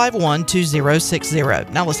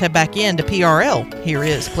 751-2060. Now let's head back into PRL. Here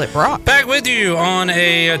is Clip Brock. Back with you on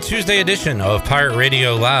a Tuesday edition of Pirate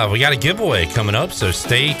Radio Live. We got a giveaway coming up, so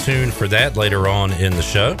stay tuned for that later on in the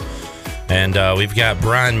show. And we've got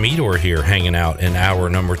Brian Meador here hanging out in hour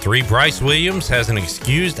number 3. Bryce Williams has an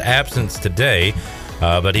excused absence today,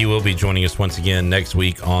 but he will be joining us once again next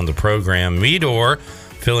week on the program. Meador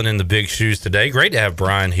filling in the big shoes today. Great to have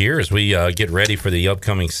Brian here as we get ready for the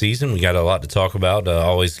upcoming season. We got a lot to talk about.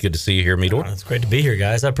 Always good to see you here, Meador. It's great to be here,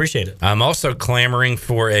 guys. I appreciate it. I'm also clamoring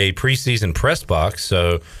for a preseason press box,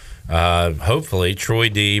 so hopefully Troy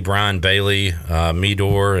D, Brian Bailey,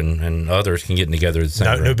 Meador, and others can get together at the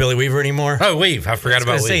same room. No Billy Weaver anymore? Oh, Weave. I forgot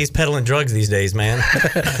about Weave. Say he's peddling drugs these days, man.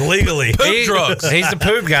 Legally. Poop drugs. He's the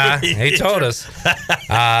poop guy. He told us.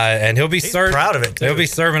 And he'll be proud of it, too. He'll be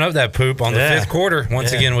serving up that poop on the fifth quarter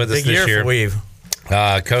once again with us Big this year. For Weave.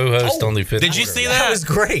 Co-host on the fifth. Did you see that? That was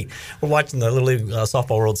great. We're watching the Little League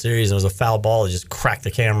Softball World Series, and it was a foul ball that just cracked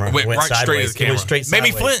the camera. Went right sideways. straight to the camera. It went straight Made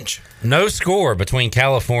me sideways. flinch. No score between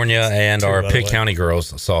California and our Pitt County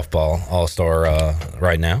girls softball all-star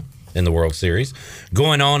right now in the World Series.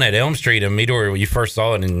 Going on at Elm Street, and Meador, you first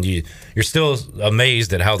saw it, and you're still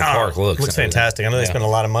amazed at how the park looks. It looks fantastic. I know they spent a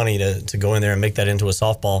lot of money to go in there and make that into a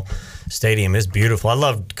softball stadium. It's beautiful. I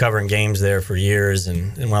loved covering games there for years,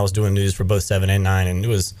 and when I was doing news for both 7 and 9, and it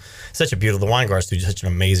was such a beautiful. The Weingart Studio did such an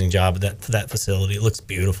amazing job at that facility. It looks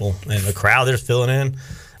beautiful, and the crowd there's filling in.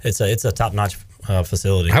 It's a top-notch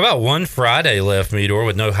facility. How about one Friday left, Meador,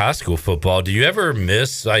 with no high school football? Do you ever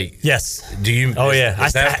miss, Yes. Do you? Oh, yeah.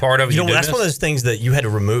 Is that part of it? That's one of those things that you had to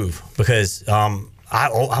remove because I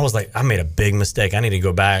was like, I made a big mistake. I need to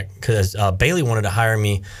go back because Bailey wanted to hire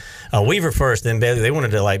me. Weaver first, then Bailey. They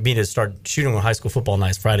wanted to me to start shooting on high school football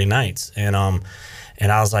nights, Friday nights, and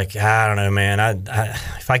I was like, I don't know, man.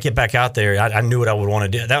 If I get back out there, I knew what I would want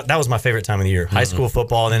to do. That was my favorite time of the year, high school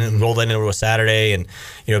football. And then roll that into a Saturday, and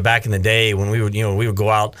back in the day when we would go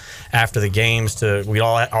out after the games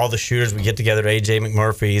all the shooters would get together at AJ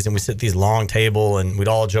McMurphy's, and we sit at these long table and we'd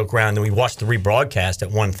all joke around. And we'd watch the rebroadcast at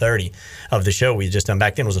 1:30 of the show we had just done.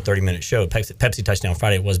 Back then it was a 30-minute show. Pepsi Touchdown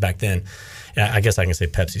Friday it was back then. I guess I can say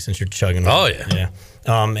Pepsi since you're chugging. Oh, yeah.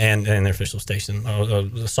 And their official station,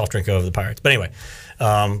 the soft drink of the Pirates. But anyway,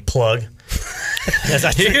 plug. as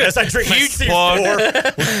I drink my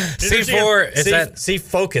C4. C4, is that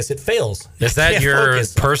C-Focus? It fails. Is that your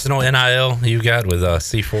personal NIL you got with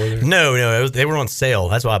C4 there? No, they were on sale.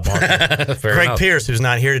 That's why I bought them. Greg enough. Pierce, who's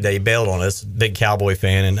not here today, bailed on us. Big Cowboy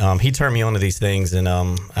fan, and he turned me onto these things, and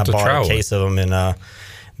I bought a case of them, and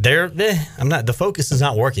I'm not. The focus is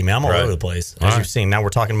not working, man. I'm all over the place, as you've seen. Now we're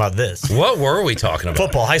talking about this. What were we talking about?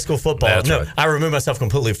 Football, high school football. That's right. I removed myself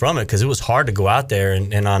completely from it because it was hard to go out there and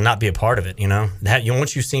not be a part of it.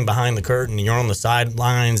 Once you've seen behind the curtain, and you're on the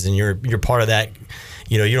sidelines, and you're part of that.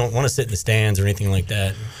 You don't want to sit in the stands or anything like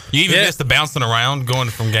that. You even missed the bouncing around, going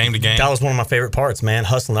from game to game. That was one of my favorite parts, man.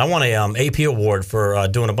 Hustling. I won a AP award for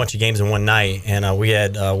doing a bunch of games in one night, and we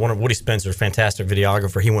had one of Woody Spencer, fantastic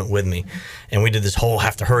videographer. He went with me, and we did this whole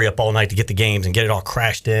have to hurry up all night to get the games and get it all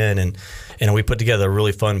crashed in, and we put together a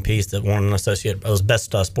really fun piece that won an associate. It was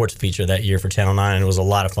best sports feature that year for Channel 9, and it was a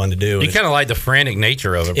lot of fun to do. You kind of like the frantic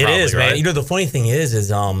nature of it. It probably, is, right? man. The funny thing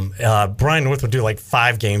is Brian North would do like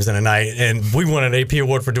 5 games in a night, and we won won an AP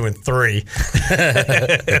award for doing 3.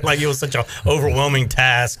 Like it was such an overwhelming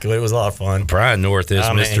task. It was a lot of fun. Brian North is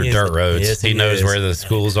Mr. Dirt Roads. Yes, he knows where the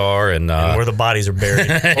schools are and where the bodies are buried.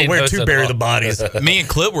 Or where to bury the bodies. Me and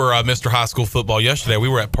Clip were Mr. High School football yesterday. We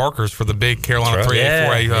were at Parker's for the big Carolina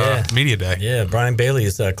 3A, 4A media day. Yeah, Brian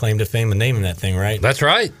Bailey's claim to fame and naming that thing, right? That's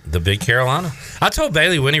right, the big Carolina. I told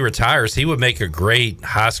Bailey when he retires, he would make a great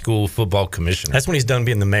high school football commissioner. That's when he's done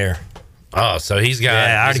being the mayor. Oh, so he's got.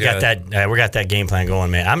 Yeah, I already got that. We got that game plan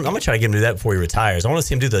going, man. I'm gonna try to get him to do that before he retires. I want to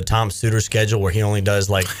see him do the Tom Suter schedule where he only does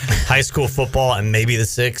like high school football and maybe the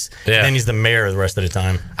 6. Yeah. And then he's the mayor the rest of the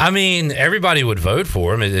time. I mean, everybody would vote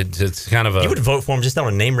for him. It's kind of a. You would vote for him just on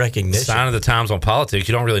a name recognition. Sign of the times on politics.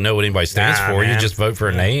 You don't really know what anybody stands for. Man. You just vote for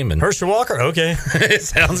a name. And Herschel Walker, okay, it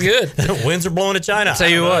sounds good. Winds are blowing to China. I'll tell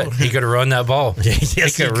you what, he could have run that ball.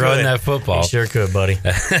 Yes, he could run that football. He sure could, buddy.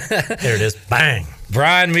 There it is. Bang.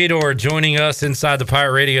 Brian Meador joining us inside the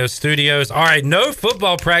Pirate Radio studios. All right, no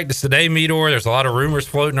football practice today, Meador. There's a lot of rumors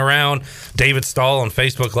floating around. David Stahl on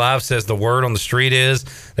Facebook Live says the word on the street is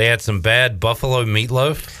they had some bad buffalo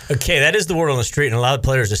meatloaf. Okay, that is the word on the street, and a lot of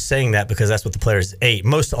players are saying that because that's what the players ate. A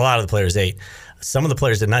lot of the players ate. Some of the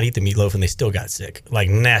players did not eat the meatloaf, and they still got sick, like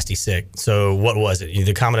nasty sick. So what was it?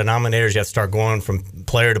 The common denominators, you have to start going from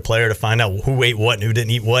player to player to find out who ate what and who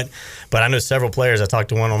didn't eat what. But I know several players. I talked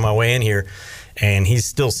to one on my way in here, and he's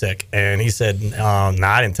still sick. And he said,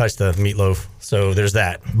 I didn't touch the meatloaf. So there's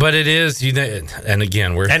that. But it is, and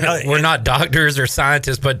again, we're not doctors or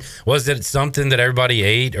scientists, but was it something that everybody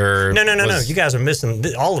ate? Or No. You guys are missing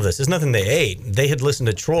all of this. There's nothing they ate. They had listened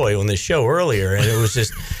to Troy on this show earlier, and it was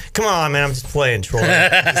just, come on, man, I'm just playing, Troy.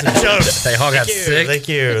 It's a joke. They all got sick. Thank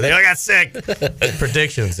you. They all got sick.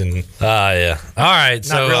 Predictions and yeah. All right. Not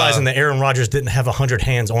so realizing that Aaron Rodgers didn't have 100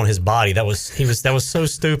 hands on his body. That was so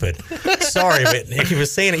stupid. Sorry, but he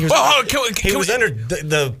was saying it. He was under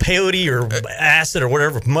the peyote or acid or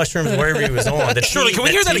whatever mushrooms, wherever he was on. Shirley, can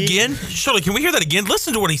we hear that again? Shirley, can we hear that again?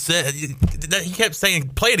 Listen to what he said. He kept saying,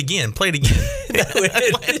 "Play it again, play it again."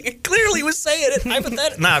 It clearly was saying it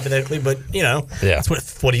hypothetically, not hypothetically, but that's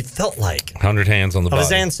what he felt like. 100 hands on the body of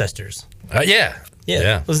his ancestors. Yeah.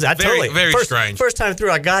 Very strange. First time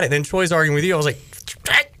through, I got it. Then Troy's arguing with you. I was like,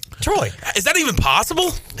 Troy, is that even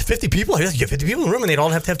possible? 50 people? You get 50 people in the room, and they'd all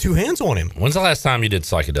have to have 2 hands on him. When's the last time you did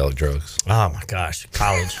psychedelic drugs? Oh my gosh,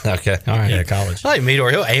 college. Okay, all right. Yeah, college. Like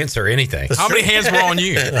Meador, he'll answer anything. How many hands were on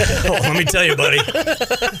you? Let me tell you, buddy.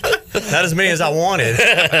 Not as many as I wanted.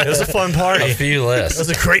 It was a fun party. A few less. It was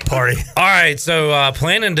a great party. All right, so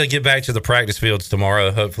planning to get back to the practice fields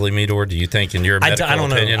tomorrow. Hopefully, Meador. Do you think, in your medical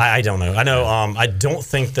opinion? I don't know. I know. I don't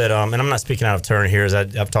think that. And I'm not speaking out of turn here. As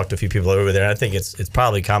I've talked to a few people over there. I think it's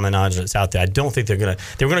probably common knowledge that's out there. I don't think they're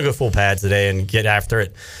gonna go full pads today and get after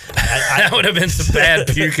it. That would have been some bad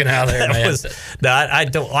puking out there, man.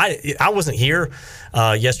 I wasn't here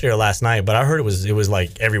yesterday or last night, but I heard it was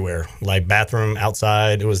like everywhere, like bathroom,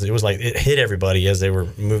 outside. It was like it hit everybody as they were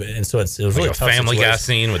moving, and so it was like really a tough Family situation. Guy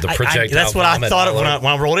scene with the projectile. That's what I thought of when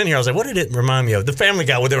I rolled in here. I was like, what did it remind me of? The Family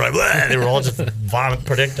Guy, where they were like, bleh, they were all just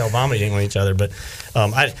projectile vomiting on each other. But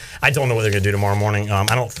I don't know what they're gonna do tomorrow morning.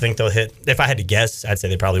 I don't think they'll hit. If I had to guess, I'd say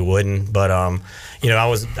they probably wouldn't. But I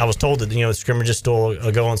was told that scrimmages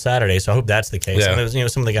still go on Saturday, so I hope that's the case. Yeah.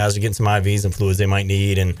 And some of the guys are getting some IVs and fluids they might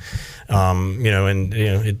need, and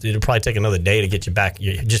it'll probably take another day to get you back.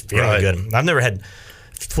 You're just feeling good. I've never had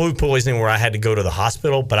food poisoning where I had to go to the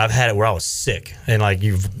hospital, but I've had it where I was sick, and like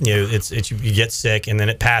you get sick and then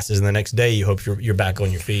it passes, and the next day you hope you're back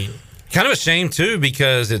on your feet. Kind of a shame, too,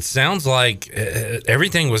 because it sounds like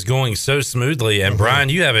everything was going so smoothly. And, Brian,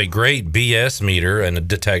 you have a great BS meter and a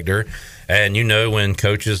detector. And you know when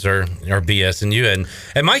coaches are BSing you. And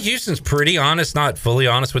Mike Houston's pretty honest, not fully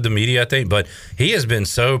honest with the media, I think, but he has been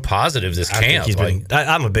so positive this camp.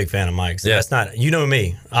 I'm a big fan of Mike's. Yeah. That's not,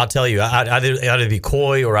 me. I'll tell you, I'd either be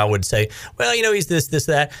coy or I would say, well, he's this,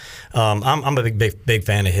 that. I'm a big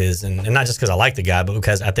fan of his, and not just because I like the guy, but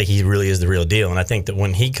because I think he really is the real deal. And I think that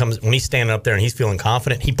when he's standing up there and he's feeling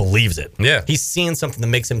confident, he believes it. Yeah, he's seeing something that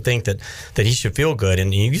makes him think that he should feel good.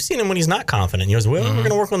 And you've seen him when he's not confident. He goes, well, we're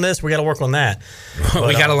going to work on this. We got to work on that. But,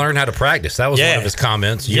 we got to learn how to practice. That was one of his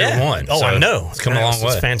comments. Year one. Oh, so I know. It's come a long way.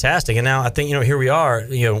 It's fantastic. And now I think here we are.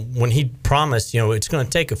 When he promised, it's going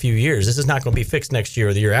to take a few years. This is not going to be fixed next year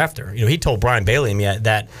or the year after. He told Brian Bailey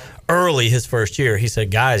that early his first year, he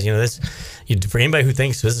said, guys, this. For anybody who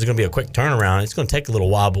thinks this is going to be a quick turnaround, it's going to take a little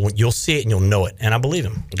while, but you'll see it and you'll know it. And I believe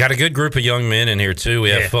him. Got a good group of young men in here, too. We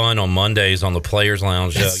have fun on Mondays on the Players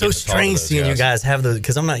Lounge. It's so strange seeing you guys have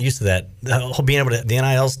because I'm not used to that. Being able to, the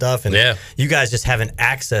NIL stuff, and you guys just having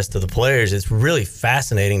access to the players. It's really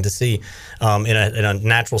fascinating to see in a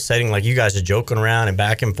natural setting like you guys are joking around and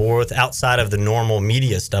back and forth outside of the normal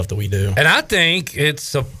media stuff that we do. And I think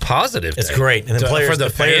it's a positive It's thing. great. And For the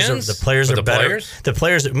players are better. The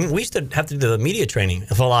players, we used to have to do the media training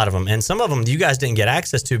for a lot of them. And some of them you guys didn't get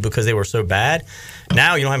access to because they were so bad.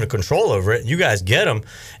 Now you don't have any control over it. You guys get them,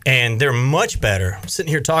 and they're much better. Sitting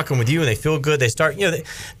here talking with you, and they feel good. They start, the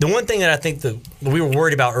one thing that I think that we were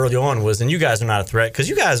worried about early on was, and you guys are not a threat, because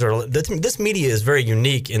you guys are, this media is very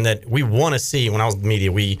unique in that we want to see, when I was in the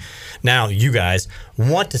media, you guys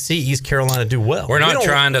want to see East Carolina do well. We're not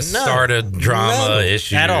trying to start a drama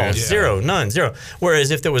issue. At all. Zero.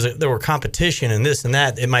 Whereas if there were competition and this and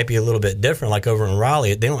that, it might be a little bit different, like over in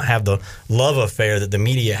Raleigh. They don't have the love affair that the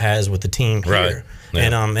media has with the team here. Right.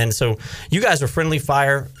 Yeah. And so you guys are friendly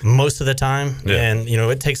fire most of the time, and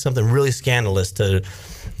it takes something really scandalous to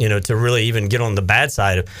really even get on the bad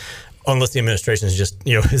side, unless the administration is just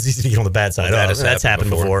it's easy to get on the bad side. That's happened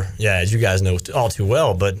before. Yeah, as you guys know all too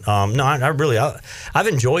well. But no, I've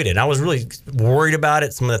enjoyed it. I was really worried about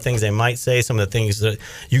it. Some of the things they might say, some of the things that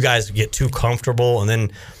you guys get too comfortable, and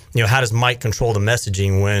then. How does Mike control the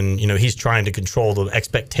messaging when he's trying to control the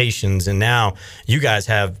expectations? And now you guys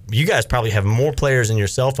probably have more players in your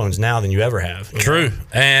cell phones now than you ever have. True,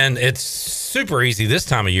 and it's super easy this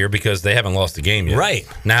time of year because they haven't lost a game yet. Right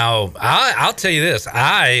now, I'll tell you this: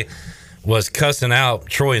 I was cussing out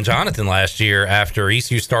Troy and Jonathan last year after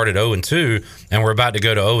ECU started 0-2, and we're about to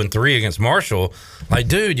go to 0-3 against Marshall. Like,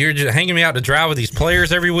 dude, you're just hanging me out to dry with these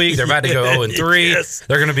players every week. They're about to go 0-3. Yes.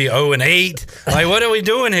 They're going to be 0-8. Like, what are we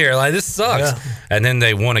doing here? Like, this sucks. Yeah. And then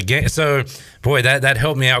they won a game. So, boy, that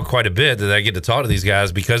helped me out quite a bit that I get to talk to these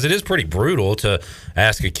guys, because it is pretty brutal to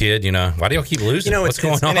ask a kid, why do y'all keep losing? What's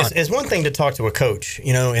going on? It's one thing to talk to a coach,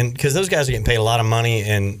 and because those guys are getting paid a lot of money,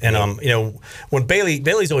 and when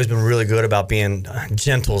Bailey's always been really good about being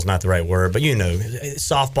gentle is not the right word, but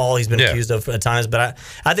softball he's been accused of at times, but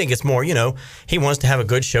I think it's more, he wants to have a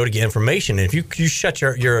good show to get information. And if you shut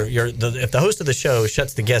if the host of the show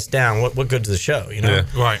shuts the guest down, what good does the show? Yeah.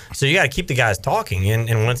 Right. So you got to keep the guys talking,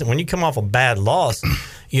 and when you come off a bad loss,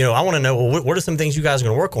 I want to know, well, what are some things you guys are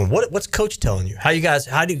going to work on? What's coach telling you? How you guys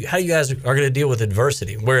are going to deal with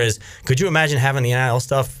adversity? Whereas, could you imagine having the NIL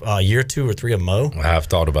stuff year 2 or 3 of Mo? I've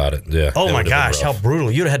thought about it. Yeah. Oh my gosh, how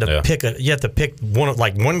brutal! You'd have had to you have to pick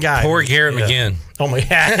one guy. Poor Garrett McGinn. Oh my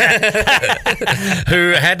God.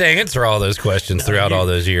 Who had to answer all those questions throughout all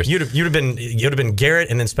those years. You'd have been Garrett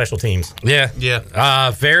and then special teams. Yeah.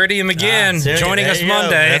 Verity and McGinn joining us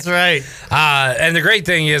Monday. That's right. And the great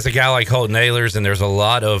thing is a guy like Holton Ahlers, and there's a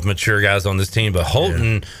lot of mature guys on this team, but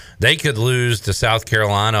Holton, they could lose to South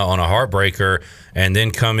Carolina on a heartbreaker and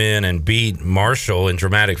then come in and beat Marshall in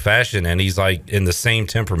dramatic fashion, and he's like in the same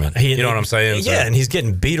temperament. You know what I'm saying? Yeah, and he's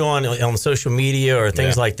getting beat on social media or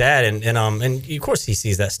things like that, and of course he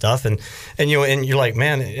sees that stuff, and you're like,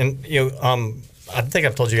 man, I think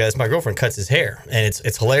I've told you guys, my girlfriend cuts his hair, and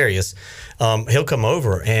it's hilarious. He'll come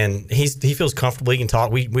over and he feels comfortable. He can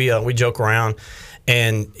talk. We joke around.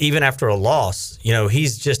 And even after a loss,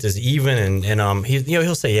 he's just as even, and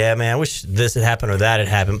he'll say, "Yeah, man, I wish this had happened or that had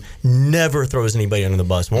happened." Never throws anybody under the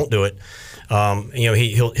bus. Won't do it.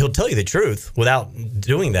 He'll tell you the truth without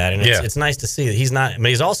doing that, and it's nice to see that he's not. But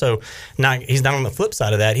he's also not. He's not on the flip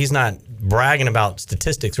side of that. He's not bragging about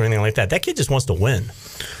statistics or anything like that. That kid just wants to win.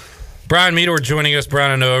 Brian Meador joining us.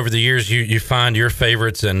 Brian, I know over the years you find your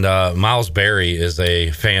favorites, and Miles Berry is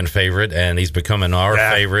a fan favorite, and he's becoming our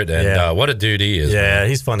favorite. And what a dude he is! Yeah, man.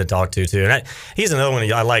 He's fun to talk to too. And he's another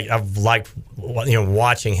one I like. I've liked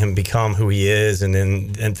watching him become who he is,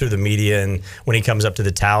 and through the media, and when he comes up to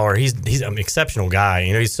the tower, he's an exceptional guy.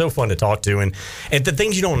 He's so fun to talk to, and the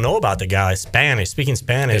things you don't know about the guy, speaking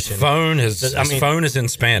Spanish. His phone is in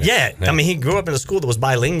Spanish. Yeah, I mean, he grew up in a school that was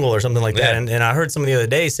bilingual or something like that, and I heard somebody the other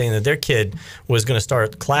day saying that their kid was going to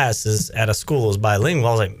start classes at a school that was bilingual.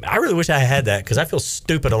 I was like, I really wish I had that, because I feel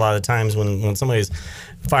stupid a lot of the times when somebody's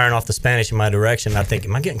firing off the Spanish in my direction. I think,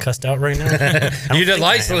 am I getting cussed out right now? You'd at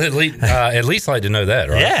least like to know that,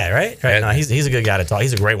 right? Yeah, right. No, he's a good guy to talk.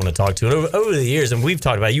 He's a great one to talk to. And over the years, and we've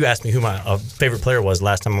talked about it, you asked me who my favorite player was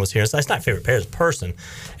last time I was here. So it's not favorite player, it's person.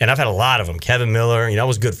 And I've had a lot of them. Kevin Miller, I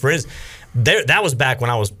was good friends. That was back when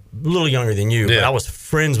I was a little younger than you, but I was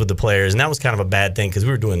friends with the players, and that was kind of a bad thing, because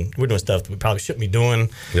we're doing stuff that we probably shouldn't be doing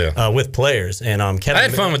with players. And Kevin, I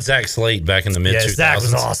had fun with Zach Slate back in the mid 2000s. Yeah, Zach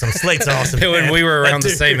was awesome. Slate's awesome. When we were around the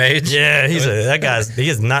same age. Yeah, he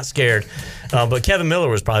is not scared. But Kevin Miller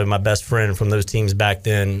was probably my best friend from those teams back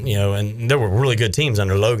then, and there were really good teams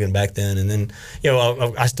under Logan back then. And then,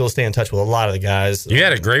 I still stay in touch with a lot of the guys. You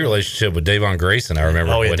had a great relationship with Davon Grayson, I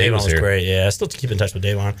remember. Oh, yeah, when he Davon was here. great. Yeah, I still keep in touch with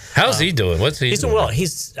Davon. How's he doing? What's he He's doing well.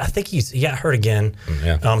 I think he got hurt again.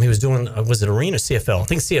 Yeah. He was doing, was it Arena or CFL? I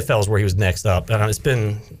think CFL is where he was next up. It's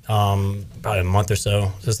been probably a month or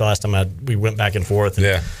so since the last time we went back and forth.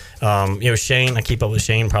 And, Shane, I keep up with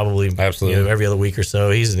Shane probably every other week or so.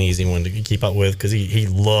 He's an easy one to keep up with because he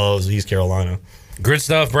loves East Carolina. Good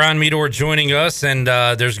stuff. Brian Meador joining us, and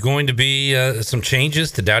there's going to be some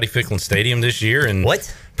changes to Dowdy Ficklen Stadium this year. And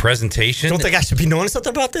what? Presentation. Don't think I should be knowing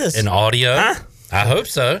something about this. And audio. Huh? I hope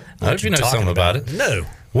so. I hope you know something about it. No.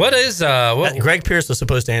 What is Greg Pierce was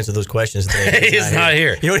supposed to answer those questions today. He's not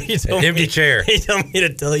here. You know what he told Empty me? chair. He told me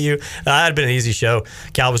to tell you it had been an easy show.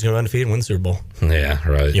 Cal was going to undefeated and win the Super Bowl. Yeah,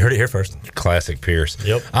 right. You heard it here first. Classic Pierce.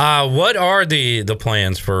 Yep. What are the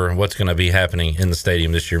plans for what's going to be happening in the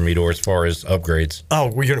stadium this year, Meador, as far as upgrades? Oh,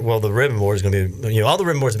 the ribbon board is going to be, all the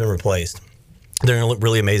ribbon boards have been replaced. They're going to look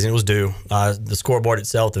really amazing. It was due. The scoreboard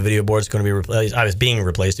itself, the video board is going to be replaced. I was being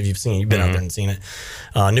replaced. If you've been out there and seen it.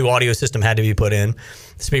 New audio system had to be put in.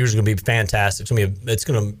 The speakers are going to be fantastic. It's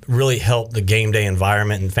going to really help the game day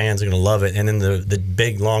environment, and fans are going to love it. And then the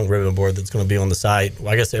big long ribbon board that's going to be on the site.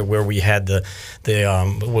 I guess where we had the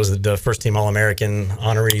first team All-American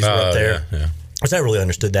honorees were up there. Yeah. Which I really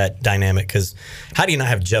understood that dynamic, because how do you not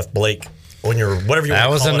have Jeff Blake on your whatever you want to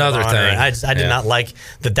call it? That was another thing. I did not like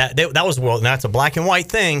that was now it's a black and white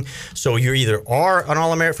thing. So you either are an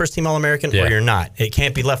All-American, first team All-American, or you're not. It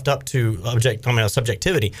can't be left up to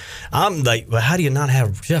subjectivity. I'm like, well, how do you not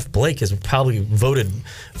have Jeff Blake is probably voted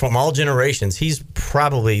from all generations. He's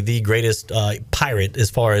probably the greatest Pirate as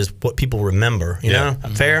far as what people remember. You know,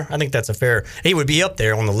 fair. I think that's a fair. He would be up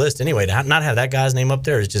there on the list anyway. To not have that guy's name up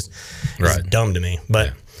there is just dumb to me.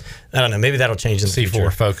 But. I don't know. Maybe that'll change in the future.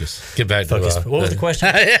 C4, focus. Get back to what was the question?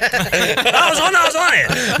 I was on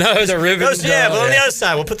it. No, the ribbons. Yeah, but on the other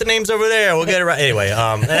side, we'll put the names over there. We'll get it right. Anyway,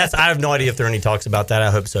 I have no idea if there are any talks about that. I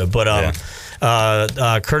hope so. But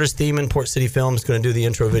Curtis Thiemann, Port City Films, is going to do the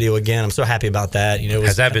intro video again. I'm so happy about that.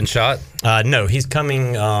 Has that been shot? No, he's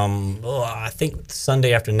coming. I think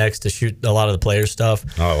Sunday after next to shoot a lot of the players' stuff.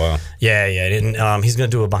 Oh wow. Yeah. And he's going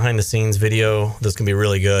to do a behind the scenes video that's going to be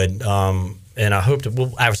really good. And I hope we'll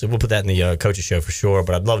put that in the coaches show for sure.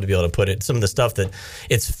 But I'd love to be able to put it some of the stuff that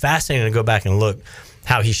it's fascinating to go back and look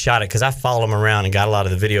how he shot it, because I followed him around and got a lot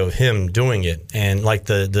of the video of him doing it, and like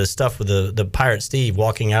the stuff with the Pirate Steve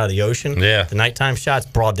walking out of the ocean. Yeah, the nighttime shots,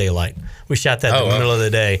 broad daylight. We shot that in the middle of the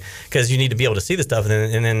day because you need to be able to see the stuff,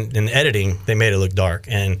 and then in editing they made it look dark,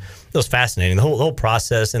 and it was fascinating. The whole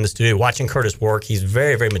process in the studio, watching Curtis work, he's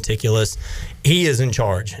very, very meticulous. He is in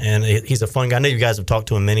charge, and he's a fun guy. I know you guys have talked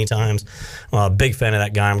to him many times. Big fan of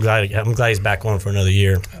that guy. I'm glad he's back on for another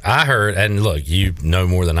year. I heard, and look, you know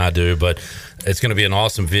more than I do, but it's going to be an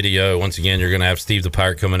awesome video. Once again, you're going to have Steve the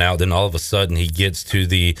Pirate coming out. Then all of a sudden, he gets to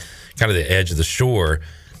the kind of the edge of the shore,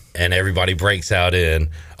 and everybody breaks out in and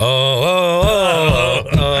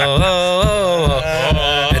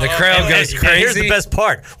the crowd goes crazy. Here's the best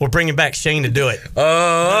part: we're bringing back Shane to do it.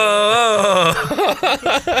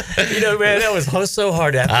 Man, that was so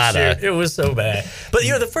hard to shoot. It was so bad. But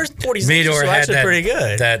the first 40 seconds were actually pretty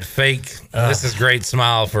good. That fake. This is great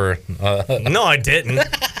smile for. No, I didn't.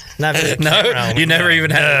 No, you never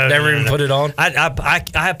even put it on.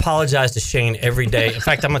 I apologize to Shane every day. In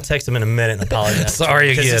fact, I'm gonna text him in a minute and apologize. Sorry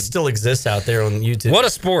again. It still exists out there on YouTube. What a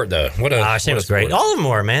sport, though. Shane was great. All of them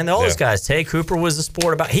were, man. All those guys. Tay Cooper was the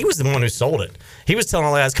sport about. He was the one who sold it. He was telling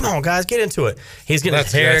all the guys, "Come on, guys, get into it." He's getting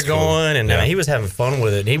his hair going, and he was having fun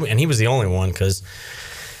with it. And he was the only one, because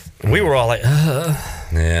we were all like,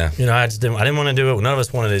 yeah. I didn't want to do it. None of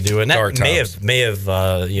us wanted to do it. And that may have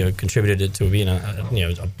contributed it to being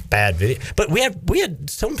a bad video. But we had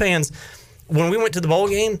some fans when we went to the bowl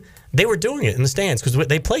game. They were doing it in the stands because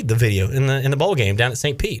they played the video in the bowl game down at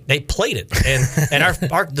St. Pete. They played it, and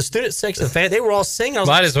the student section of the fans, they were all singing. I was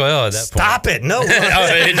Might as well at that stop point. It! No, no,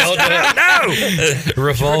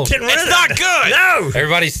 revolt. It's not good. No,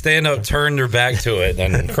 everybody stand up, turn their back to it,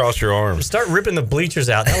 and cross your arms. Start ripping the bleachers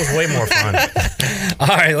out. That was way more fun.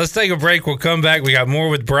 All right, let's take a break. We'll come back. We got more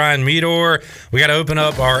with Brian Meador. We got to open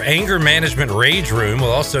up our anger management rage room.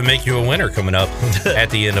 We'll also make you a winner coming up at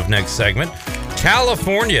the end of next segment.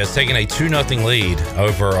 California is taking a 2-0 lead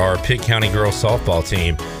over our Pitt County girls softball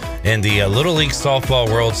team in the Little League Softball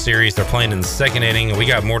World Series. They're playing in the second inning. We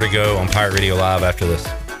got more to go on Pirate Radio Live after this.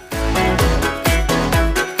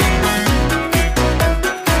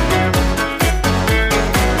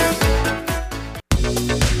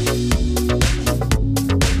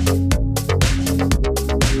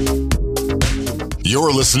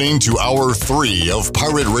 You're listening to Hour 3 of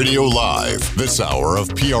Pirate Radio Live. This hour of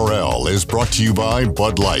PRL is brought to you by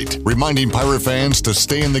Bud Light, reminding Pirate fans to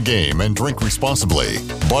stay in the game and drink responsibly.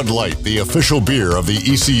 Bud Light, the official beer of the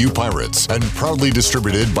ECU Pirates, and proudly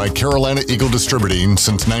distributed by Carolina Eagle Distributing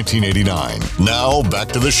since 1989. Now, back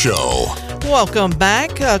to the show. Welcome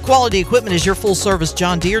back. Quality Equipment is your full-service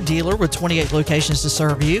John Deere dealer with 28 locations to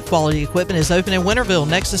serve you. Quality Equipment is open in Winterville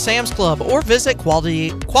next to Sam's Club, or visit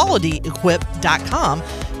qualityequip.com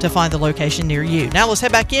to find the location near you. Now let's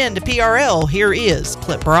head back in to PRL. Here is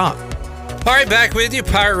Clip Brock. All right, back with you,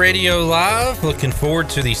 Pirate Radio Live. Looking forward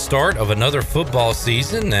to the start of another football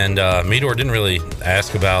season. And Meador didn't really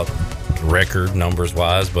ask about record numbers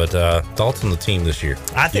wise, but thoughts on the team this year?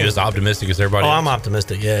 I think you as optimistic as everybody else? I'm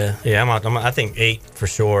optimistic. Yeah. I think 8 for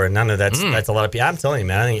sure, and I know that's a lot of people. I'm telling you,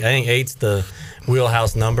 man. I think 8's the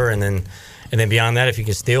wheelhouse number, and then beyond that, if you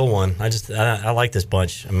can steal one, I like this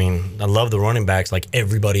bunch. I mean, I love the running backs, like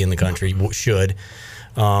everybody in the country should,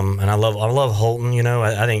 and I love Holton.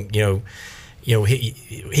 I think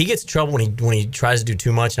he gets in trouble when he tries to do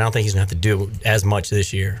too much, and I don't think he's gonna have to do as much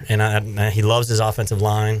this year. And he loves his offensive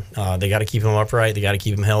line. They got to keep him upright. They got to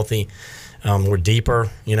keep him healthy. We're deeper.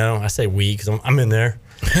 I say we because I'm in there.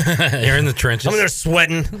 You're in the trenches. I'm in there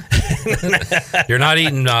sweating. You're not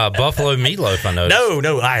eating buffalo meatloaf, I noticed. No,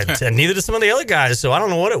 neither did some of the other guys, so I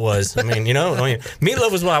don't know what it was.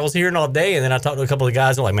 Meatloaf was what I was hearing all day, and then I talked to a couple of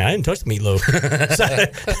guys, and I'm like, man, I didn't touch the meatloaf. So,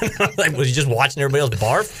 like, was you just watching everybody else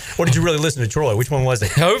barf, or did you really listen to Troy? Which one was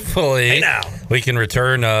it? Hopefully, we can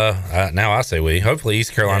return, now I say we, hopefully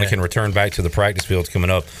East Carolina can return back to the practice fields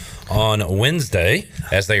coming up on Wednesday,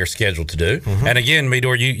 as they are scheduled to do. And again,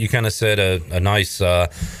 Meador, you kind of said a nice,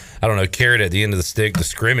 carrot at the end of the stick. The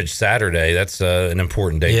scrimmage Saturday, that's an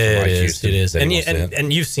important day for Mike Houston. It is.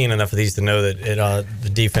 And you've seen enough of these to know that the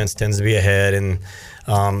defense tends to be ahead. And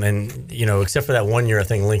except for that one year, I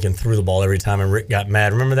think Lincoln threw the ball every time, and Rick got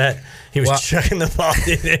mad. Remember that? He was chucking the ball.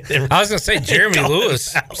 I was going to say, Jeremy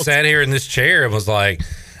Lewis sat here in this chair and was like,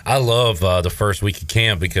 I love the first week of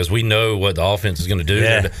camp because we know what the offense is going to do.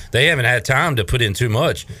 Yeah. They haven't had time to put in too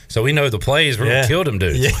much, so we know the plays we're going to kill them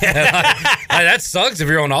dudes. Yeah. That sucks if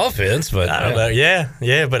you're on offense, but I don't know. Yeah,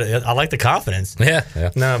 but I like the confidence. Yeah.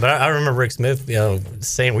 No, but I remember Rick Smith,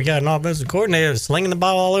 saying we got an offensive coordinator slinging the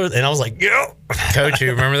ball all over, and I was like, yo, Coach, you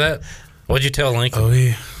remember that? What'd you tell Lincoln? Oh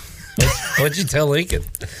yeah. What'd you tell Lincoln?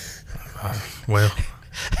 Well,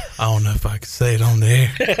 I don't know if I could say it on the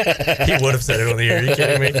air. He would have said it on the air. Are you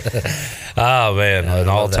kidding me? Oh, man. An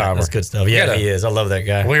all-timer. That's good stuff. Yeah, he is. I love that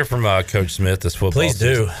guy. We'll hear from Coach Smith this football Please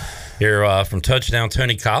season. do. Hear from Touchdown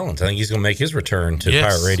Tony Collins. I think he's going to make his return to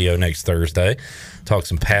Pirate Radio next Thursday. Talk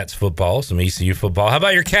some Pats football, some ECU football. How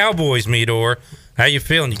about your Cowboys, Meador? How you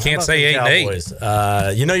feeling? You can't say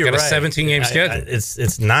 8-8. You're got right. a 17-game schedule. It's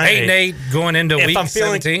 9-8 going into week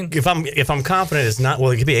 17. If I'm confident, it's not.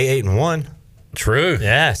 Well, it could be 8-1. True.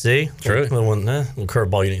 Yeah, see? True. Little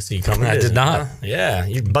curveball you didn't see coming. I did not. Yeah,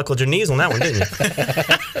 you buckled your knees on that one, didn't you?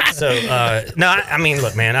 So,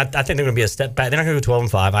 look, man, I think they're going to be a step back. They're not going to go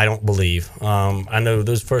 12-5, I don't believe. I know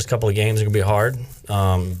those first couple of games are going to be hard.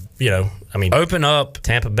 Open up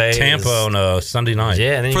Tampa Bay. on a Sunday night.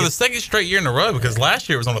 Yeah. And then for the second straight year in a row, because last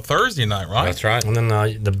year it was on a Thursday night, right? That's right. And then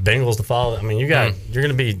the Bengals to follow. I mean, you're going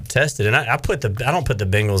to be tested. And I don't put the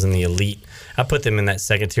Bengals in the elite. I put them in that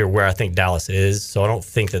second tier where I think Dallas is. So I don't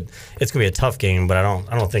think that it's going to be a tough game, but I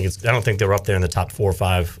don't think they're up there in the top 4 or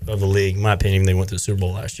 5 of the league. In my opinion, they went to the Super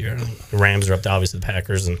Bowl last year. The Rams are up to obviously the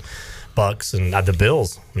Packers and Bucks and the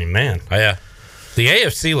Bills. I mean, man. Oh, yeah. The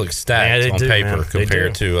AFC looks stacked on paper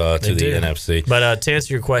compared to the NFC. But to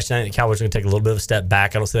answer your question, I think the Cowboys are going to take a little bit of a step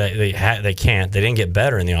back. I don't say they can't. They didn't get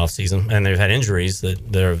better in the offseason, and they've had injuries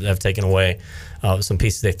that have taken away some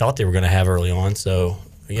pieces they thought they were going to have early on. So,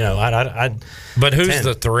 But who's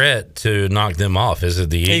the threat to knock them off? Is it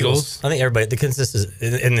the Eagles? I think everybody. The consensus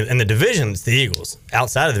in the division, it's the Eagles.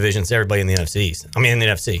 Outside of the division, it's everybody in the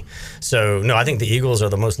NFC. So no, I think the Eagles are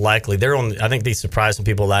the most likely. I think they surprised some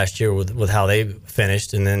people last year with how they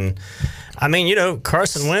finished, and then,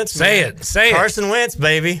 Carson Wentz. Say it. Carson Wentz,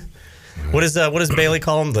 baby. What does Bailey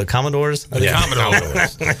call them? The Commodores? The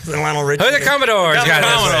Commodores. Lionel Richie. Who the Commodores?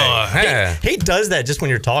 Commodore. He does that just when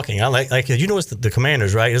you're talking. I like it's the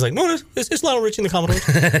Commanders, right? He's like, no, it's Lionel Richie and the Commodores.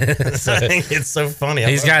 So I think it's so funny.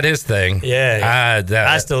 He's got his thing. Yeah.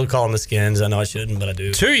 I still call them the Skins. I know I shouldn't, but I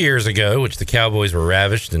do. 2 years ago, which the Cowboys were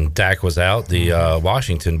ravished and Dak was out, the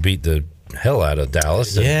Washington beat the hell out of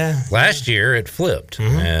Dallas. Yeah. Last year it flipped,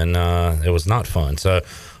 and it was not fun. So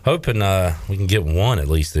hoping we can get one at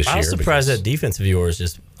least this year. I was surprised that defense of yours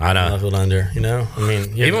just leveled under. I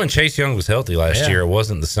mean, even when Chase Young was healthy last year, it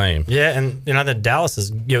wasn't the same. Yeah, and the Dallas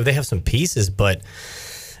is they have some pieces, but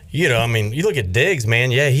I mean, you look at Diggs,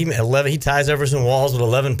 man. Yeah, he ties over some walls with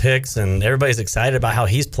 11 picks, and everybody's excited about how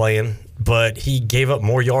he's playing. But he gave up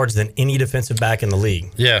more yards than any defensive back in the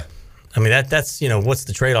league. Yeah, I mean that's what's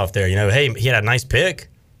the trade off there? Hey, he had a nice pick,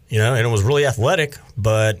 and it was really athletic,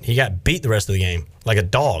 but he got beat the rest of the game like a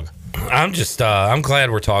dog. I'm just I'm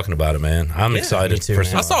glad we're talking about it, man. I'm excited. Me too,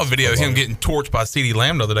 man. I saw a video of him getting torched by CeeDee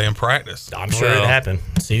Lamb the other day in practice. I'm sure it happened.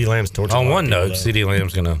 CeeDee Lamb's torching. On one note, CeeDee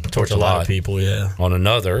Lamb's going to torch a lot of people. Yeah. On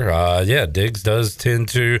another, Diggs does tend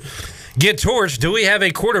to get torched. Do we have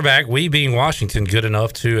a quarterback, we being Washington, good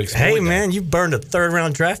enough to exploit Hey, that? man, you burned a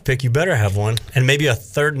third-round draft pick. You better have one, and maybe a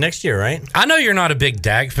third next year, right? I know you're not a big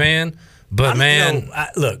Dak fan, but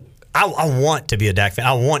look, I want to be a Dak fan.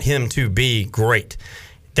 I want him to be great.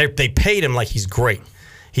 They paid him like he's great.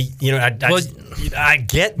 I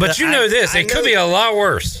get, but it could be a lot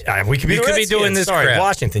worse. We could be doing this. Sorry, crap.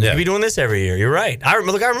 Washington. You could be doing this every year. You're right. I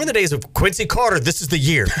remember the days of Quincy Carter. This is the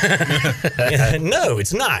year. No,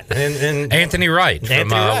 it's not. And Anthony Wright from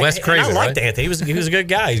West Craven. I liked Anthony. He was a good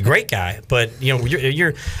guy. He's a great guy. But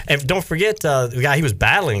you're and don't forget the guy he was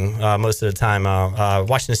battling most of the time.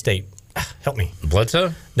 Washington State. Help me.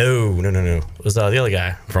 Bledsoe? No. It was the other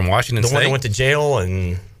guy from Washington State. The one that went to jail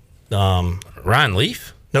and Ryan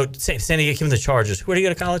Leaf. No, San Diego came to the Chargers. Where did he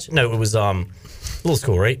go to college? No, it was little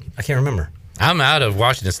school, right? I can't remember. I'm out of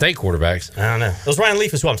Washington State quarterbacks. I don't know. It was Ryan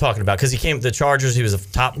Leaf is who I'm talking about because he came to the Chargers. He was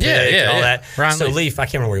a top pick and all that. Ryan Leaf, I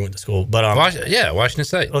can't remember where he went to school. But Washington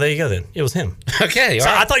State. Well, there you go then. It was him. Okay. So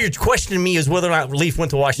I thought you were questioning me as whether or not Leaf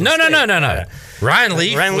went to Washington State. No. Ryan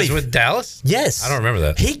Leaf was with Dallas? Yes. I don't remember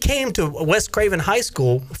that. He came to West Craven High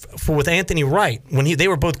School with Anthony Wright when they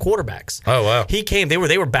were both quarterbacks. Oh, wow. He came. They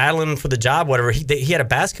were battling for the job, whatever. He had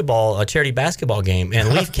a charity basketball game, and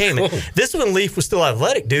Leaf came. Cool. And this one, Leaf was still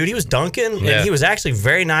athletic, dude. He was dunking, and he was actually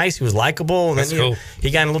very nice. He was likable, and then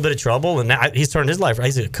he got in a little bit of trouble, and now he's turned his life.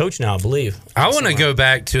 He's a coach now, I believe. I want to go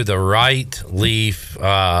back to the Wright, Leaf,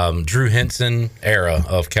 Drew Henson era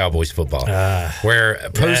of Cowboys football, where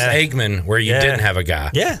post Aikman, where you didn't have a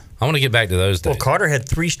guy. Yeah. I want to get back to those days. Well, Carter had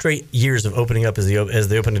 3 straight years of opening up as the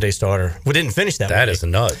opening day starter. We didn't finish that. That is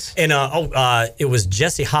nuts. And it was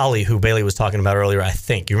Jesse Holley who Bailey was talking about earlier. I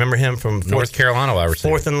think you remember him from North Carolina. I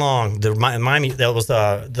receiver. 4th and Long. The Miami. That was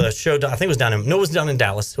the show. I think it was down in. No, it was down in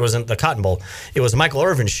Dallas. It wasn't the Cotton Bowl. It was Michael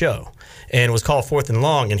Irvin's show, and it was called 4th and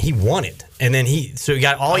Long, and he won it. And then he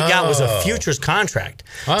got was a futures contract.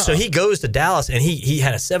 So he goes to Dallas, and he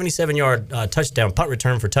had a 77-yard touchdown punt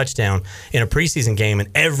return for touchdown in a preseason game, and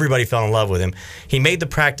everybody fell in love with him. He made the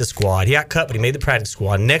practice squad. He got cut, but he made the practice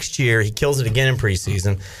squad. Next year, he kills it again in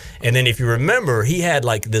preseason. And then if you remember, he had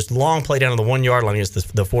like this long play down on the 1-yard line against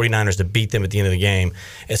the 49ers to beat them at the end of the game.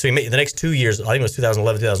 And so he made the next 2 years, I think it was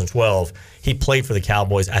 2011, 2012, he played for the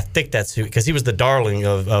Cowboys. I think that's who, because he was the darling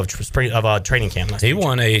of training camp. He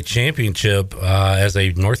won a championship as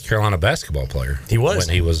a North Carolina basketball player. He was.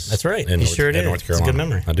 When he was. That's right. He sure did. North Carolina. It's a good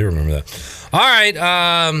memory. I do remember that. All right.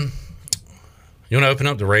 You want to open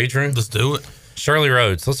up the Rage Room? Let's do it. Shirley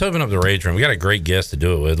Rhodes, let's open up the Rage Room. We got a great guest to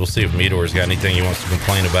do it with. We'll see if Meador's got anything he wants to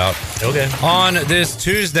complain about. Okay. On this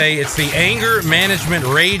Tuesday, it's the Anger Management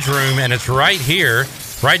Rage Room, and it's right here,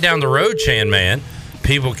 right down the road, Chan Man.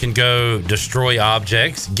 People can go destroy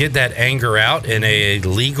objects, get that anger out in a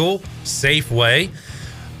legal, safe way.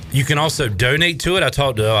 You can also donate to it. I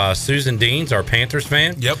talked to Susan Deans, our Panthers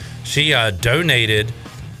fan. Yep. She donated,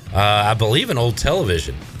 I believe, an old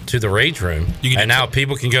television to the Rage Room, and now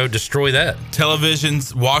people can go destroy that.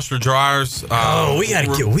 Televisions, washer dryers. We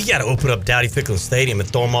gotta open up Dowdy Ficklen Stadium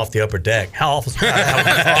and throw them off the upper deck. How awful! There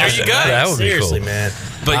you go. That would Seriously, be cool, man.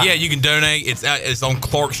 But yeah, you can donate. It's on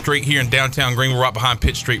Clark Street here in downtown Greenville, right behind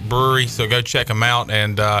Pitt Street Brewery. So go check them out.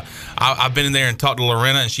 And I've been in there and talked to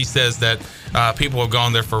Lorena, and she says that people have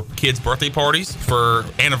gone there for kids' birthday parties, for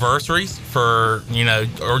anniversaries, for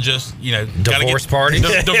or just divorce parties.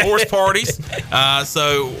 Divorce parties.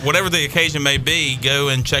 So whatever the occasion may be, go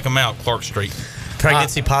and check them out. Clark Street.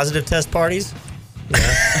 Pregnancy positive test parties.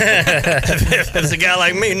 If it's a guy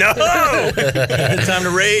like me, no. Time to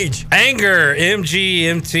rage. Anger,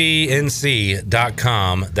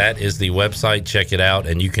 MGMTNC.com. That is the website. Check it out,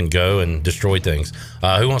 and you can go and destroy things.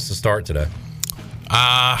 Who wants to start today?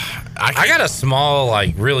 I got a small,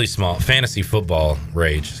 really small fantasy football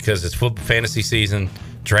rage because it's fantasy season,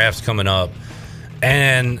 drafts coming up,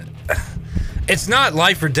 and it's not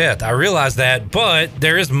life or death. I realize that, but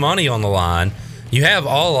there is money on the line. You have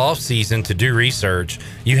all off season to do research.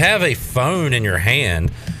 You have a phone in your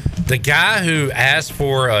hand The guy who asked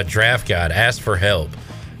for a draft guide, asked for help,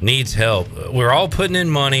 needs help. We're all putting in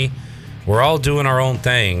money. We're all doing our own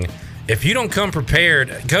thing. If you don't come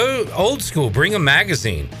prepared, go old school. Bring a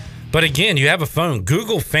magazine. But again, you have a phone.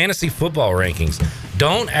 Google fantasy football rankings.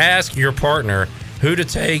 Don't ask your partner who to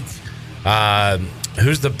take,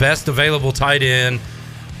 who's the best available tight end.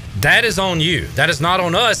 That is on you. That is not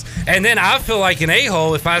on us. And then I feel like an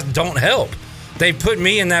a-hole if I don't help. They put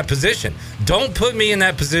me in that position. Don't put me in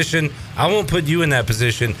that position. I won't put you in that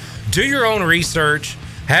position. Do your own research.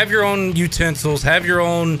 Have your own utensils. Have your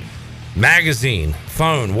own magazine,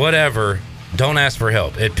 phone, whatever. Don't ask for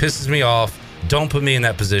help. It pisses me off. Don't put me in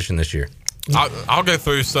that position this year. I'll go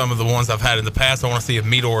through some of the ones I've had in the past. I want to see if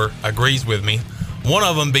Meador agrees with me. One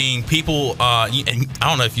of them being people, and I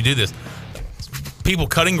don't know if you do this, people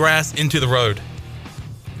cutting grass into the road.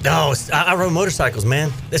 No, I rode motorcycles,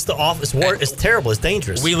 man. It's the office work. It's terrible. It's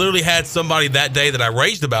dangerous. We literally had somebody that day that I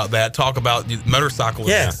raged about that talk about motorcycles.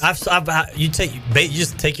 Yeah, you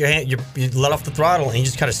just take your hand, you let off the throttle, and you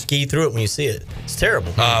just kind of ski through it when you see it. It's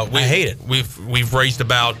terrible. I hate it. We've raged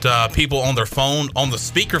about people on their phone, on the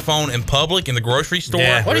speakerphone in public, in the grocery store.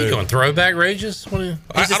 Yeah, what are you doing? Throwback rages? What are you?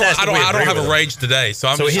 I don't have a rage today, so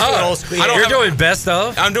I'm so just. He's doing old school. You're doing best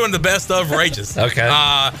of. I'm doing the best of rages.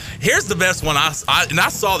 Okay. Here's the best one. I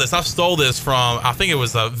saw this. I stole this from, I think it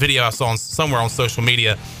was a video I saw somewhere on social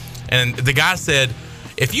media, and the guy said,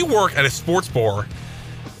 if you work at a sports bar,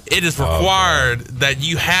 it is required that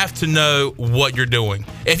you have to know what you're doing.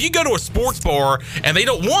 If you go to a sports bar and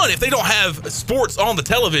if they don't have sports on the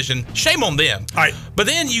television, shame on them. All right. But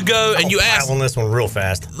then you go and you ask on this one real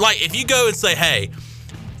fast. Like if you go and say, hey,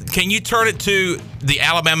 can you turn it to the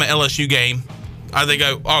Alabama LSU game? They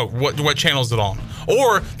go, oh, what channel is it on?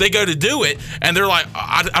 Or they go to do it, and they're like,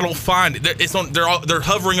 I don't find it. It's on. They're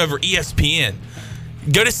hovering over ESPN.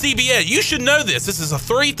 Go to CBS. You should know this. This is a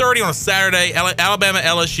 3:30 on a Saturday. Alabama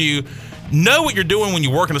LSU. Know what you're doing when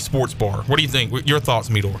you work in a sports bar. What do you think? Your thoughts,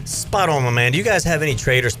 Meador? Spot on, my man. Do you guys have any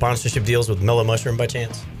trade or sponsorship deals with Mellow Mushroom by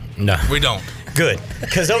chance? No, we don't. Good,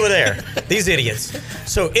 because over there, these idiots.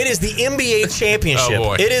 So it is the NBA championship. Oh,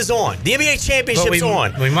 boy. It is on. The NBA championship's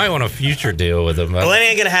on. We might want a future deal with them. Well, that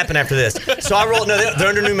ain't gonna happen after this. So I roll. No, they're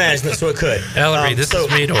under new management, so it could. Ellery, this is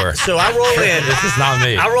Meador. So I roll in. This is not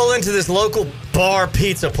me. I roll into this local bar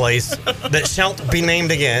pizza place that shall be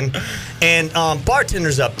named again, and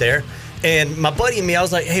bartender's up there. And my buddy and me, I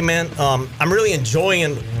was like, hey man, I'm really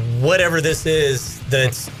enjoying whatever this is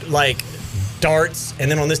that's like darts, and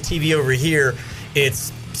then on this TV over here,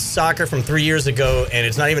 it's soccer from 3 years ago, and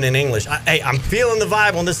it's not even in English. I'm feeling the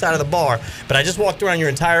vibe on this side of the bar, but I just walked around your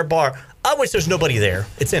entire bar. I wish there's nobody there.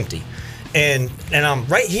 It's empty. And I'm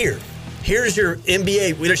right here. Here's your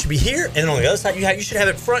NBA. It should be here, and then on the other side, you should have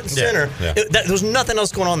it front and center. Yeah. There was nothing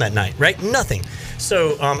else going on that night, right? Nothing.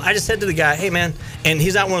 So I just said to the guy, hey, man, and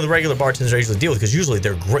he's not one of the regular bartenders I usually deal with, because usually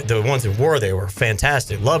they're great. The ones that they were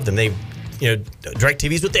fantastic. Loved them. They,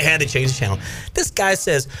 DirecTV's what they had. They changed the channel. This guy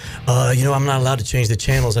says, I'm not allowed to change the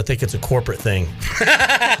channels. I think it's a corporate thing.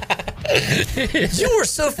 You were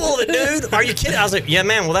so full of it, dude. Are you kidding? I was like, yeah,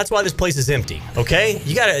 man. Well, that's why this place is empty. Okay,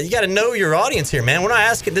 you gotta know your audience here, man. We're not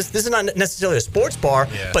asking this. This is not necessarily a sports bar,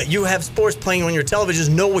 but you have sports playing on your televisions.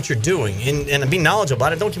 Know what you're doing and be knowledgeable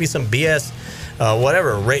about it. Don't give me some BS.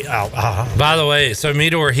 Whatever. By the way, so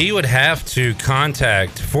Meador, he would have to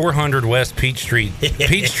contact 400 West Peachtree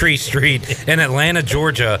Street in Atlanta,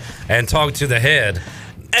 Georgia, and talk to the head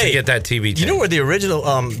to get that TV channel. You know where the original,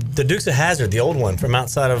 the Dukes of Hazzard, the old one from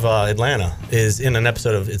outside of Atlanta, is in an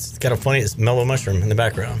episode of, it's kind of funny, it's Mellow Mushroom in the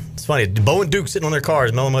background. It's funny. Bo and Duke sitting on their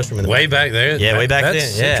cars, Mellow Mushroom in the way background. back there? Yeah, way back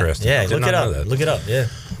that's then. Yeah. Interesting. Yeah, Did look not it know up. that. Look it up, yeah.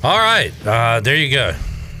 All right. There you go.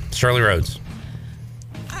 Shirley Rhodes.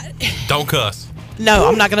 Don't cuss. No,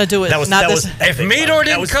 I'm not going to do it. If Meador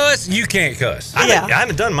didn't cuss, you can't cuss. I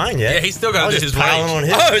haven't done mine yet. Yeah, he's still got to do his rage. On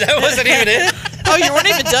his. Oh, that wasn't even it? Oh, you weren't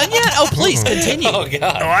even done yet? Oh, please continue. Oh,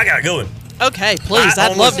 God. Oh, I got it going. Okay, please.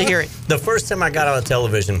 I'd love to hear it. The first time I got out of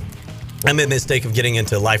television, I made the mistake of getting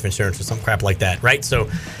into life insurance or some crap like that, right? So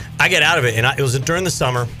I get out of it, and it was during the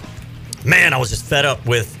summer. Man, I was just fed up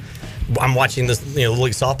with, I'm watching this Little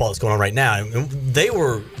League softball that's going on right now. And they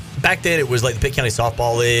were, back then it was like the Pitt County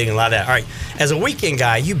Softball League and a lot of that. All right, as a weekend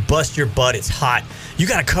guy, you bust your butt. It's hot. You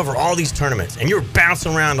got to cover all these tournaments, and you're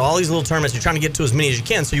bouncing around all these little tournaments. You're trying to get to as many as you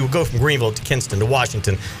can. So you would go from Greenville to Kinston to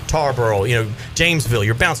Washington, Tarboro, Jamesville.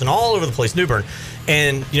 You're bouncing all over the place, New Bern.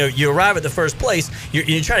 And you arrive at the first place.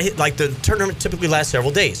 You try to hit, like, the tournament typically lasts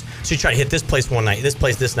several days. So you try to hit this place one night, this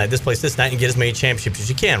place this night, this place this night, and get as many championships as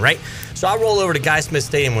you can, right? So I roll over to Guy Smith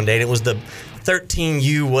Stadium one day, and it was the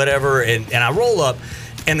 13U whatever, and I roll up,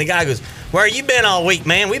 and the guy goes, where you been all week,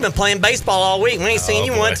 man? We've been playing baseball all week. We ain't seen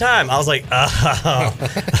you one time. I was like, I've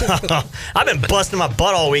been busting my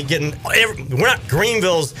butt all week we're not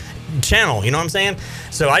Greenville's channel, you know what I'm saying?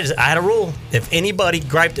 So I had a rule. If anybody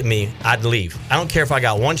griped at me, I'd leave. I don't care if I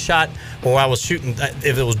got one shot or I was shooting,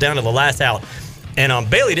 if it was down to the last out. And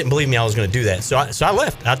Bailey didn't believe me I was going to do that, so I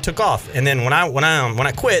left. I took off, and then when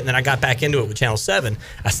I quit, and then I got back into it with Channel 7,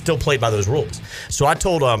 I still played by those rules. So I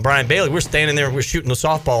told Brian Bailey, we're standing there, we're shooting the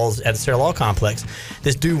softballs at the Sarah Law Complex.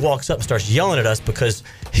 This dude walks up and starts yelling at us because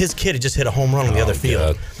his kid had just hit a home run on the other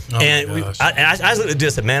field. And I looked at this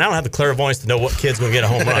and said, man, I don't have the clairvoyance to know what kid's going to get a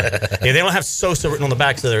home run. They don't have Sosa written on the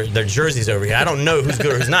backs of their jerseys over here. I don't know who's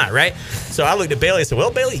good or who's not, right? So I looked at Bailey and said,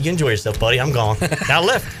 well, Bailey, you enjoy yourself, buddy. I'm gone. I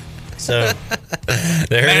left. So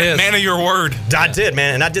there it is. Man of your word. I did,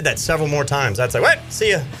 man. And I did that several more times. I'd say, wait, see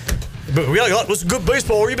ya. But we like, what's good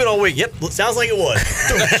baseball? Where you been all week? Yep, sounds like it was.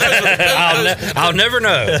 I'll never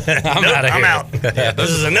know. I'm out. Yeah, this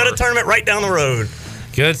is another tournament right down the road.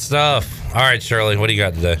 Good stuff. All right, Shirley, what do you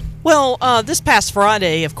got today? Well, this past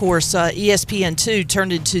Friday, of course, ESPN2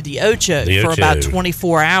 turned into the Ocho for about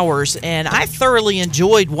 24 hours, and I thoroughly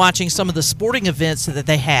enjoyed watching some of the sporting events that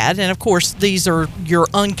they had. And, of course, these are your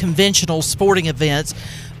unconventional sporting events.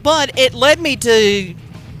 But it led me to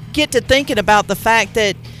get to thinking about the fact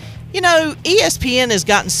that, you know, ESPN has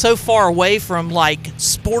gotten so far away from, like,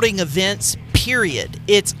 sporting events, period.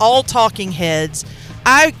 It's all talking heads.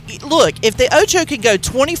 Look, if the Ocho can go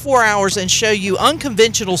 24 hours and show you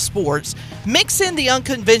unconventional sports, mix in the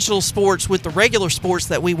unconventional sports with the regular sports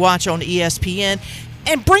that we watch on ESPN,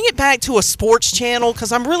 and bring it back to a sports channel,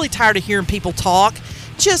 because I'm really tired of hearing people talk.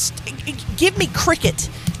 Just give me cricket.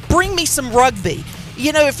 Bring me some rugby.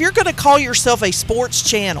 You know, if you're going to call yourself a sports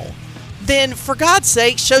channel, then for God's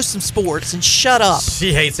sake, show some sports and shut up.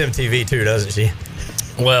 She hates MTV too, doesn't she?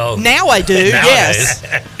 Well, now I do. Yes.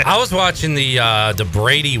 I was watching the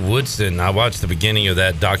Brady Woodson. I watched the beginning of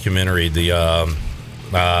that documentary, the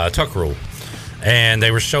Tuck Rule, and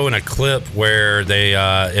they were showing a clip where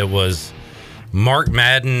it was Mark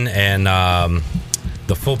Madden and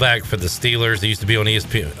the fullback for the Steelers. They used to be on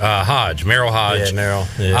ESPN. Merrill Hodge. Yeah, Merrill.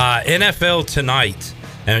 Yeah. NFL Tonight,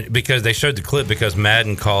 and because they showed the clip because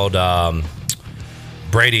Madden called.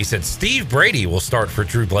 Brady said Steve Brady will start for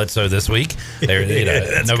Drew Bledsoe this week.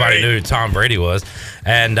 Nobody knew who Tom Brady was,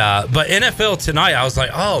 and but NFL Tonight, I was like,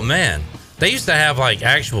 oh man, they used to have like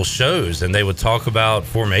actual shows, and they would talk about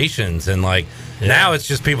formations, and like now it's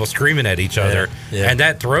just people screaming at each other. And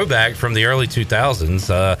that throwback from the early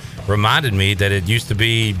 2000s reminded me that it used to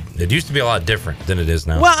be a lot different than it is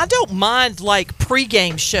now. Well, I don't mind like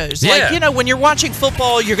pregame shows. Like, you know, when you're watching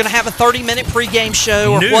football, you're going to have a 30-minute pregame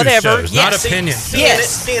show or news whatever. Shows, not opinion.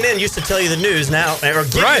 CNN used to tell you the news now, or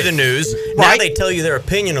give you the news. Now they tell you their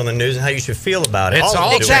opinion on the news and how you should feel about it. It's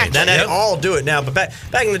all exactly. Now they all do it now, but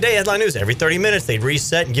back in the day, headline news every 30 minutes they'd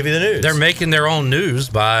reset and give you the news. They're making their own news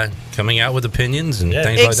by coming out with opinions and things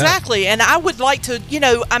like that. Exactly, and I would like to, you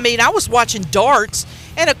know, I mean, I was watching darts,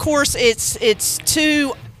 and of course it's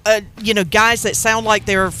two, guys that sound like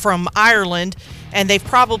they're from Ireland, and they're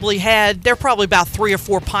probably about 3 or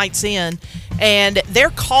 4 pints in, and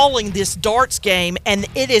they're calling this darts game, and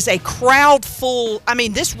it is a crowd full. I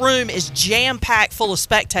mean, this room is jam-packed full of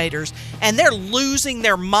spectators, and they're losing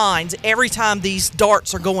their minds every time these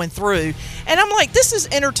darts are going through. And I'm like, this is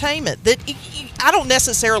entertainment. That I don't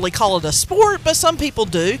necessarily call it a sport, but some people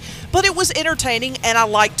do. But it was entertaining, and I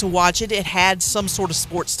liked to watch it. It had some sort of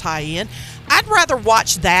sports tie-in. I'd rather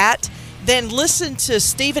watch that than listen to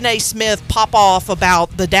Stephen A. Smith pop off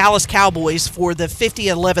about the Dallas Cowboys for the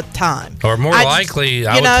 50th time. Or more likely,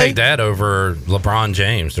 I would take that over LeBron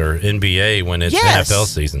James or NBA when it's NFL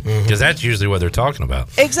season, because that's usually what they're talking about.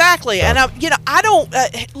 Exactly. So. And, I don't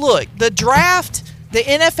look, the draft, the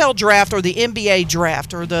NFL draft or the NBA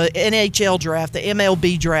draft or the NHL draft, the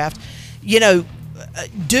MLB draft,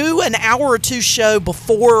 do an hour or two show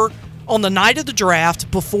before, on the night of the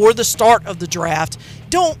draft, before the start of the draft.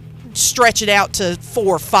 Don't stretch it out to 4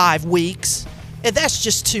 or 5 weeks. And that's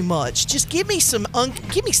just too much. Just give me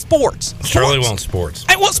give me sports. Shirley wants sports.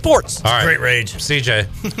 I want sports. All right. Great rage. CJ.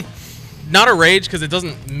 Not a rage because it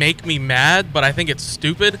doesn't make me mad, but I think it's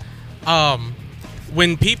stupid.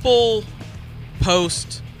 When people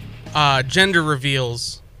post gender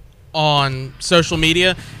reveals on social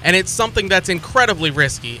media, and it's something that's incredibly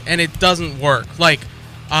risky, and it doesn't work. Like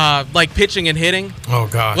pitching and hitting. Oh,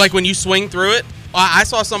 gosh. Like when you swing through it. I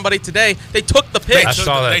saw somebody today. They took the pitch. I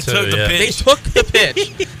saw that too. They took the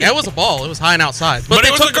pitch. Yeah, it was a ball. It was high and outside. But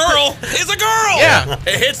it was a girl. It's a girl. Yeah.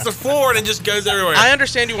 It hits the floor and it just goes everywhere. I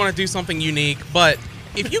understand you want to do something unique, but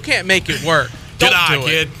if you can't make it work, don't do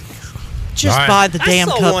it. Kid. Just buy the damn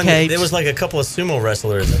I saw one, cupcakes. there was like a couple of sumo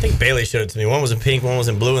wrestlers. I think Bailey showed it to me. One was in pink, one was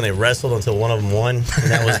in blue, and they wrestled until one of them won. And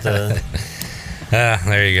that was the.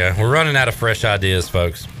 There you go. We're running out of fresh ideas,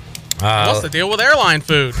 folks. What's the deal with airline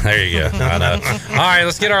food? There you go. I know. All right,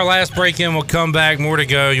 let's get our last break in. We'll come back. More to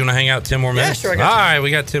go. You want to hang out 10 more minutes? Yeah, sure. All right, we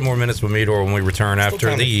got 10 more minutes with Meador when we return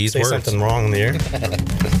after these say words. something wrong in the air.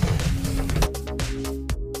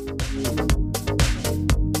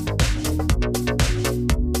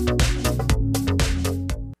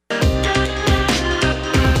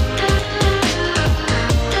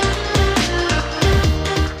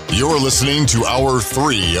 You're listening to Hour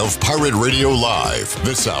 3 of Pirate Radio Live.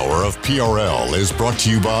 This hour of PRL is brought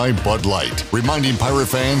to you by Bud Light, reminding Pirate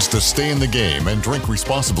fans to stay in the game and drink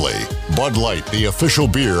responsibly. Bud Light, the official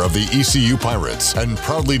beer of the ECU Pirates, and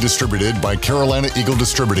proudly distributed by Carolina Eagle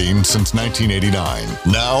Distributing since 1989.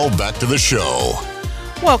 Now, back to the show.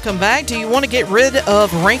 Welcome back. Do you want to get rid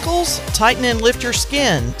of wrinkles? Tighten and lift your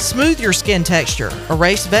skin. Smooth your skin texture.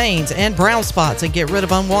 Erase veins and brown spots and get rid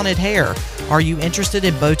of unwanted hair. Are you interested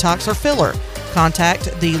in Botox or filler?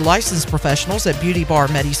 Contact the licensed professionals at Beauty Bar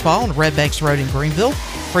Medi-Spa on Red Banks Road in Greenville.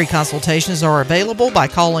 Free consultations are available by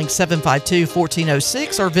calling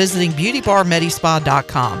 752-1406 or visiting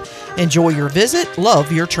beautybarmedispa.com. Enjoy your visit.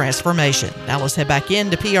 Love your transformation. Now let's head back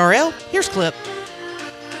into PRL. Here's Clip.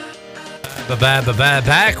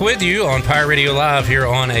 Back with you on Pirate Radio Live here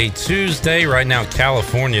on a Tuesday. Right now,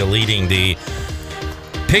 California leading the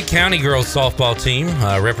Pitt County girls softball team,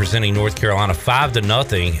 representing North Carolina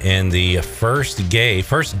 5-0 in the first day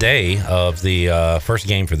of the first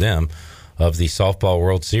game for them of the Softball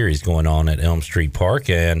World Series going on at Elm Street Park.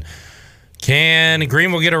 And can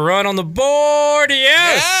Greenville get a run on the board?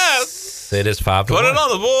 Yes! It is 5-1. Put it on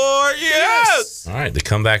the board. Yes. All right, the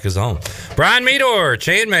comeback is on. Brian Meador,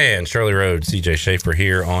 Chain Man, Shirley Rhodes, CJ Schaefer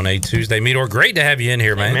here on a Tuesday. Meador, great to have you in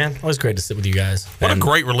here, man. Hey, man, always great to sit with you guys. What a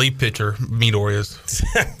great relief pitcher Meador is.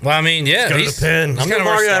 Well, I mean, yeah, he's the pen. I'm not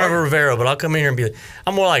Mario over Rivera, but I'll come in here and be like,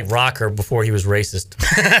 I'm more like Rocker before he was racist.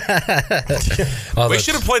 We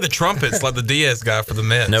should have played the trumpets like the Diaz guy for the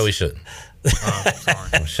Mets. No, we shouldn't.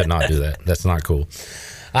 We should not do that. That's not cool.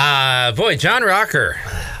 Boy, John Rocker.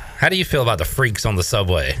 How do you feel about the freaks on the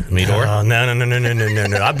subway, Meador?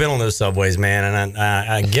 No. I've been on those subways, man, and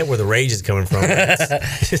I get where the rage is coming from.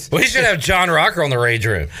 We should have John Rocker on the Rage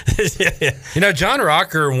Room. Yeah. You know, John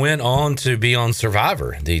Rocker went on to be on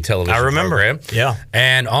Survivor, the television program. Yeah.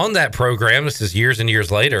 And on that program, this is years and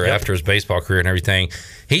years later, after his baseball career and everything,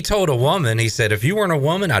 he told a woman, he said, if you weren't a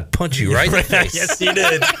woman, I'd punch you right in the face. Yes, he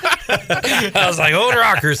did. I was like, old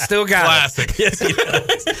Rocker's still got Classic. Yes, he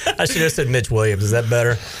does. I should have said Mitch Williams. Is that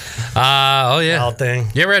better? Oh, yeah. Wild thing.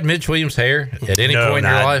 You ever had Mitch Williams' hair at any point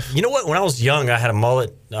in your life? You know what? When I was young, I had a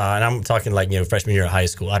mullet, and I'm talking like freshman year of high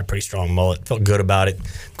school. I had a pretty strong mullet. Felt good about it.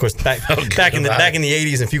 Of course, back in the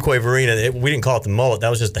 80s in Fuquay Arena, we didn't call it the mullet. That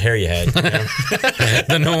was just the hair you had. You know?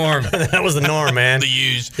 The norm. That was the norm, man. The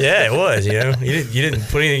use. Yeah, it was. You didn't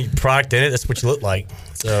put any product in it. That's what you looked like.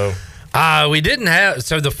 So. We didn't have,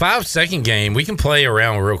 so the 5-second game, we can play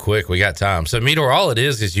around real quick. We got time. So, Meador, all it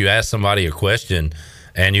is you ask somebody a question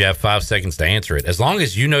and you have 5 seconds to answer it. As long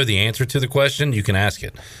as you know the answer to the question, you can ask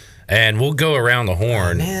it. And we'll go around the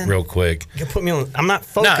horn real quick. You put me on, I'm not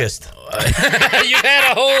focused. No. You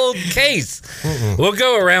had a whole case. We'll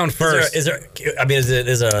go around first. Is there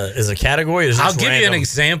a category? Is I'll give you an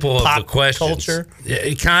example of the questions. Culture?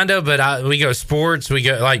 Yeah, kind of, but we go sports. We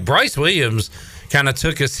go, like Bryce Williams kind of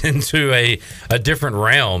took us into a different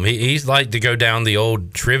realm. He's like to go down the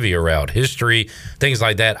old trivia route, history, things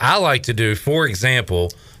like that. I like to do, for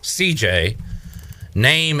example, CJ,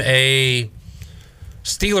 name a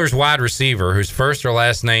Steelers wide receiver whose first or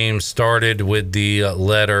last name started with the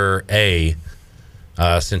letter A,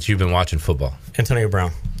 since you've been watching football. Antonio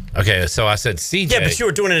Brown. Okay, so I said CJ. Yeah, but you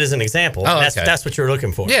were doing it as an example. Oh, that's what you were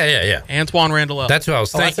looking for. Yeah. Antoine Randall. That's what I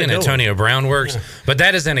was thinking. Antonio Brown works, but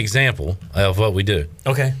that is an example of what we do.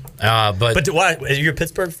 Okay. But why? Are you a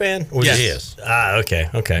Pittsburgh fan? Yes, he is.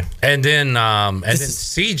 Okay. And then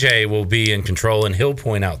CJ will be in control, and he'll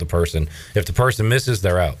point out the person. If the person misses,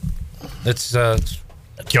 they're out. It's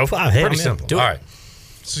pretty simple. All right.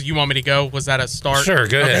 So you want me to go? Was that a start? Sure,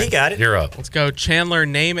 go ahead. He got it. You're up. Let's go. Chandler,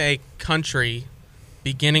 name a country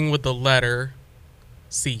beginning with the letter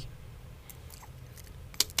C.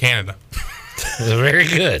 Canada. Very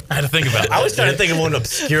good. I had to think about it. I was trying to think of one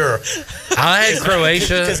obscure. I had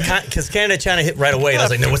Croatia. Because Canada trying to hit right away. And I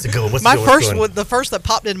was like, no, what's the goal? The first that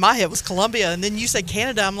popped in my head was Colombia, and then you said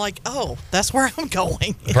Canada. I'm like, oh, that's where I'm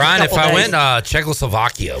going. Brian, if I went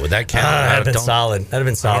Czechoslovakia, would that count? That'd have been solid. That'd have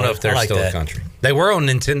been solid. I don't know if they're still a country. They were on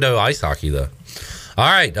Nintendo Ice Hockey, though. All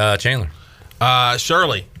right, Chandler.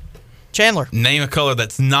 Shirley, Chandler. Name a color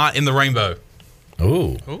that's not in the rainbow.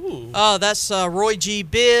 Ooh. Oh, that's Roy G.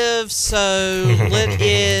 Biv. So it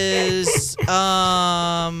is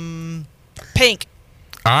pink.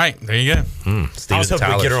 All right, there you go. I was hoping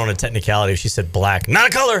we'd get her on a technicality if she said black. Not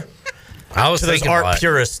a color. I was to those thinking art black.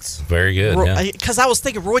 purists. Very good. Yeah. Because I was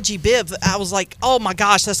thinking Roy G. Biv. I was like, oh my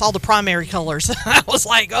gosh, that's all the primary colors. I was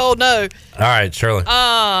like, oh no. All right, Shirley.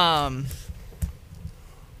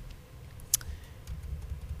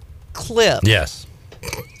 Clip. Yes.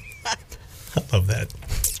 I love that.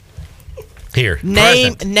 Here.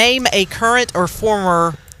 Name a current or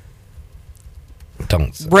former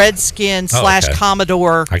Don't. Redskin / okay.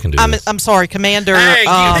 Commodore. I can do I'm, this. I'm sorry, Commander. Hey,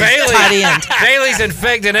 Bailey. Tight end. Bailey's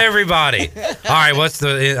infecting everybody. All right, what's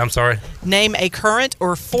the? I'm sorry. Name a current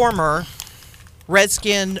or former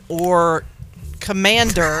Redskin or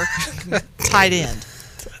Commander tight end.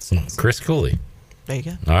 Chris Cooley. There you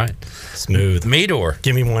go. All right. Smooth. Meador.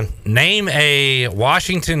 Give me one. Name a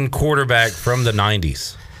Washington quarterback from the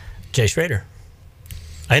 90s. Jay Schrader.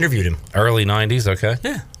 I interviewed him. Early 90s, okay.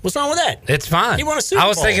 Yeah. What's wrong with that? It's fine. He won a Super Bowl. I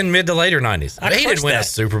was thinking mid to later 90s. I He didn't win a that.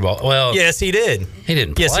 Super Bowl. Well, Yes, he did. he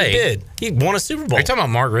didn't play. Yes, he did. He won a Super Bowl. Are you talking about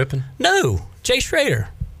Mark Rippon? No, Jay Schrader.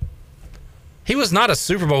 He was not a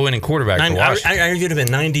Super Bowl winning quarterback for I Washington. interviewed him in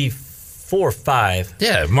 94-5.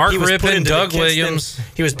 Yeah, Mark He was put Rippon, into Doug the Kinston- Williams.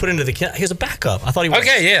 He was put into the. He was a backup. I thought he was.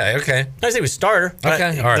 Okay, yeah, okay. I didn't say he was starter. but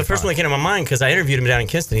Okay, all right, The first fine. one that came to my mind because I interviewed him down in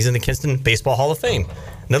Kinston. He's in the Kinston Baseball Hall of Fame.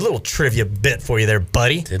 Another little trivia bit for you there,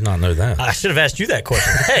 buddy. Did not know that. I should have asked you that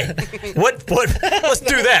question. Hey, what? Let's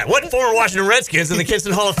do that. What former Washington Redskins in the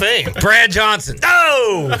Kinston Hall of Fame? Brad Johnson.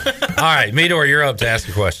 No. All right, Meador, you're up to ask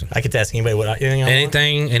a question. I could ask anybody anything.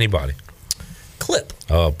 Anything, anybody. Clip.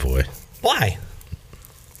 Oh boy. Why?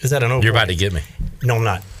 Is that an old? You're about to get me. No, I'm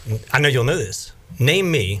not. I know you'll know this. Name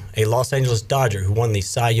me a Los Angeles Dodger who won the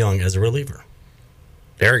Cy Young as a reliever.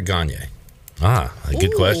 Eric Gagne. Ah, a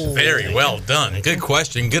good question. Very well done. Good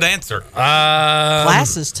question. Good answer.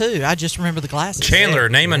 Glasses too. I just remember the glasses. Chandler,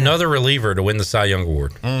 name another reliever to win the Cy Young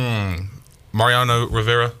Award. Mariano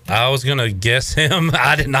Rivera. I was gonna guess him.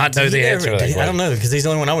 I did not know the answer. To that I don't know because he's the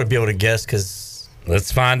only one I would be able to guess. Because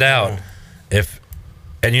let's find out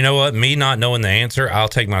And you know what? Me not knowing the answer, I'll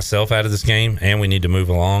take myself out of this game, and we need to move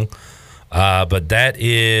along. But that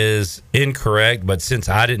is incorrect. But since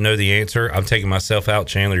I didn't know the answer, I'm taking myself out.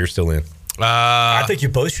 Chandler, you're still in. I think you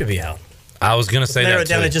both should be out. I was going to say narrow that it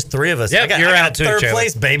down too. to just three of us. Yep, I got, you're I got out too, third Chandler.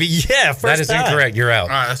 place, baby. Yeah, first That is time. incorrect. You're out.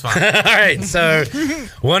 All right, that's fine. All right, so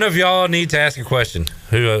one of y'all need to ask a question.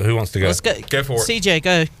 Who wants to go? Let's go. Go for it. CJ,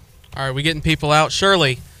 go. All right, we getting people out.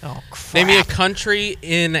 Shirley, Oh, crap. name me a country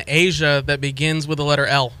in Asia that begins with the letter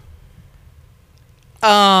L.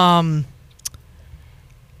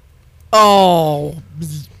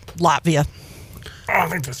 Latvia.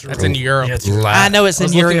 That's in Europe. I know it's I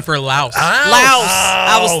was in Europe. looking for Laos. Laos.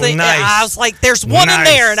 I was thinking. nice. I was like, "There's one in Nice.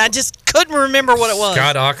 there," and I just couldn't remember what it was.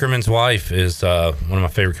 Scott Ackerman's wife is one of my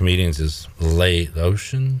favorite comedians. Is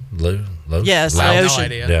Laotian? Yes, Laos. Laotian.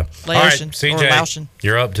 idea. Yeah. All right, Laotian or CJ, Laotian.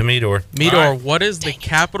 you're up to Meador. Meador, All right. what is the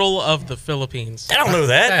capital of the Philippines? I don't know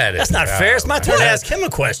that. That That's is- not fair. It's my turn to That- ask him a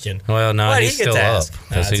question. Well, no, Why did he's he get still to up. ask?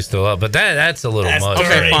 Because he's still up. But that's a little That's much.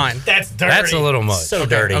 dirty. Okay, fine. That's dirty. That's a little much. So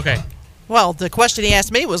dirty. Okay. Well, the question he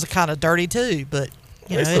asked me was kind of dirty too, but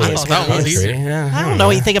you know, It's it a is little what that it one's is. easy. Yeah, I don't know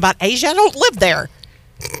anything about Asia. I don't live there.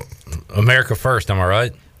 America first, am I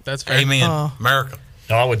right? That's fair. Amen. Oh. America.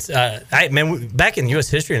 No, I would. Back in U.S.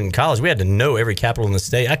 history in college, we had to know every capital in the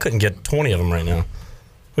state. I couldn't get 20 of them right now.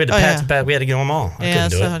 We had to Oh, pass yeah. it back. We had to get them all. I Yeah,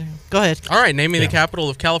 couldn't do it. go ahead. All right, name me the capital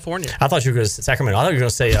of California. I thought you were going to say Sacramento. I thought you were going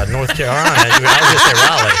to say North Carolina. I was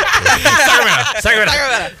going to say Raleigh.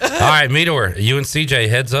 Sacramento. All right, Meador, you and CJ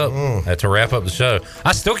heads up to wrap up the show.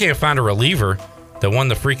 I still can't find a reliever that won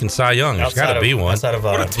the freaking Cy Young. There's got to be one. Outside of,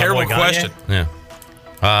 What a my terrible boy Gagne. question. Yeah.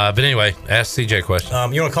 But anyway, ask CJ a question.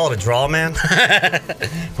 You want to call it a draw, man?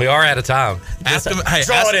 We are out of time. Ask him. Hey,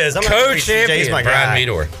 draw it is. I'm not Co-champion, Jay's my Brian guy.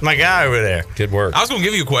 Meador. My guy over there. Good work. I was going to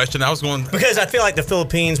give you a question. I was going. Because I feel like the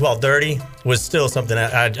Philippines, while dirty, was still something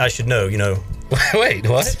I should know. You know. Wait,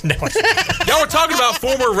 what? No, Y'all were talking about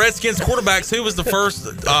former Redskins quarterbacks. Who was the first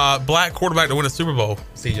black quarterback to win a Super Bowl?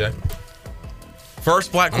 CJ.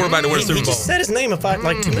 First black quarterback to win a Super he Bowl. just said his name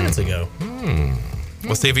like 2 minutes ago.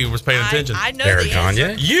 Let's see if he was paying attention. I know Eric the answer.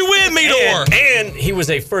 Gagne. You win, Meador. And he was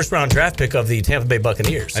a first-round draft pick of the Tampa Bay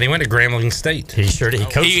Buccaneers. And he went to Grambling State. He sure did. He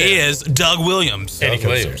coached He there. is Doug Williams. And he Doug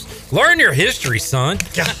coached Williams. Learn your history, son.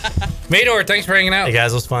 Meador, thanks for hanging out. Hey,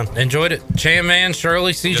 guys, it was fun. Enjoyed it. Chan Man,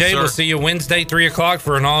 Shirley, CJ, Yes, sir. we'll see you Wednesday, 3 o'clock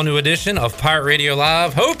for an all-new edition of Pirate Radio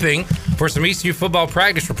Live, hoping for some ECU football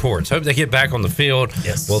practice reports. Hope they get back on the field.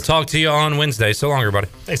 Yes. We'll talk to you on Wednesday. So long, everybody.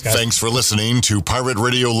 Thanks, guys. Thanks for listening to Pirate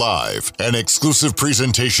Radio Live, an exclusive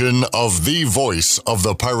presentation of the voice of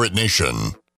the Pirate Nation.